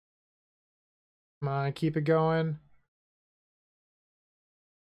 Come on, keep it going.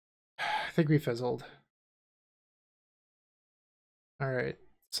 I think we fizzled. Alright,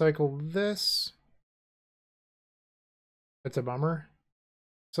 cycle this. That's a bummer.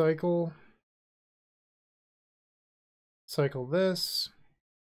 Cycle. Cycle this.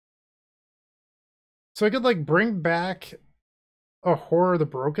 So I could like bring back a Horror of the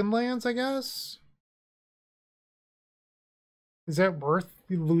Broken Lands, I guess? Is that worth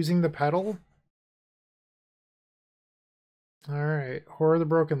losing the pedal? Alright, Horror of the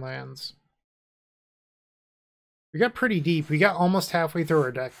Broken Lands. We got pretty deep. We got almost halfway through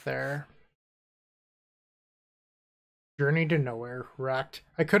our deck there. Journey to Nowhere. Wrecked.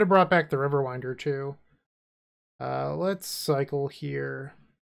 I could have brought back the Riverwinder too. Let's cycle here.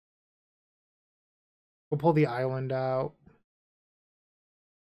 We'll pull the island out.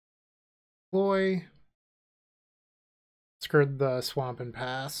 Deploy. Skirt the swamp and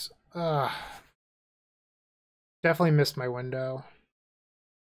pass. Definitely missed my window.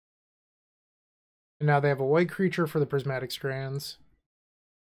 And now they have a white creature for the Prismatic Strands.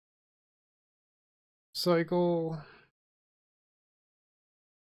 Cycle.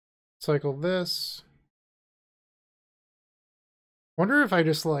 Cycle this. Wonder if I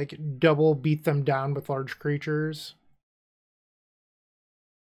just like double beat them down with large creatures.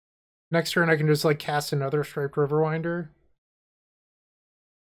 Next turn I can just like cast another Striped Riverwinder.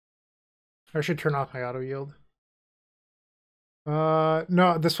 I should turn off my auto yield.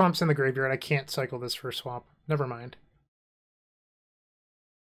 No, the swamp's in the graveyard. I can't cycle this for swamp. Never mind.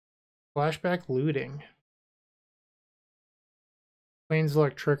 Flashback Looting.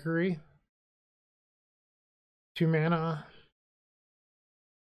 Planeswalker Trickery. 2 mana.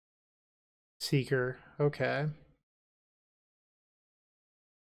 Seeker. Okay.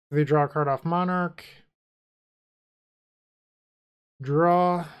 They draw a card off Monarch.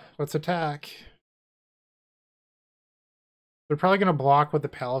 Draw. Let's attack. They're probably going to block with the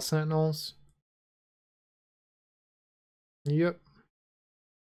Palace Sentinels. Yep.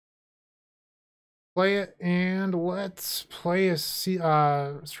 Play it, and let's play a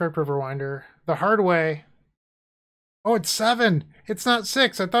Striped Riverwinder. The hard way. Oh, it's 7! It's not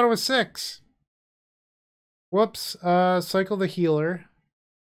 6! I thought it was 6! Whoops. Cycle the healer.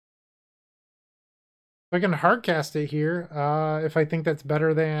 I can hardcast it here, if I think that's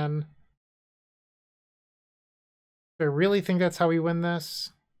better than... Do I really think that's how we win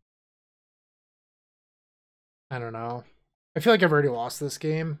this? I don't know. I feel like I've already lost this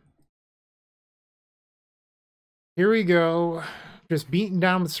game. Here we go. Just beating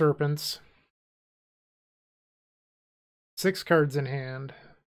down the serpents. 6 cards in hand.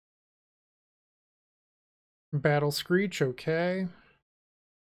 Battle Screech, okay.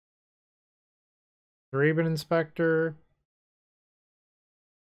 Raven Inspector.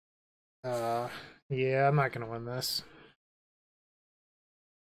 Yeah, I'm not gonna win this.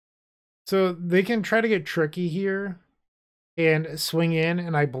 So they can try to get tricky here and swing in,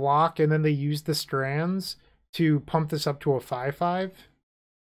 and I block, and then they use the strands to pump this up to a 5/5.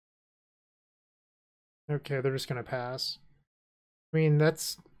 Okay, they're just gonna pass. I mean,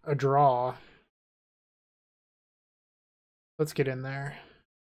 that's a draw. Let's get in there.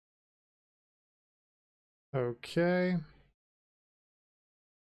 Okay.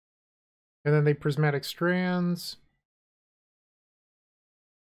 And then they prismatic strands.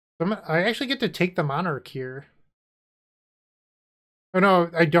 I actually get to take the monarch here. Oh no,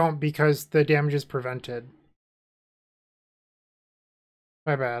 I don't, because the damage is prevented.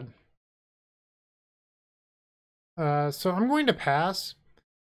 My bad. So I'm going to pass.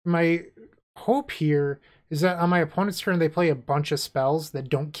 My hope here is that on my opponent's turn they play a bunch of spells that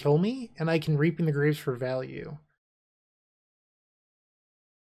don't kill me, and I can Reaping the Graves for value.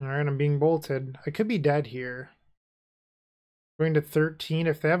 Alright, I'm being bolted. I could be dead here. Going to 13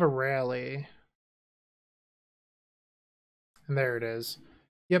 if they have a rally. And there it is.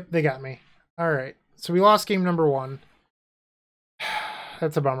 Yep, they got me. Alright, so we lost game number 1.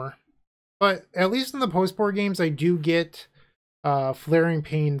 That's a bummer. But at least in the post-board games, I do get Flaring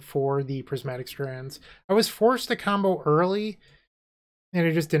Pain for the Prismatic Strands. I was forced to combo early, and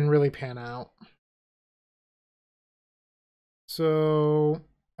it just didn't really pan out. So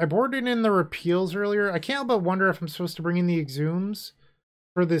I boarded in the repeals earlier. I can't help but wonder if I'm supposed to bring in the Exhumes.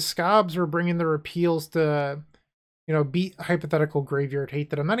 For the Skaabs, we're bringing the repeals to, you know, beat hypothetical graveyard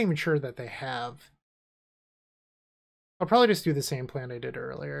hate that I'm not even sure that they have. I'll probably just do the same plan I did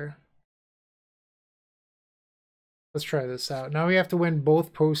earlier. Let's try this out. Now we have to win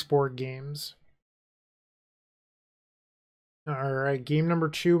both post-board games. Alright, game number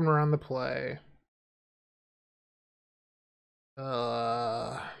 2, and we're on the play.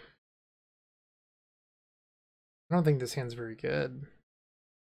 I don't think this hand's very good.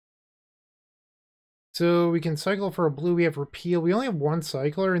 So we can cycle for a blue. We have repeal. We only have one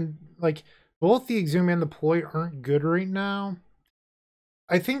cycler, and like both the Exhume and the Ploy aren't good right now.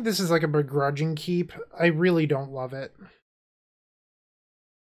 I think this is like a begrudging keep. I really don't love it.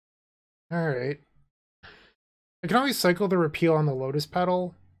 Alright. I can always cycle the repeal on the Lotus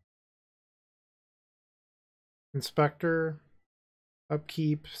Petal. Inspector.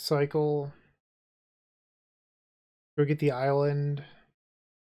 Upkeep. Cycle. Go get the island.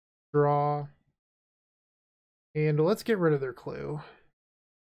 Draw. And let's get rid of their clue.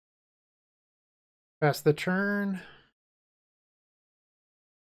 Pass the turn.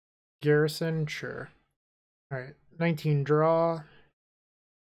 Garrison, sure. Alright, 19 draw.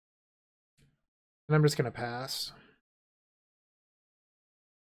 And I'm just going to pass.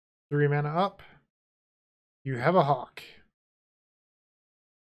 3 mana up. You have a Hawk.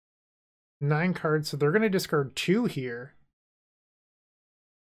 9 cards, so they're going to discard 2 here.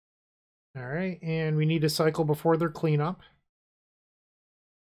 Alright, and we need to cycle before their cleanup.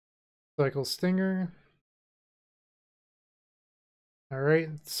 Cycle Stinger. Alright,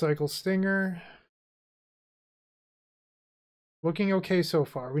 cycle Stinger. Looking okay so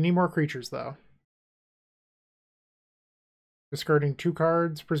far. We need more creatures, though. Discarding 2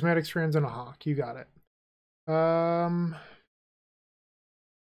 cards, Prismatic Strands, and a Hawk. You got it. I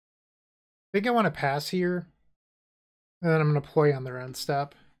think I want to pass here. And then I'm going to play on their end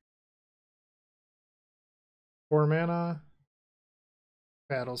step. 4 mana.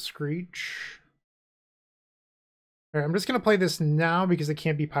 Battle Screech. Alright, I'm just going to play this now because it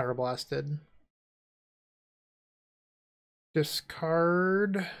can't be Pyroblasted.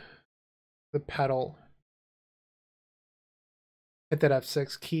 Discard the Petal. Hit that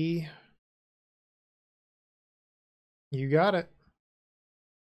F6 key. You got it.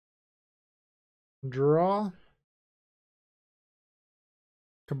 Draw.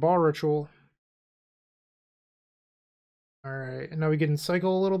 Cabal Ritual. Alright, and now we get in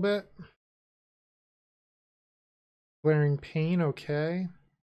cycle a little bit. Glaring Pain, okay.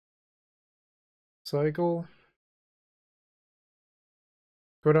 Cycle.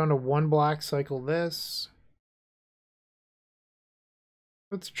 Go down to 1 black, cycle this.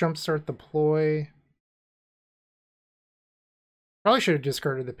 Let's jumpstart the ploy. Probably should have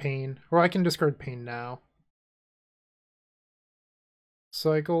discarded the pain. Or I can discard pain now.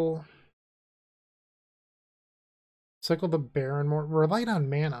 Cycle. Cycle the Baron more. We're light on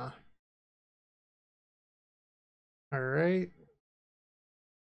mana. Alright.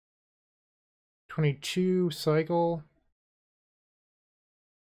 22, cycle.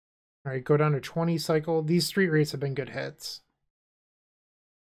 Alright, go down to 20, cycle. These street rates have been good hits.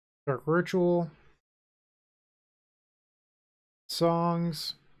 Dark Ritual.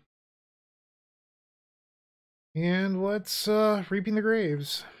 Songs. And let's Reaping the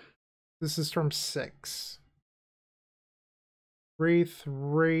Graves. This is Storm 6. Wraith.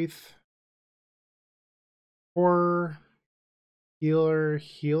 Horror.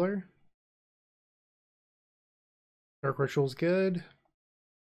 Healer. Dark Ritual's good.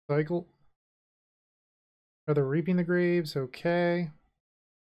 Cycle. Other Reaping the Graves, okay.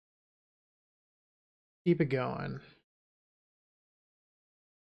 Keep it going.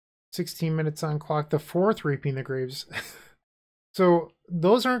 16 minutes on clock. The 4th Reaping the Graves. So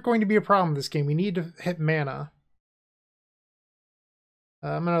those aren't going to be a problem this game. We need to hit mana.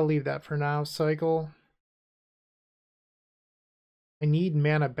 I'm going to leave that for now. Cycle. I need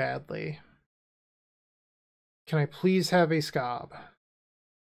mana badly. Can I please have a Skaab?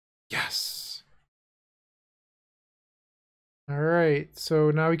 Yes. Alright,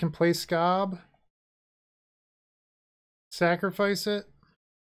 so now we can play Skaab. Sacrifice it.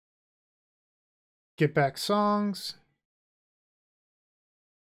 Get back songs.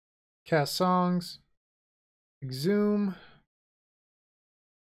 Cast songs. Exhume.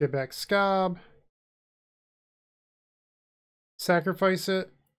 Get back Skaab. Sacrifice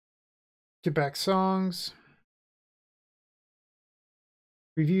it. Get back songs.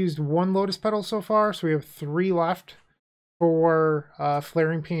 We've used 1 Lotus Petal so far, so we have 3 left for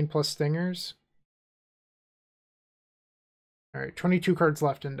Flaring Pain plus Stingers. Alright, 22 cards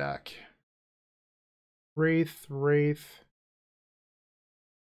left in deck. Wraith.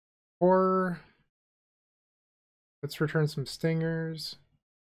 Horror. Let's return some Stingers.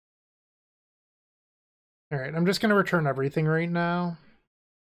 Alright, I'm just going to return everything right now.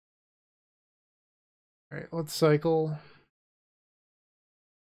 Alright, let's cycle.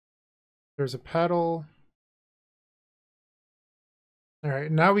 There's a Petal.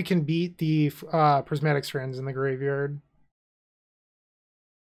 Alright, now we can beat the Prismatic Strands in the graveyard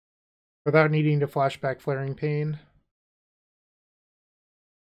without needing to flashback Flaring Pain.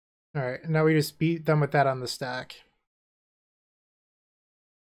 Alright, now we just beat them with that on the stack.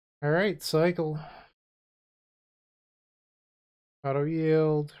 Alright, cycle. Auto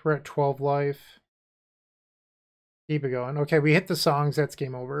yield. We're at 12 life. Keep it going. Okay, we hit the songs. That's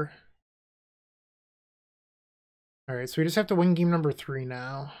game over. Alright, so we just have to win game number 3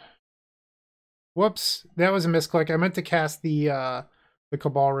 now. Whoops, that was a misclick. I meant to cast the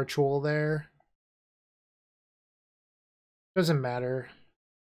Cabal Ritual there. Doesn't matter.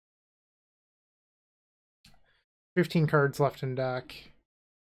 15 cards left in deck.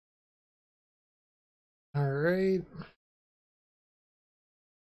 Alright.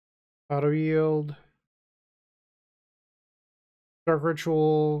 Auto yield. Dark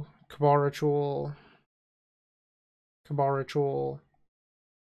Ritual. Cabal Ritual. Cabal Ritual.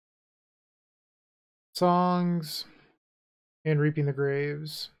 Songs. And Reaping the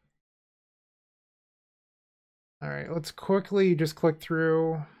Graves. Alright, let's quickly just click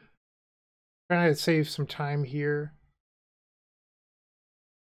through. Trying to save some time here.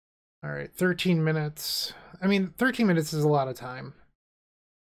 Alright, 13 minutes. I mean, 13 minutes is a lot of time.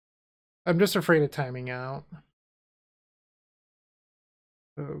 I'm just afraid of timing out.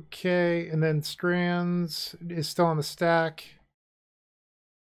 Okay, and then Strands is still on the stack.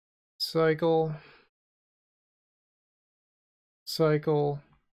 Cycle.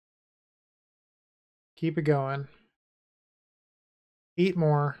 Keep it going. 8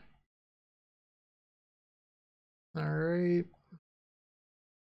 more. Alright.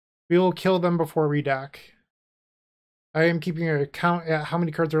 We will kill them before we deck. I am keeping a count at how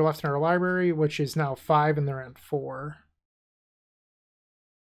many cards are left in our library, which is now 5 and they're at 4.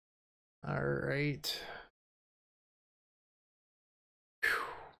 Alright.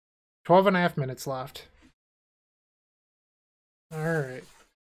 12.5 minutes left. Alright.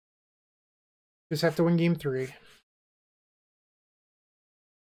 Just have to win game 3.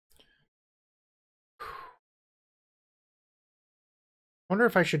 Wonder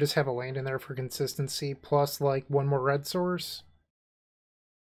if I should just have a land in there for consistency, plus like one more red source.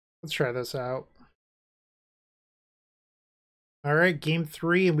 Let's try this out. All right, game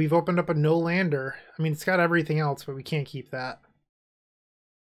 3, and we've opened up a no lander. I mean, it's got everything else, but we can't keep that.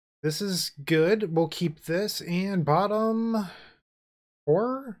 This is good. We'll keep this, and bottom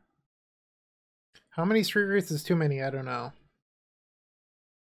 4? How many Street Wraiths is too many? I don't know.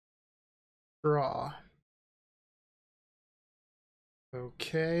 Draw.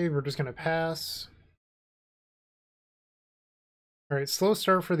 Okay, we're just gonna pass. All right, slow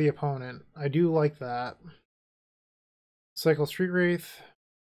start for the opponent. I do like that. Cycle Street Wraith.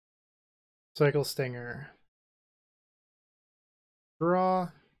 Cycle Stinger.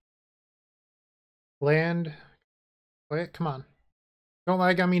 Draw. Land. Wait, come on. Don't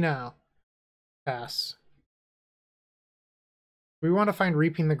lag on me now. Pass. We want to find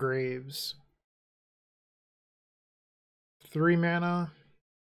Reaping the Graves. 3 mana.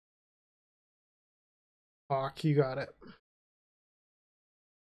 Fuck, you got it.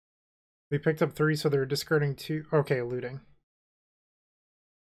 They picked up 3, so they're discarding 2. Okay, looting.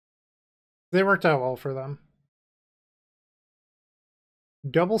 They worked out well for them.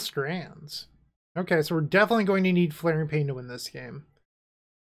 Double Strands. Okay, so we're definitely going to need Flaring Pain to win this game.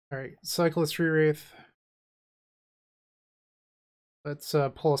 Alright, cycle a Street Wraith. Let's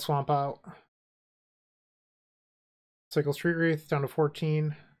pull a Swamp out. Cycle Street Wraith down to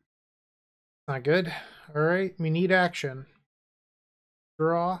 14. Not good. Alright, we need action.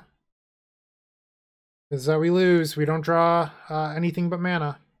 Draw. This is how we lose. We don't draw anything but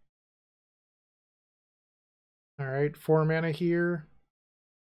mana. Alright, 4 mana here.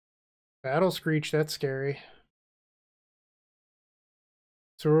 Battle Screech, that's scary.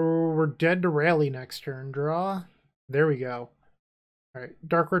 So we're dead to Rally next turn. Draw. There we go. Alright,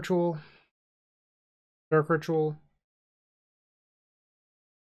 Dark Ritual. Dark Ritual.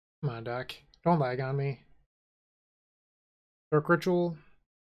 Come on, Doc. Don't lag on me. Dark Ritual.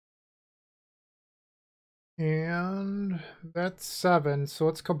 And that's 7, so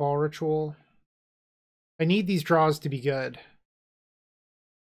it's Cabal Ritual. I need these draws to be good.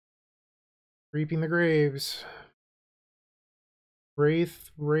 Reaping the Graves.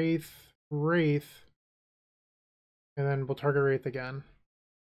 Wraith, Wraith, Wraith. And then we'll target Wraith again.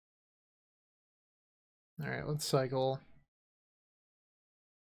 Alright, let's cycle.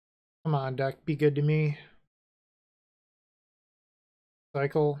 Come on, deck, be good to me.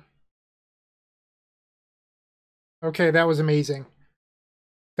 Cycle. Okay, that was amazing.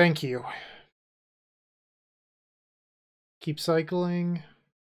 Thank you. Keep cycling.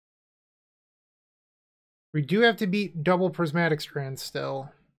 We do have to beat double Prismatic Strands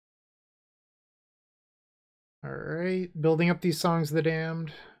still. Alright, building up these Songs of the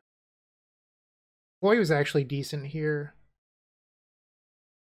Damned. Boy was actually decent here.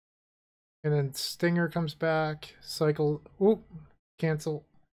 And then Stinger comes back. Cycle. Oop. Cancel.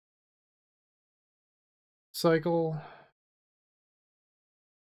 Cycle.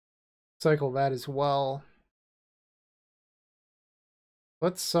 Cycle that as well.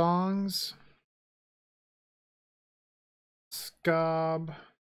 Let's Songs. Skaab.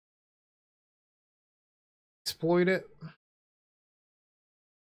 Exploit it.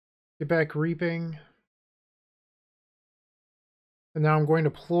 Get back Reaping. And now I'm going to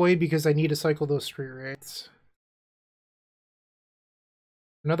ploy because I need to cycle those Street Wraiths.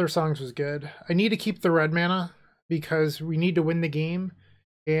 Another Songs was good. I need to keep the red mana because we need to win the game.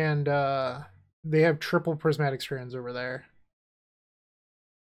 And they have triple Prismatic Strands over there.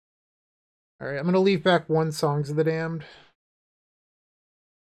 Alright, I'm going to leave back 1 Songs of the Damned.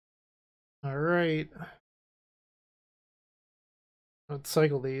 Alright. Let's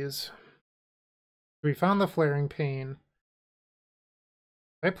cycle these. We found the Flaring Pain.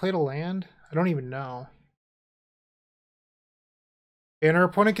 I played a land? I don't even know. And our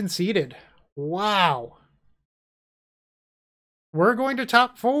opponent conceded. Wow. We're going to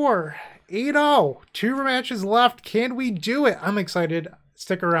top 4. 8-0. 2 rematches left. Can we do it? I'm excited.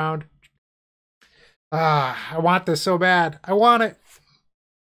 Stick around. I want this so bad. I want it.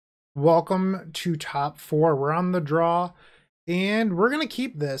 Welcome to top 4. We're on the draw. And we're going to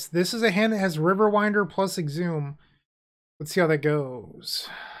keep this. This is a hand that has Riverwinder plus Exhume. Let's see how that goes.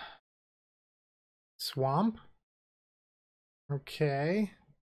 Swamp. Okay.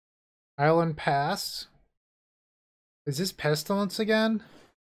 Island Pass. Is this Pestilence again?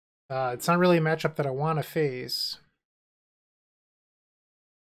 It's not really a matchup that I want to face.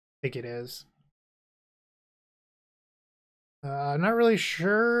 I think it is. I'm not really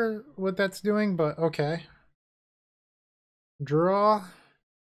sure what that's doing, but okay. Draw.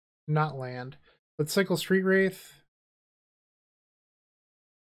 Not land. Let's cycle Street Wraith.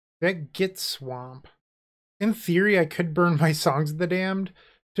 That gets Swamp. In theory, I could burn my Songs of the Damned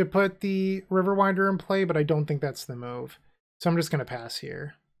to put the Riverwinder in play, but I don't think that's the move. So I'm just going to pass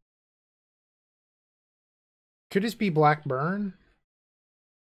here. Could just be Black Burn.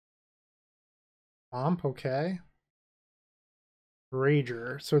 Swamp, okay.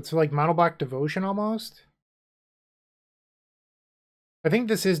 Rager. So it's like Mono Black Devotion almost. I think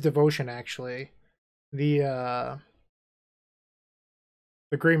this is Devotion, actually. The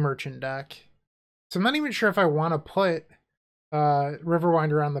Grey Merchant deck. So I'm not even sure if I want to put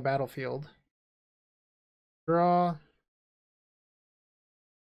Riverwinder on the battlefield. Draw. I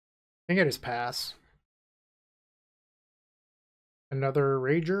think I just pass. Another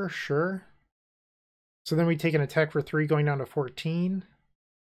Rager, sure. So then we take an attack for 3 going down to 14.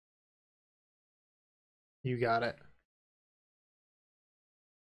 You got it.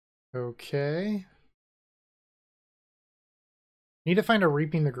 Okay. Need to find a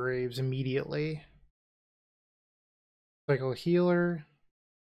Reaping the Graves immediately. Cycle Healer.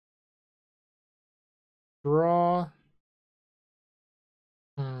 Draw.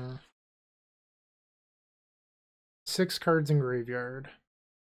 6 cards in graveyard.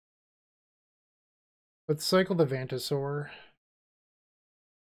 Let's cycle the Vantasaur.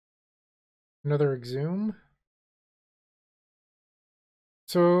 Another Exhume.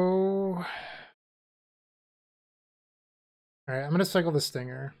 So... Alright, I'm going to cycle the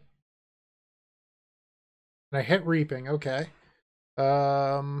Stinger. And I hit Reaping, okay.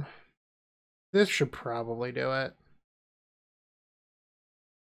 This should probably do it.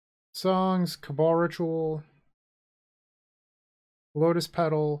 Songs, Cabal Ritual, Lotus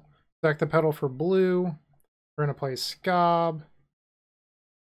Petal, sack the Petal for blue. We're going to play Skaab.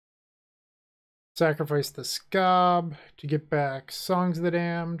 Sacrifice the Skaab to get back Songs of the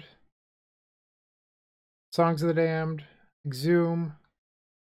Damned. Songs of the Damned. Exhume.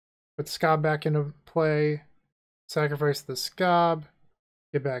 Put Skaab back into play. Sacrifice the Skaab.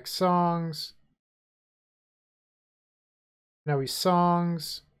 Get back Songs. Now we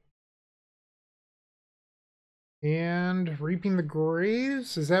Songs. And Reaping the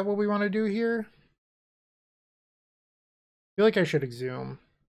Graves? Is that what we want to do here? I feel like I should Exhume.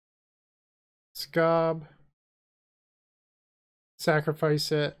 Skaab.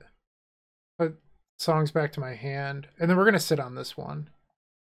 Sacrifice it. Put Songs back to my hand. And then we're going to sit on this one.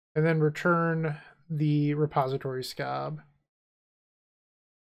 And then return the Repository Skaab.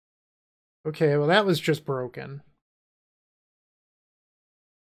 Okay, well that was just broken.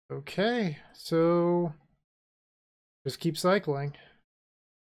 Okay, so just keep cycling.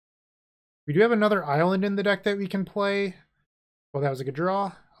 We do have another island in the deck that we can play. Well, that was a good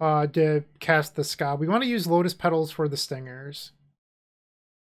draw. To cast the Skaab. We want to use Lotus Petals for the Stingers.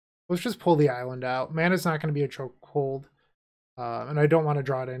 Let's just pull the island out. Mana's not going to be a chokehold. And I don't want to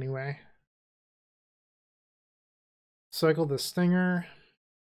draw it anyway. Cycle the Stinger.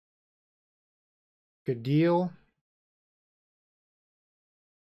 Good deal.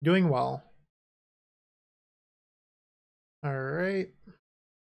 Doing well. Alright.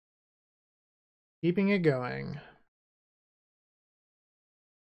 Keeping it going.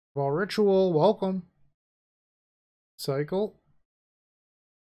 Well, Ritual, welcome. Cycle.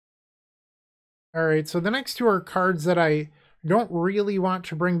 Alright, so the next two are cards that I don't really want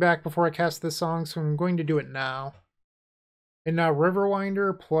to bring back before I cast this song, so I'm going to do it now. And now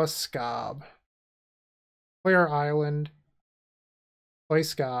Riverwinder plus Skaab. Play our island. Play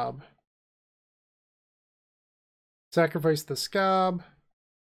Skaab. Sacrifice the Skaab.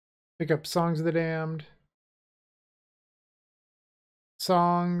 Pick up Songs of the Damned.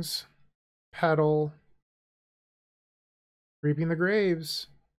 Songs. Petal. Reaping the Graves.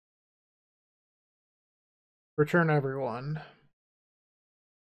 Return everyone.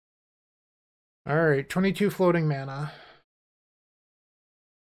 Alright, 22 floating mana.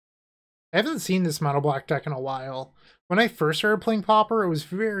 I haven't seen this mono black deck in a while. When I first started playing Pauper, it was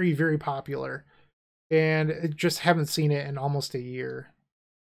very, very popular. And I just haven't seen it in almost a year.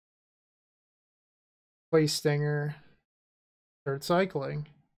 Play Stinger. Start cycling.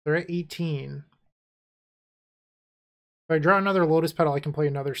 They're at 18. If I draw another Lotus Petal, I can play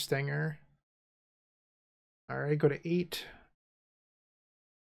another Stinger. Alright, go to 8.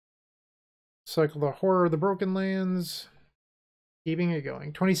 Cycle the Horror of the Broken Lands. Keeping it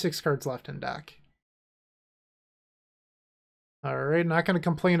going. 26 cards left in deck. Alright, not going to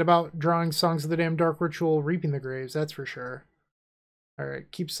complain about drawing Songs of the Damned, Dark Ritual, Reaping the Graves, that's for sure.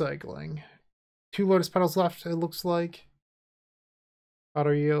 Alright, keep cycling. 2 Lotus Petals left, it looks like. Auto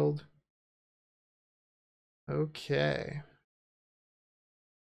yield. Okay.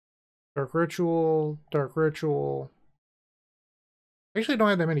 Dark Ritual, Dark Ritual. I actually don't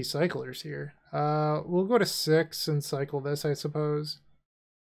have that many cyclers here. We'll go to 6 and cycle this, I suppose.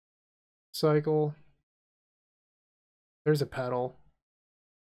 Cycle. There's a pedal.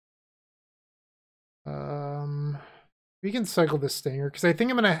 We can cycle the Stinger, because I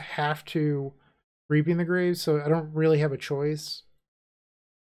think I'm going to have to Reaping the Graves, so I don't really have a choice.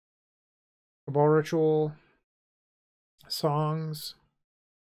 Cabal Ritual. Songs.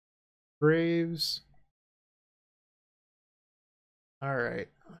 Graves. Alright.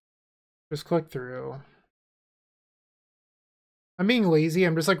 Just click through. I'm being lazy,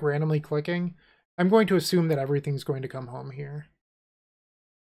 I'm just like randomly clicking. I'm going to assume that everything's going to come home here.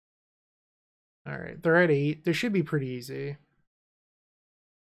 Alright, they're at 8. This should be pretty easy.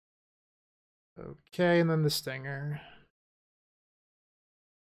 Okay, and then the Stinger.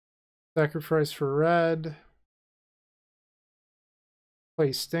 Sacrifice for red.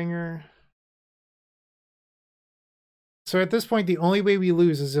 Play Stinger. So at this point, the only way we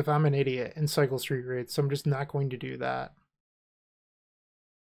lose is if I'm an idiot and cycle Street Wraiths, so I'm just not going to do that.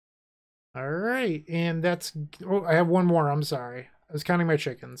 Alright, and that's... Oh, I have one more, I'm sorry. I was counting my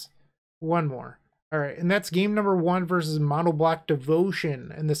chickens. One more. Alright, and that's game number 1 versus Mono Black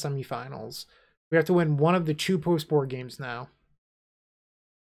Devotion in the semifinals. We have to win one of the 2 post-board games now.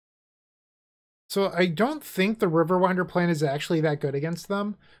 So I don't think the Riverwinder plan is actually that good against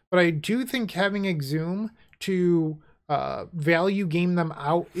them, but I do think having Exhume to value game them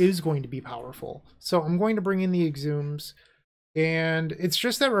out is going to be powerful. So I'm going to bring in the Exhumes, and it's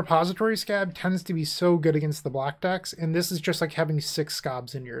just that Repository Skaab tends to be so good against the black decks, and this is just like having 6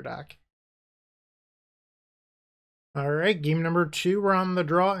 Skaabs in your deck. Alright, game number 2, we're on the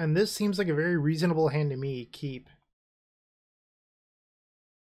draw, and this seems like a very reasonable hand to me. Keep.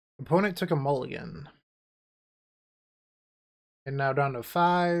 Opponent took a mulligan. And now down to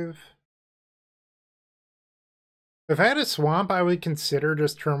 5. If I had a swamp, I would consider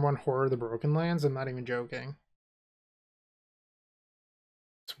just turn 1 Horror of the Broken Lands. I'm not even joking.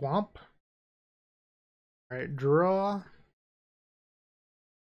 Swamp. Alright, draw. I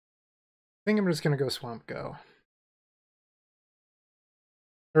think I'm just going to go Swamp Go.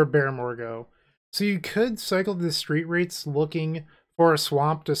 Or Barrymore Go. So you could cycle the Street Wraiths looking for a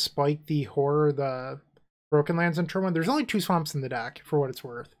swamp to spike the Horror, the Broken Lands in turn 1. There's only 2 swamps in the deck, for what it's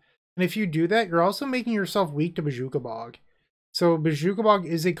worth. And if you do that, you're also making yourself weak to Bazooka Bog. So Bazooka Bog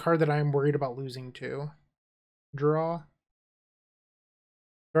is a card that I'm worried about losing to. Draw.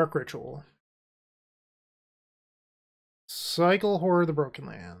 Dark Ritual. Cycle Horror of the Broken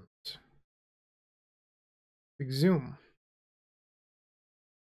Lands. Exhume.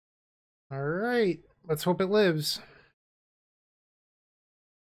 Alright, let's hope it lives.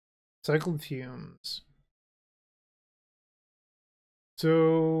 Cycled Fumes.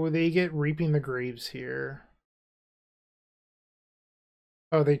 So they get Reaping the Graves here.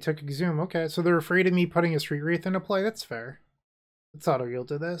 Oh, they took Exhume. Okay, so they're afraid of me putting a Street Wraith into play. That's fair. Let's auto-yield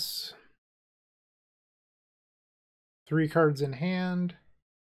to this. 3 cards in hand.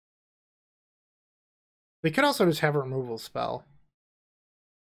 They could also just have a removal spell.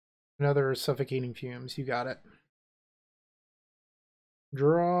 Another Suffocating Fumes. You got it.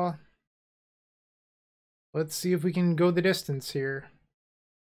 Draw. Let's see if we can go the distance here.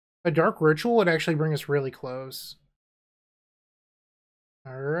 A Dark Ritual would actually bring us really close.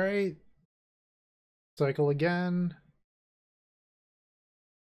 Alright. Cycle again.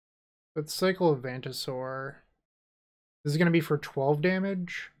 Let's cycle Vantasaur. This is going to be for 12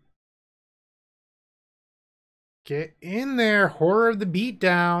 damage. Get in there. Horror of the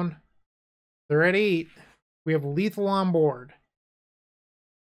Beatdown. They're at 8. We have lethal on board.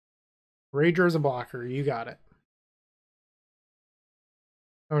 Rager is a blocker. You got it.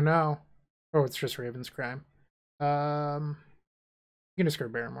 Oh no. Oh, it's just Raven's Crime. You can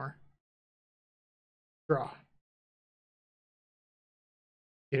discard Barrymore. Draw.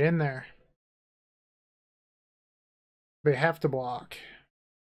 Get in there. They have to block.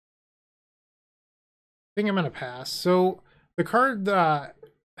 I think I'm gonna pass. So the card I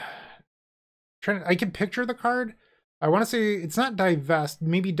can picture the card. I want to say it's not Divest,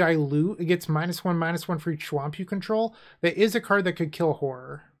 maybe Dilute. It gets -1/-1 for each swamp you control. That is a card that could kill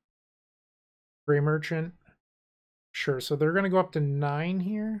Horror. Gray Merchant. Sure, so they're going to go up to 9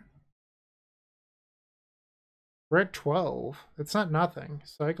 here. We're at 12. It's not nothing.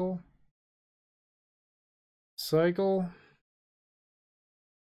 Cycle. Cycle.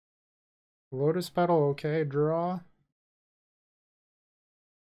 Lotus Petal, okay. Draw.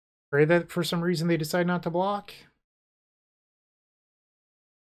 Pray that for some reason they decide not to block.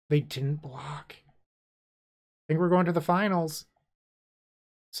 They didn't block. I think we're going to the finals.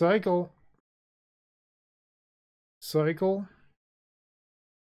 Cycle. Cycle.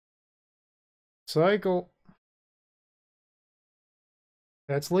 Cycle.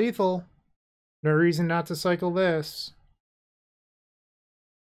 That's lethal. No reason not to cycle this.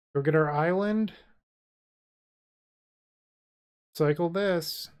 Go get our island. Cycle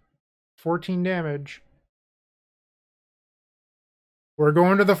this. 14 damage. We're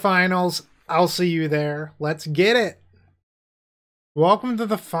going to the finals. I'll see you there. Let's get it. Welcome to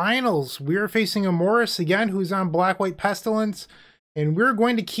the finals. We're facing a Morris again, who's on Black-White Pestilence, and we're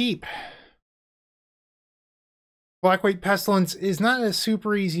going to keep. Black-White Pestilence is not a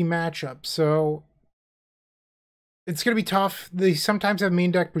super easy matchup, so it's going to be tough. They sometimes have main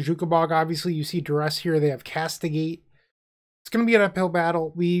deck Bojuka Bog. Obviously, you see Duress here. They have Castigate. It's going to be an uphill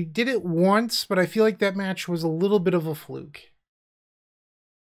battle. We did it once, but I feel like that match was a little bit of a fluke.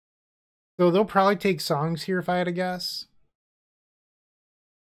 So they'll probably take Songs here if I had to guess.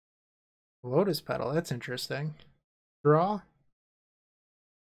 Lotus Petal, that's interesting. Draw.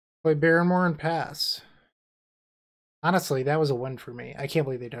 Play Barrymore and pass. Honestly, that was a win for me. I can't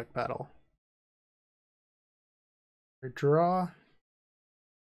believe they took Petal. Draw.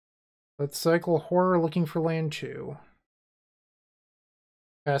 Let's cycle Horror looking for land 2.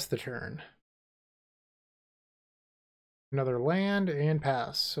 Pass the turn. Another land and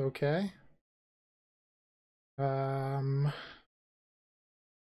pass. Okay. I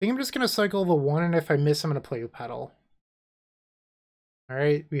think I'm just going to cycle the 1, and if I miss, I'm going to play with Petal.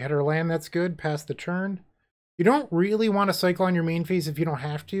 Alright, we had our land, that's good. Pass the turn. You don't really want to cycle on your main phase if you don't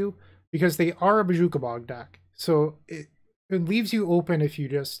have to, because they are a Bojuka Bog deck. So it leaves you open if you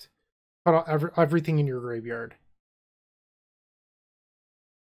just put out everything in your graveyard.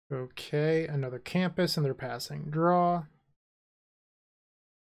 Okay, another campus, and they're passing. Draw.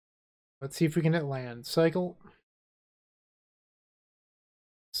 Let's see if we can hit land. Cycle.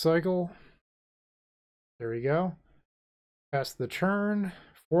 Cycle. There we go. Pass the turn.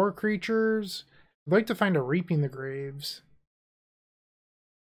 4 creatures. I'd like to find a Reaping the Graves.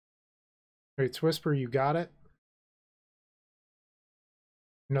 Wait, Whisper, you got it.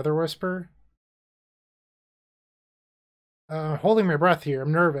 Another Whisper. Holding my breath here.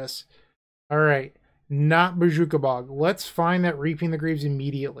 I'm nervous. Alright. Not Bojuka Bog. Let's find that Reaping the Graves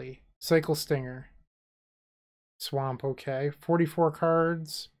immediately. Cycle Stinger. Swamp, okay. 44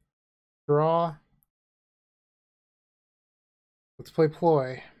 cards. Draw. Let's play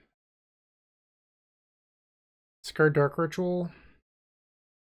Ploy. Discard Dark Ritual.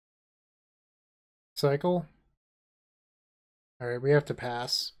 Cycle. Alright, we have to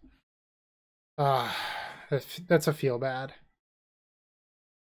pass. That's a feel bad.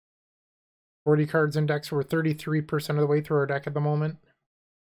 40 cards in decks. We're 33% of the way through our deck at the moment.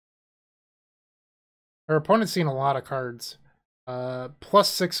 Our opponent's seen a lot of cards. Plus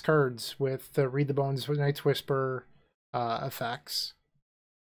 6 cards with the Read the Bones, Night's Whisper effects.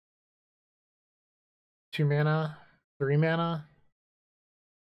 2 mana, 3 mana.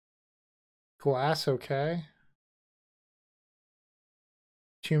 Glass, okay.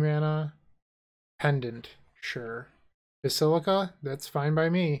 2 mana. Pendant, sure. Basilica, that's fine by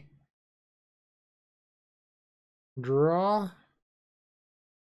me. Draw.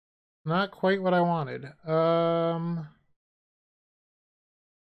 Not quite what I wanted.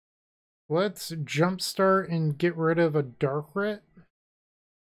 Let's jumpstart and get rid of a Dark Writ.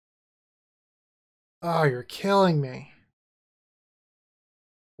 Oh, you're killing me.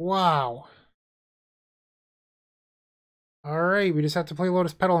 Wow. Alright, we just have to play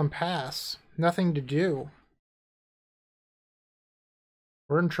Lotus Petal and pass. Nothing to do.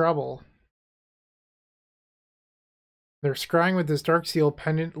 We're in trouble. They're scrying with this Darksteel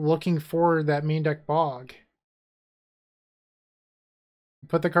Pendant, looking for that main deck Bog.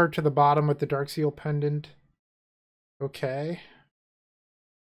 Put the card to the bottom with the Darksteel Pendant. Okay.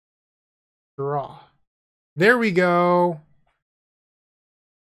 Draw. There we go.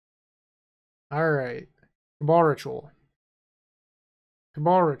 Alright. Cabal Ritual.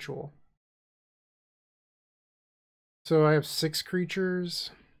 Cabal Ritual. So I have 6 creatures.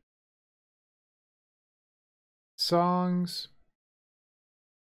 Songs.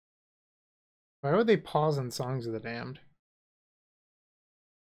 Why would they pause on Songs of the Damned?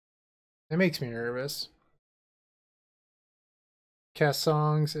 That makes me nervous. Cast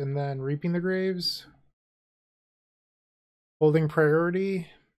Songs and then Reaping the Graves. Holding Priority.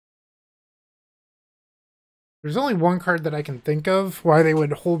 There's only one card that I can think of why they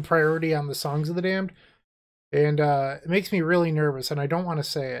would hold priority on the Songs of the Damned. And it makes me really nervous, and I don't want to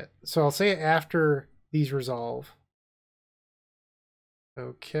say it. So I'll say it after these resolve.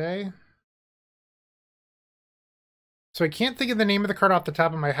 Okay. So I can't think of the name of the card off the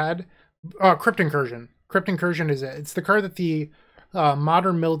top of my head. Crypt Incursion. Crypt Incursion is it. It's the card that the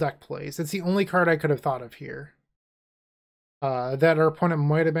Modern Mill deck plays. It's the only card I could have thought of here. That our opponent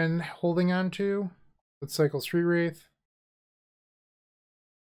might have been holding on to. Let's cycle Street Wraith.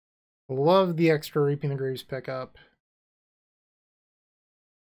 Love the extra Reaping the Graves pickup.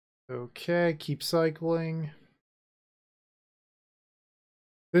 Okay, keep cycling.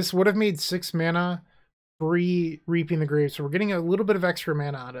 This would have made 6 mana free Reaping the Graves, so we're getting a little bit of extra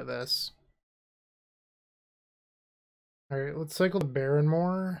mana out of this. Alright, let's cycle the Baron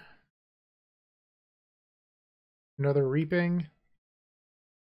more. Another Reaping.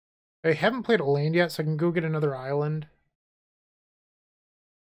 I haven't played a land yet, so I can go get another island.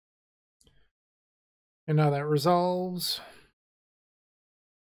 And now that resolves.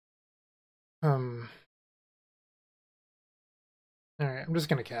 Alright, I'm just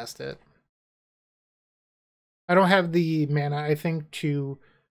gonna cast it. I don't have the mana, I think, to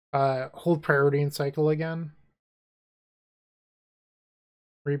hold priority and cycle again.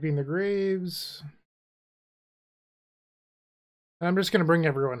 Reaping the Graves. I'm just gonna bring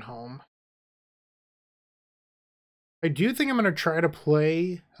everyone home. I do think I'm gonna try to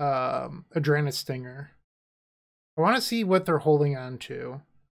play Adranus Stinger. I want to see what they're holding on to.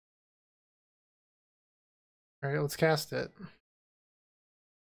 Alright, let's cast it.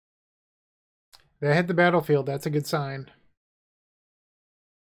 They hit the battlefield, that's a good sign.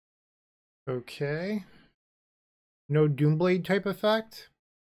 Okay. No Doomblade type effect.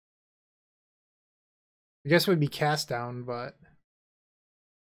 I guess it would be cast down, but...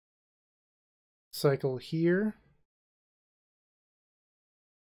 Cycle here.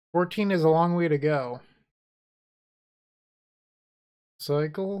 14 is a long way to go.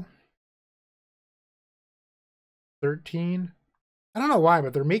 Cycle. 13. I don't know why,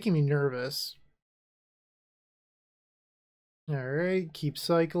 but they're making me nervous. Alright, keep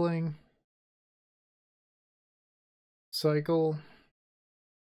cycling. Cycle.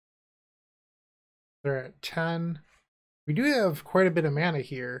 They're at 10. We do have quite a bit of mana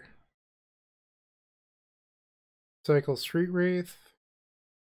here. Cycle Street Wraith.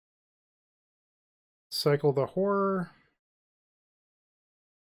 Cycle the Horror.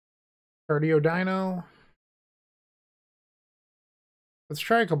 Cardio Dino. Let's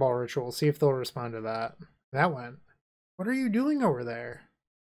try a Cabal Ritual, see if they'll respond to that. That went. What are you doing over there?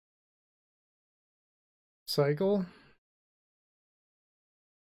 Cycle.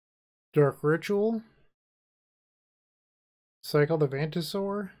 Dark Ritual. Cycle the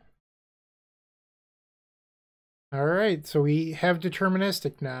Vantasaur. Alright, so we have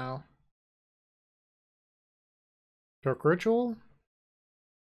Deterministic now. Dark Ritual.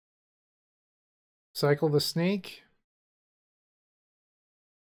 Cycle the Snake.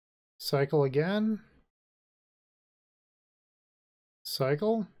 Cycle again.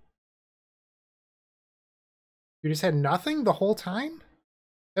 Cycle. You just had nothing the whole time?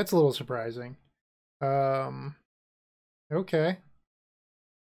 That's a little surprising. Okay.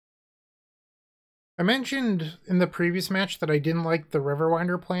 I mentioned in the previous match that I didn't like the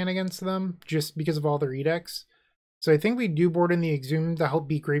Riverwinder plan against them, just because of all their edicts. So I think we do board in the Exhume to help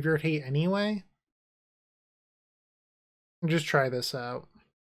beat Graveyard Hate anyway. Just try this out.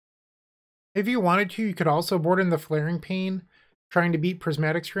 If you wanted to, you could also board in the Flaring Pain, trying to beat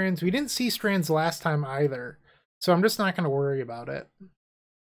Prismatic Strands. We didn't see Strands last time either, so I'm just not going to worry about it.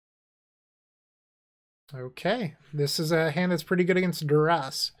 Okay, this is a hand that's pretty good against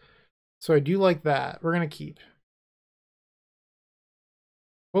Duress, so I do like that. We're going to keep.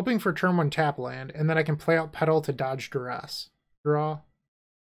 Hoping for turn 1 tap land, and then I can play out Petal to dodge Duress. Draw.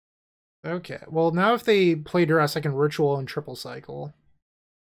 Okay, well now if they play Duress, I can Ritual and triple cycle.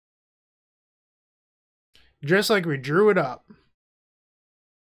 Just like we drew it up.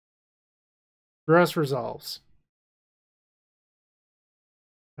 Duress resolves.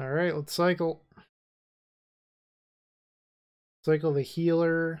 Alright, let's cycle. Cycle the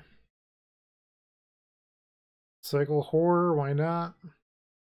Healer. Cycle Horror, why not?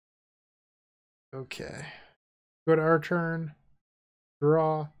 Okay. Go to our turn.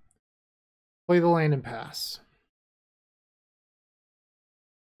 Draw. Play the land and pass.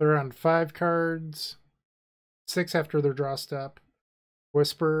 They're on 5 cards. 6 after their draw step.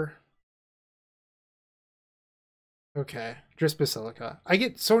 Whisper. Okay, just Basilica. I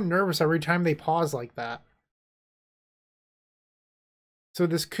get so nervous every time they pause like that. So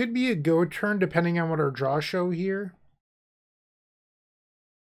this could be a go turn depending on what our draw show here.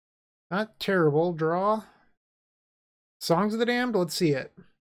 Not terrible. Draw. Songs of the Damned, let's see it.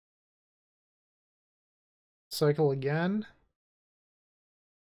 Cycle again.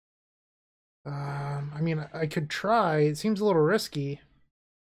 I mean, I could try. It seems a little risky.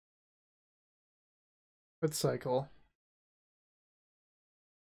 Let's cycle.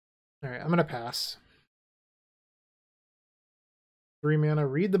 Alright, I'm gonna pass. 3 mana,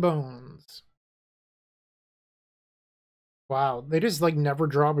 Read the Bones. Wow, they just like never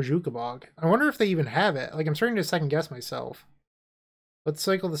draw Bazooka Bog. I wonder if they even have it. Like, I'm starting to second guess myself. Let's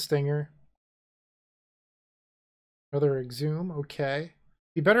cycle the Stinger. Another Exhume, okay.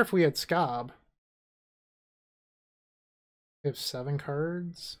 Be better if we had Skaab. We have 7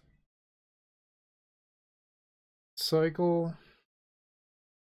 cards. Cycle.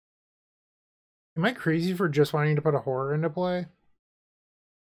 Am I crazy for just wanting to put a horror into play?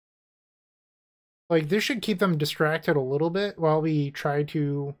 Like, this should keep them distracted a little bit while we try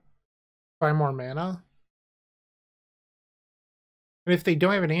to find more mana. And if they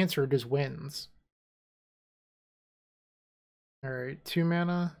don't have an answer, it just wins. Alright, 2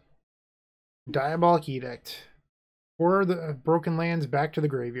 mana. Diabolic Edict. Or the Broken Lands back to the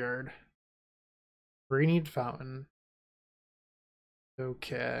graveyard. Rainy Fountain.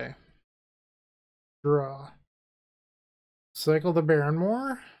 Okay. Draw. Cycle the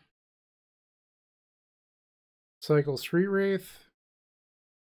Barrenmoor. Cycle Street Wraith.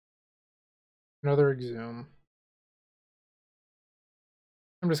 Another Exhume.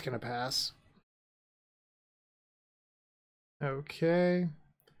 I'm just gonna pass. Okay.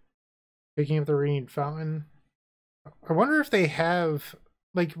 Picking up the Rainy Fountain. I wonder if they have,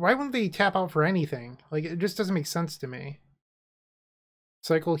 like, why wouldn't they tap out for anything? Like, it just doesn't make sense to me.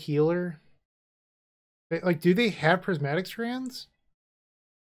 Cycle Healer. Like, do they have Prismatic Strands?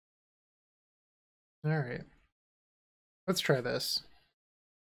 Alright. Let's try this.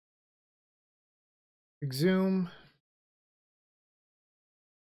 Exhume.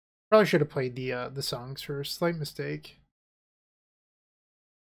 Probably should have played the songs first. Slight mistake.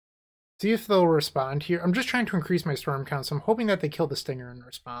 See if they'll respond here. I'm just trying to increase my storm count, so I'm hoping that they kill the Stinger in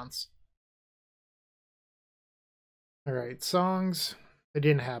response. Alright, songs. It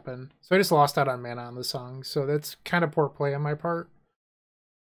didn't happen. So I just lost out on mana on the songs, so that's kind of poor play on my part.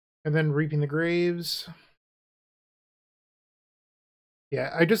 And then Reaping the Graves.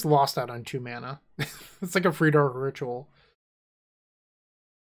 Yeah, I just lost out on 2 mana. It's like a free dark ritual.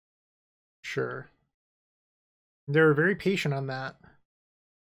 Sure. They were very patient on that.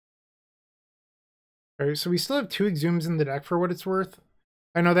 Alright, so we still have 2 Exhumes in the deck for what it's worth.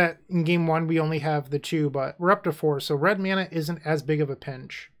 I know that in game 1 we only have the 2, but we're up to 4, so red mana isn't as big of a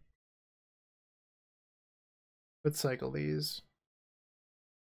pinch. Let's cycle these.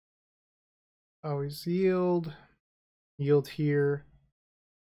 Always yield. Yield here.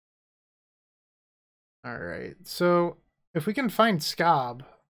 Alright, so if we can find Skaab,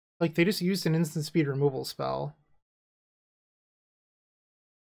 like they just used an instant speed removal spell.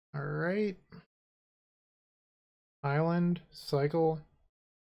 Alright. Island, cycle.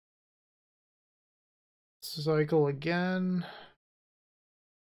 Cycle again.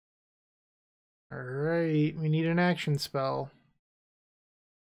 Alright, we need an action spell.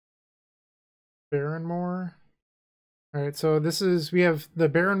 Barrenmoor. Alright, so this is, we have the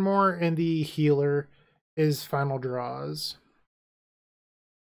Barrenmoor and the Healer is final draws.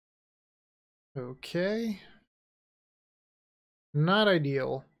 Okay. Not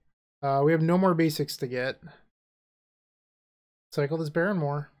ideal. We have no more basics to get. Cycle this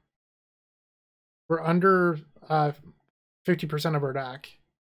Barrenmoor. We're under 50% of our deck.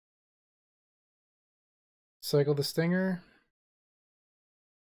 Cycle the Stinger.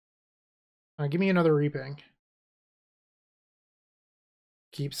 Give me another Reaping.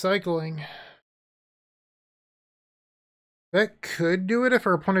 Keep cycling. That could do it if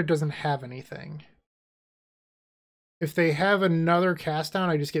our opponent doesn't have anything. If they have another cast down,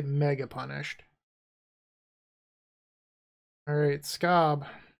 I just get mega punished. Alright, Skaab.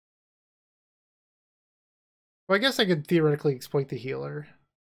 Well, I guess I could theoretically exploit the Healer.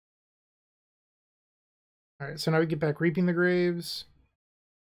 Alright, so now we get back Reaping the Graves.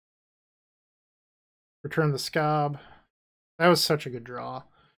 Return the Skaab. That was such a good draw.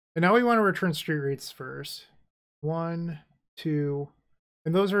 And now we want to return Street Wraiths first. 1, 2,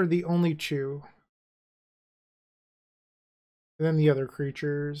 and those are the only 2. And then the other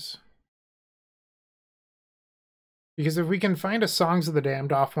creatures. Because if we can find a Songs of the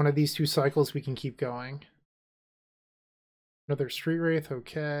Damned off one of these 2 cycles, we can keep going. Another Street Wraith,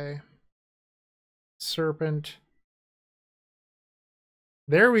 okay. Serpent.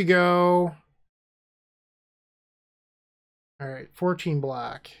 There we go. Alright, 14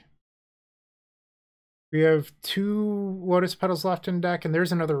 black. We have 2 Lotus Petals left in deck, and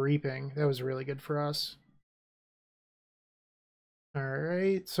there's another Reaping. That was really good for us.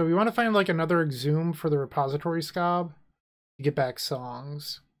 Alright, so we want to find like another Exhume for the Repository Skaab to get back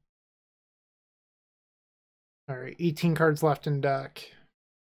songs. Alright, 18 cards left in deck.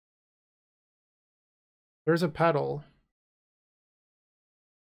 There's a petal.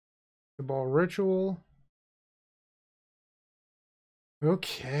 The ball ritual.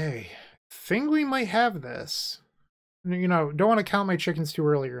 Okay. Think we might have this. You know, don't want to count my chickens too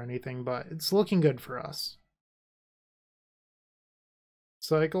early or anything, but it's looking good for us.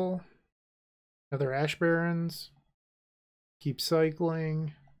 Cycle. Another Ash Barrens. Keep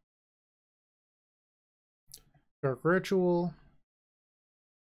cycling. Dark Ritual.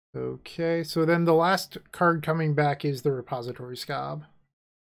 Okay, so then the last card coming back is the Repository Skaab.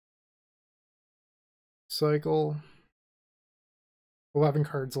 Cycle. 11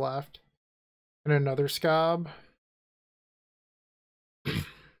 cards left. And another Skaab.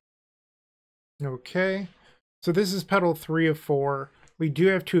 Okay, so this is petal 3 of 4. We do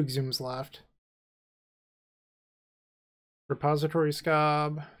have 2 Exhumes left. Repository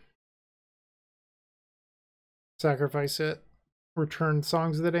Skaab. Sacrifice it. Return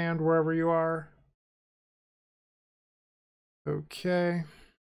Songs of the Damned wherever you are. Okay.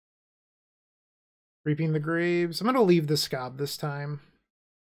 Reaping the Graves. I'm going to leave the Skaab this time.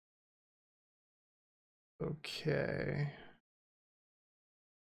 Okay.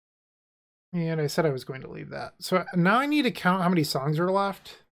 And I said I was going to leave that. So now I need to count how many songs are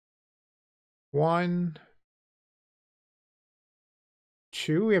left. 1,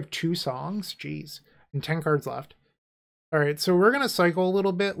 2. We have 2 songs. Jeez. And 10 cards left. All right, so we're going to cycle a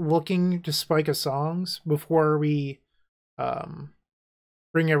little bit, looking to spike a songs before we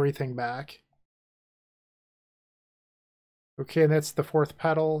bring everything back. Okay, and that's the 4th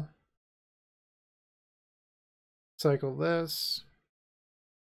petal. Cycle this.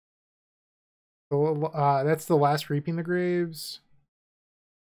 That's the last Reaping the Graves.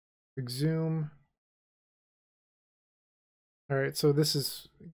 Exhume. All right, so this is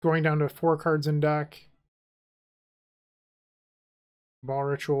going down to 4 cards in deck. Ball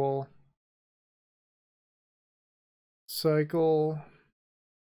Ritual. Cycle.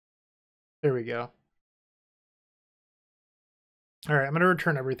 There we go. All right, I'm going to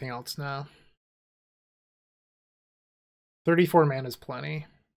return everything else now. 34 mana is plenty.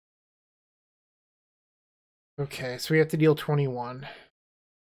 Okay, so we have to deal 21.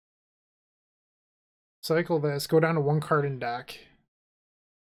 Cycle this, go down to 1 card in deck.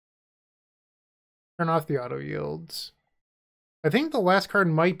 Turn off the auto yields. I think the last card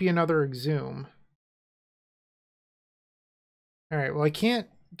might be another Exhume. Alright, well I can't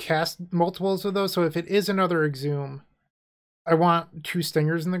cast multiples of those, so if it is another Exhume, I want 2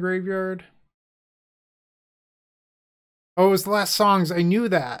 Stingers in the graveyard. Oh, it was the last songs. I knew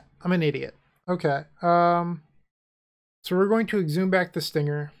that. I'm an idiot. Okay. So we're going to Exhume back the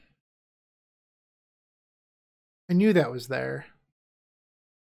Stinger. I knew that was there.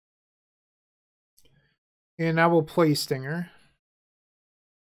 And now we'll play Stinger.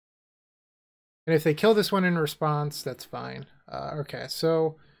 And if they kill this one in response, that's fine. Okay,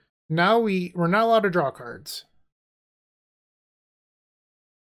 so now we're not allowed to draw cards.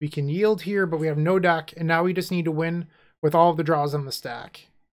 We can yield here, but we have no deck, and now we just need to win with all of the draws on the stack.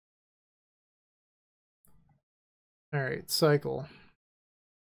 All right, cycle.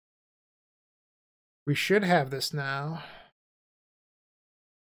 We should have this now.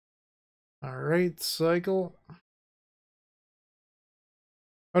 All right, cycle.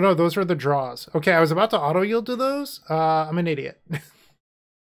 Oh no, those are the draws. Okay, I was about to auto yield to those. I'm an idiot.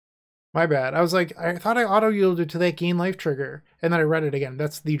 My bad. I was like, I thought I auto yielded to that gain life trigger, and then I read it again.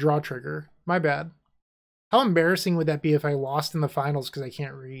 That's the draw trigger. My bad. How embarrassing would that be if I lost in the finals because I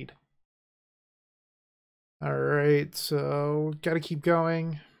can't read? All right, so got to keep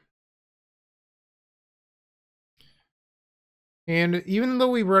going. And even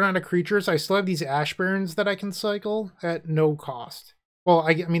though we run out of creatures, I still have these Ash Barrens that I can cycle at no cost. Well,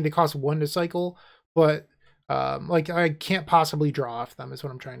 I mean, they cost 1 to cycle, but like I can't possibly draw off them is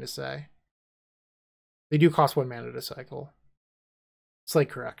what I'm trying to say. They do cost 1 mana to cycle. Slight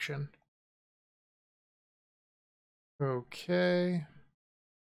correction. Okay.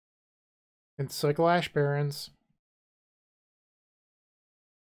 And cycle Ash Barrens.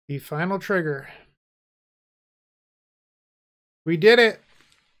 The final trigger. We did it.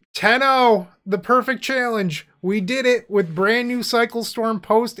 10-0, the perfect challenge. We did it with brand new Cycle Storm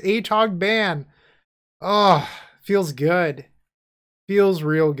Post-Atog ban. Oh, feels good. Feels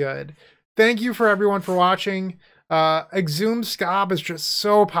real good. Thank you for everyone for watching. Exhume Skaab is just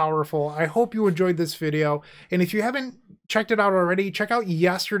so powerful. I hope you enjoyed this video. And if you haven't checked it out already, check out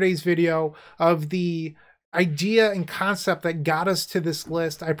yesterday's video of the idea and concept that got us to this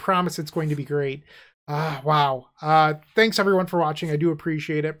list. I promise it's going to be great. Wow. Thanks everyone for watching. I do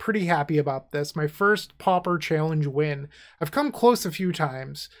appreciate it. Pretty happy about this. My first Pauper Challenge win. I've come close a few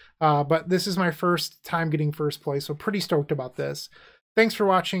times, but this is my first time getting first place, so pretty stoked about this. Thanks for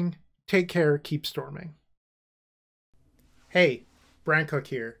watching. Take care. Keep storming. Hey, Bryant Cook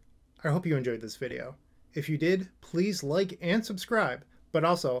here. I hope you enjoyed this video. If you did, please like and subscribe, but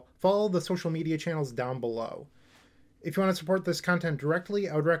also follow the social media channels down below. If you want to support this content directly,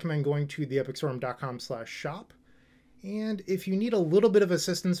 I would recommend going to theepicstorm.com/shop. And if you need a little bit of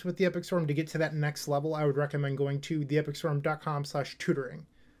assistance with the Epic Storm to get to that next level, I would recommend going to theepicstorm.com/tutoring.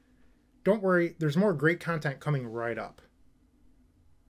 Don't worry, there's more great content coming right up.